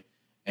inventory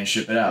and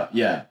ship it out?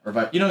 Yeah. Or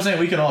you know what I'm saying?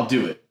 We can all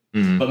do it.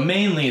 Mm-hmm. But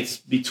mainly it's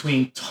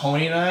between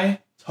Tony and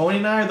I. Tony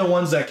and I are the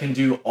ones that can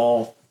do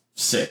all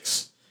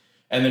 6.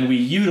 And then we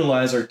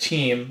utilize our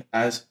team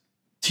as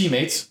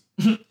teammates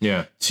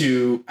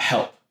to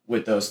help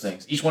with those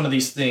things. Each one of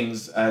these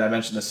things, I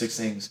mentioned the 6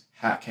 things,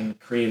 can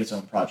create its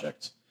own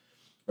project,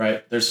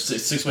 right? There's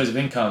 6 ways of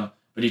income,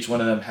 but each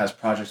one of them has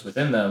projects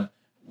within them.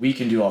 We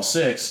can do all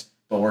 6,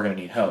 but we're going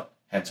to need help,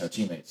 hence our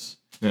teammates.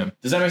 Yeah.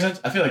 Does that make sense?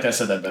 I feel like I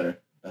said that better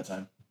that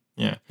time.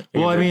 Yeah.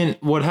 Well, I mean,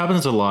 what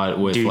happens a lot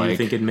with Do you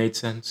think it made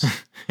sense?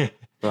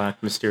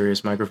 Black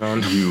mysterious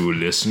microphone. You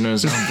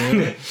listeners out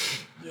there.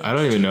 I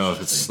don't even know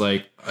if it's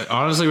like.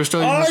 Honestly, we're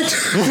still. I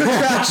took the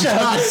trash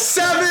out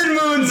 7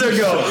 moons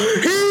ago.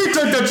 He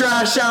took the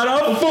trash out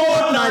a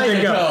fortnight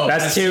ago.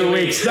 That's 2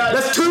 weeks.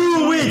 That's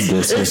 2 weeks.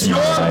 It's your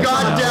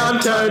goddamn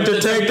turn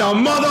to take the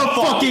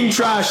motherfucking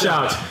trash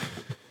out.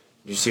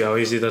 You see how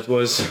easy that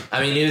was?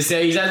 I mean, he's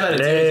about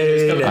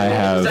to I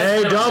have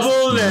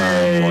double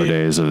 9 more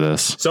days of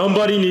this.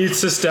 Somebody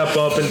needs to step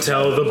up and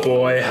tell the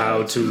boy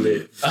how to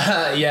live.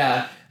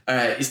 Yeah. All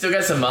right. You still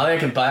got some Molly I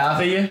can buy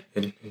off of you?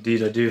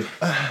 Indeed, I do.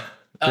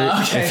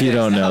 Okay. If you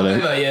don't know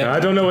that, I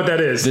don't know what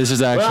that is. this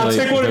is actually. Well, I'll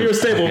take one of your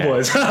stable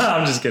boys.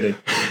 I'm just kidding.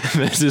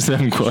 This is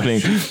them quoting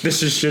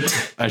This is shit.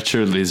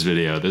 Achurley's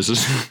video. This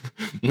is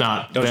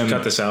not. Don't them,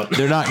 cut this out.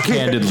 They're not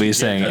candidly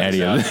saying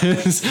any of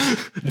this.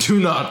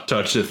 Do not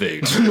touch the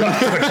thing.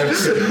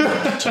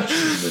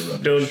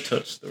 Don't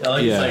touch the I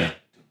like Yeah. it's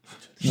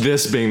like,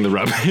 This being the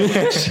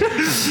rubbish.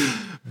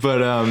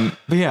 But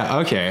yeah,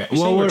 okay.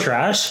 well, we're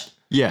trash.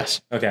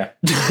 Yes. Okay.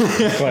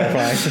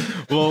 Clarify.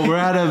 Well, we're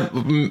at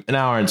an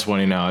hour and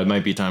 20 now. It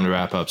might be time to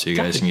wrap up so you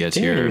guys can get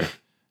to your.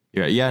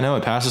 Yeah, no,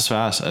 it passes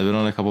fast. I've been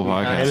on a couple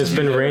podcasts. And it's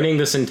been raining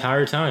this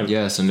entire time.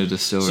 Yes, and it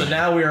is still. So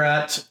now we're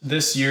at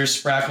this year's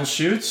Sprackle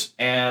Shoot,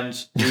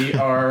 and we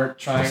are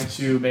trying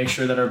to make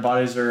sure that our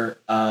bodies are.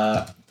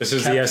 This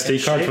is the kept in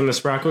SD card shape. from the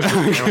Sprackle Shoot.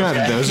 Oh my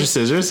God, those are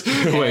scissors.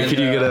 Wait, And, could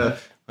you get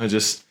I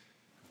just.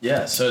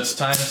 Yeah, so it's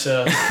time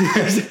to.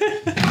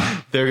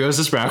 There goes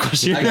the Sprackle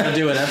Shoot. I gotta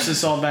do an Epsom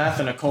salt bath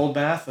and a cold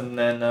bath, and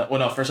then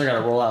first I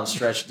gotta roll out and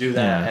stretch, do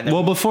that, and then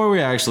Well, before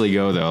we actually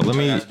go though, let I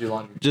me have to do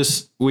laundry.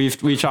 just we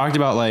talked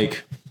about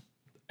like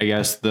I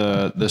guess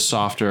the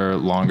softer,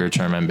 longer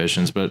term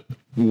ambitions, but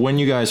when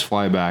you guys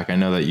fly back, I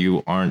know that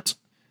you aren't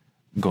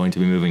going to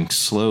be moving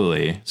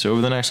slowly. So over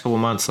the next couple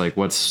months, like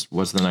what's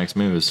the next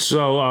moves?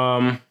 So,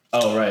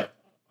 Oh right.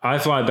 I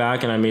fly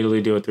back and I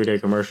immediately do a 3-day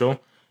commercial.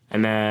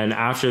 And then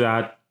after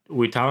that,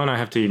 Tyler and I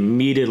have to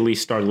immediately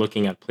start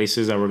looking at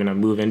places that we're going to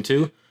move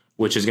into,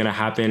 which is going to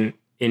happen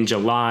in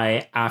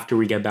July after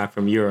we get back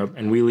from Europe.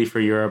 And we leave for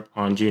Europe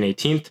on June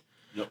 18th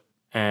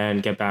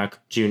and get back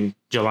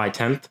July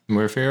 10th.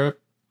 Where for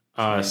Europe?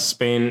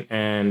 Spain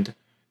and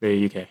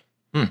the UK.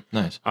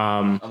 Nice.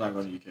 I'm not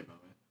going to UK, by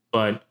the way.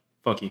 But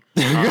fuck you.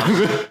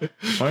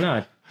 Why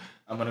not?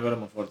 I'm gonna go to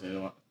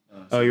Monforte.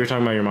 Oh, you were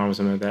talking about your mom or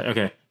something like that.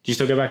 Okay. Do you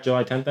still get back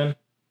July 10th then?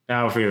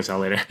 Nah, we'll figure this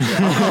out later.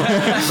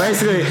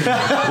 Basically,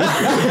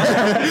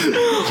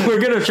 we're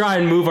going to try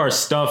and move our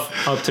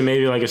stuff up to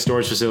maybe like a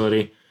storage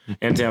facility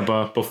in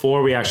Tampa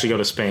before we actually go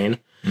to Spain.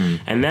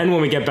 And then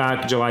when we get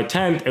back July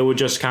 10th, it would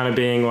just kind of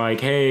being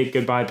like, hey,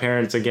 goodbye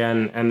parents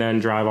again, and then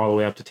drive all the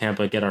way up to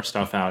Tampa, get our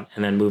stuff out,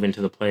 and then move into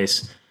the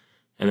place,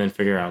 and then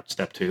figure out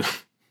step 2.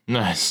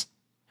 Nice.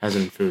 As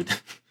in food.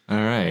 All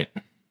right.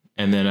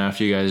 And then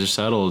after you guys are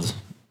settled,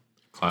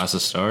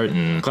 classes start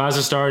and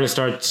it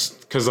starts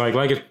because like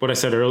what I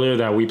said earlier,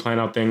 that we plan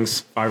out things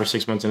 5 or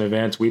 6 months in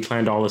advance. We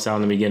planned all this out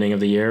in the beginning of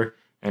the year,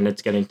 and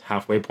it's getting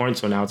halfway point.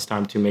 So now it's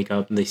time to make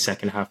up the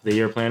second half of the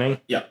year planning.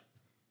 Yeah.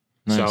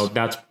 Nice. So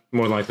that's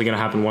more likely going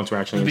to happen once we're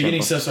actually The in beginning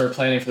Tampa. steps that we're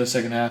planning for the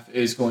second half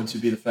is going to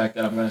be the fact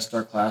that I'm going to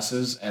start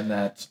classes, and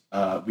that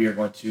we are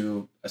going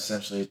to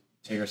essentially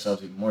take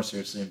ourselves even more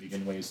seriously and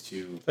begin ways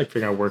to Like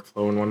figuring out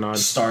workflow and whatnot.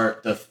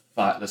 start the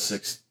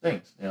 6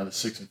 things, the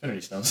 6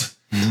 Infinity Stones,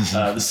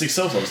 the 6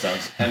 SoFlo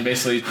Stones, and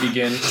basically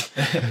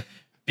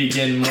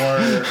begin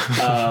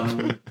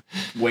more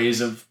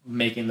ways of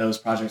making those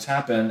projects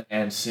happen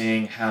and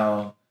seeing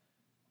how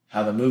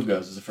the move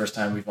goes. This is the first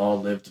time we've all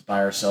lived by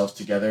ourselves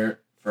together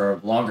for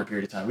a longer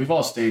period of time. We've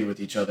all stayed with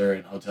each other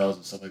in hotels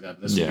and stuff like that,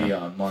 but this will be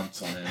on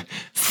months on end.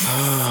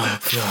 oh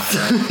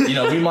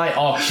god. We might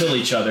all kill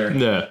each other,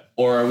 Yeah.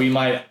 or we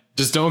might.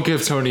 Just don't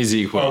give Tony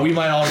Z Or we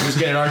might all just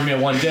get an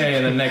argument one day,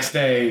 and the next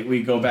day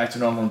we go back to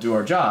normal and do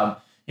our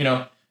job.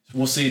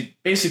 We'll see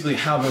basically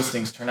how those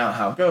things turn out,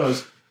 how it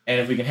goes, and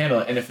if we can handle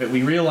it. And if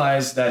we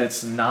realize that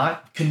it's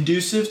not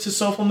conducive to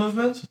social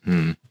movement,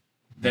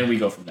 then we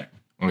go from there.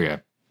 Okay.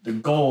 The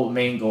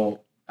main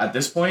goal at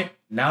this point,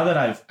 now that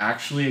I've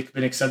actually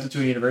been accepted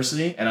to a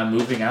university and I'm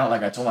moving out,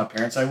 like I told my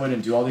parents I would,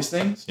 and do all these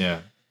things,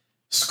 Yeah.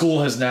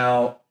 school has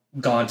now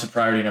gone to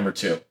priority number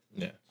 2.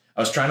 Yeah. I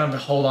was trying to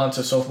hold on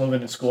to social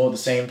movement in school at the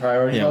same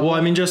priority. Yeah. level. Well,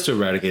 I mean, just to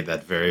eradicate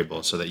that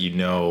variable so that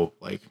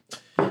like.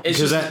 It's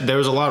Because just, there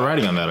was a lot of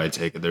writing on that, I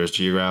take it. There's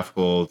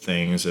geographical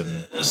things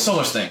and... so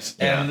much things.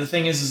 Yeah. And the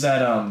thing is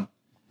that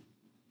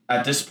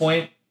at this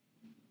point,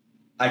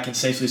 I can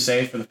safely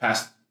say for the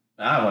past,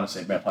 I want to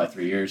say probably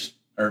 3 years,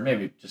 or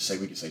maybe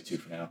we could say 2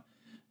 for now,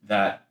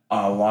 that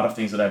a lot of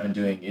things that I've been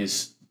doing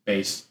is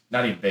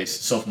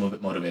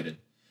self-movement motivated.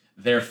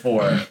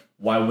 Therefore,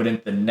 why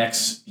wouldn't the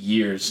next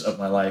years of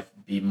my life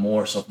be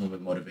more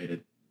self-movement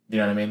motivated? You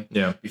know what I mean?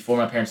 Yeah. Before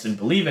my parents didn't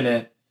believe in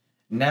it.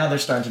 Now they're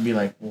starting to be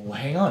like, well,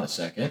 hang on a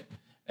second.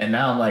 And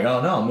now I'm like,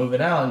 oh no, I'm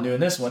moving out and doing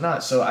this and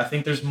whatnot. So I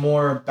think there's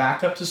more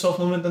backup to SoFlo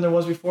movement than there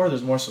was before.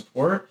 There's more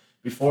support.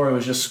 Before it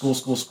was just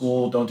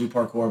school, don't do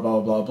parkour, blah,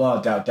 blah,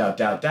 blah, doubt.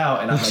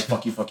 And I'm like,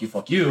 fuck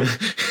you.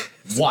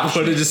 Watch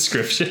What a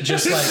description.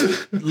 Just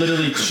like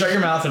literally shut your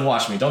mouth and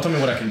watch me. Don't tell me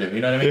what I can do. You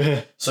know what I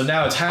mean? So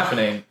now it's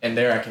happening, and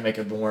there I can make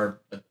a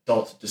more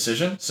adult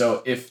decision.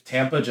 So if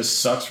Tampa just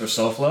sucks for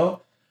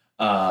SoFlo,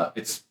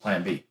 it's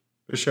plan B.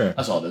 For sure.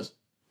 That's all it is.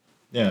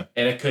 Yeah.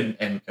 And it could,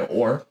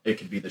 or it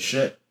could be the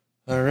shit.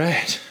 All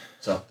right.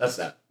 So that's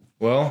that.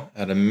 Well,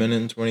 at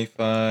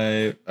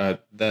 1:25,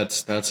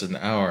 that's an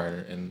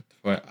hour, and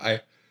I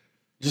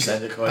just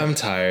end it, Coy. I'm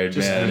tired,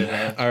 just man. End it,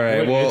 man. All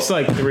right, well, it's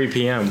like 3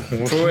 p.m.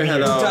 Before we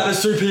head out,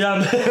 it's 3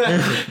 p.m.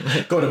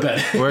 Go to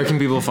bed. Where can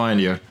people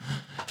find you?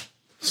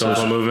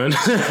 SoFlo Movement.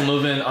 SoFlo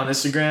Movement on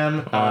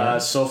Instagram.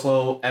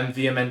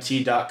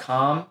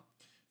 SoFloMVMNT.com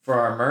for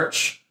our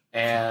merch.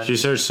 And if you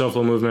search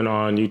SoFlo Movement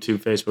on YouTube,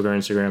 Facebook, or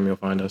Instagram, you'll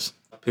find us.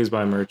 Please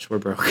buy merch. We're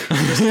broke.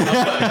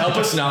 Help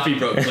us not be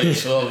broke,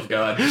 please. Oh,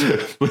 God.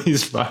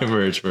 Please buy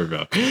merch. We're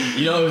broke.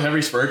 You know,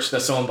 every merch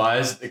that someone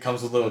buys, it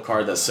comes with a little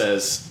card that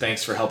says,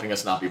 thanks for helping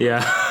us not be broke. Yeah.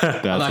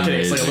 That's I'm not kidding.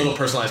 amazing. It's like a little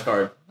personalized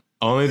card.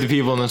 Only the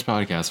people in this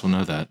podcast will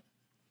know that.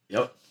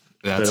 Yep.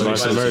 That's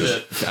awesome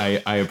merch.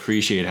 I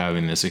appreciate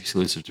having this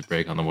exclusive to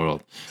break on the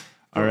world.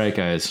 All right,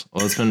 guys.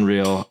 Well, it's been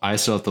real. I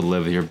still have to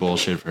live with your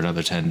bullshit for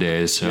another 10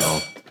 days, so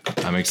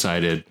I'm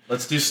excited.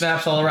 Let's do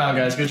snaps all around,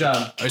 guys. Good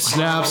job.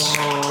 Snaps,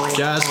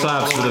 jazz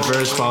claps for the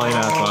first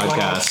Polymath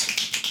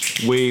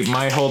podcast. We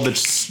might hold the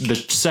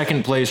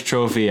second place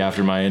trophy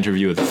after my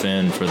interview with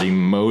Finn for the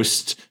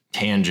most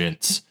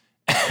tangents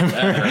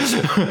ever.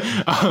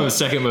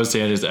 Second most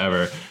tangents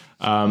ever.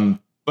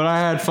 But I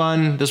had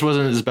fun. This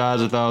wasn't as bad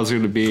as I thought it was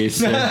going to be.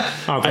 So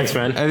Thanks,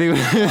 man. I think,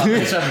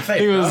 Thanks for having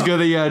faith, it was bro. good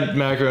that you had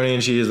macaroni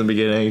and cheese in the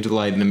beginning to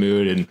lighten the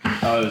mood and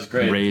Oh, it was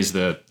great. raise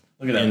the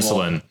Look at that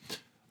insulin.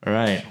 All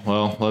right.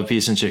 Well, love,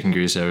 peace, and chicken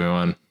grease,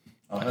 everyone.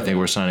 I think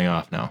we're signing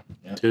off now.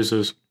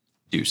 Deuces.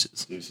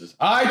 Deuces.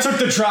 I took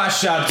the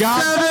trash out.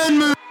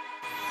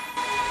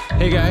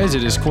 Hey guys,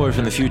 it is Corey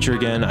from the future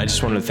again. I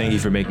just wanted to thank you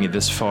for making it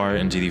this far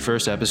into the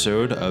first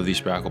episode of the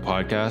Sprackle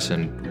podcast,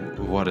 and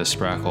what a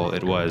sprackle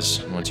it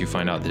was. Once you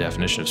find out the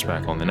definition of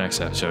sprackle in the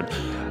next episode,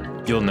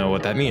 you'll know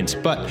what that means.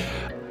 But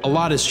a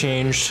lot has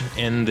changed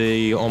in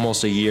the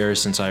almost a year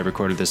since I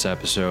recorded this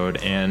episode,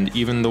 and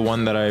even the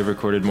one that I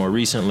recorded more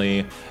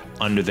recently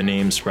under the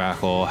name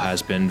Sprackle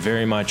has been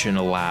very much in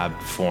a lab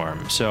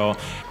form. So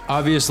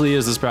obviously,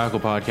 as the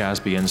Sprackle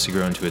podcast begins to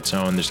grow into its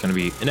own, there's going to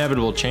be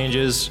inevitable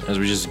changes as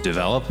we just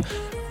develop.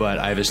 But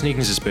I have a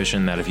sneaking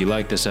suspicion that if you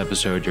like this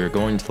episode, you're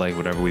going to like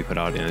whatever we put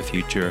out in the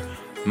future.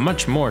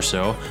 Much more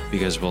so,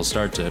 because we'll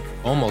start to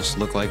almost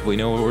look like we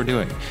know what we're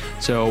doing.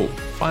 So,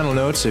 final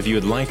notes, if you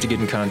would like to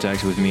get in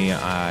contact with me,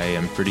 I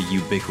am pretty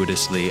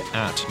ubiquitously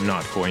at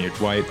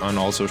NotCoinedWhite on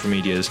all social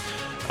medias.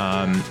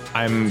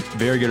 I'm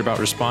very good about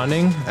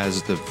responding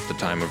as the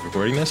time of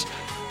recording this.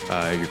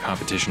 Your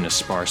competition is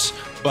sparse.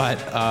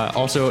 But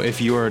also, if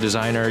you are a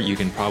designer, you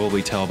can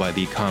probably tell by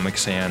the Comic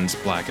Sans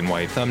black and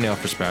white thumbnail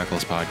for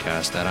Sprackle's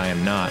podcast that I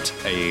am not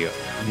a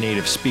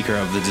native speaker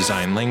of the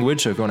design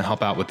language. So if you want to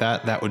help out with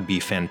that, that would be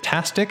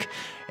fantastic.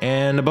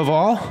 And above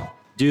all,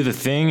 do the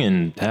thing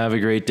and have a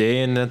great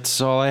day. And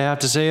that's all I have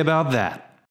to say about that.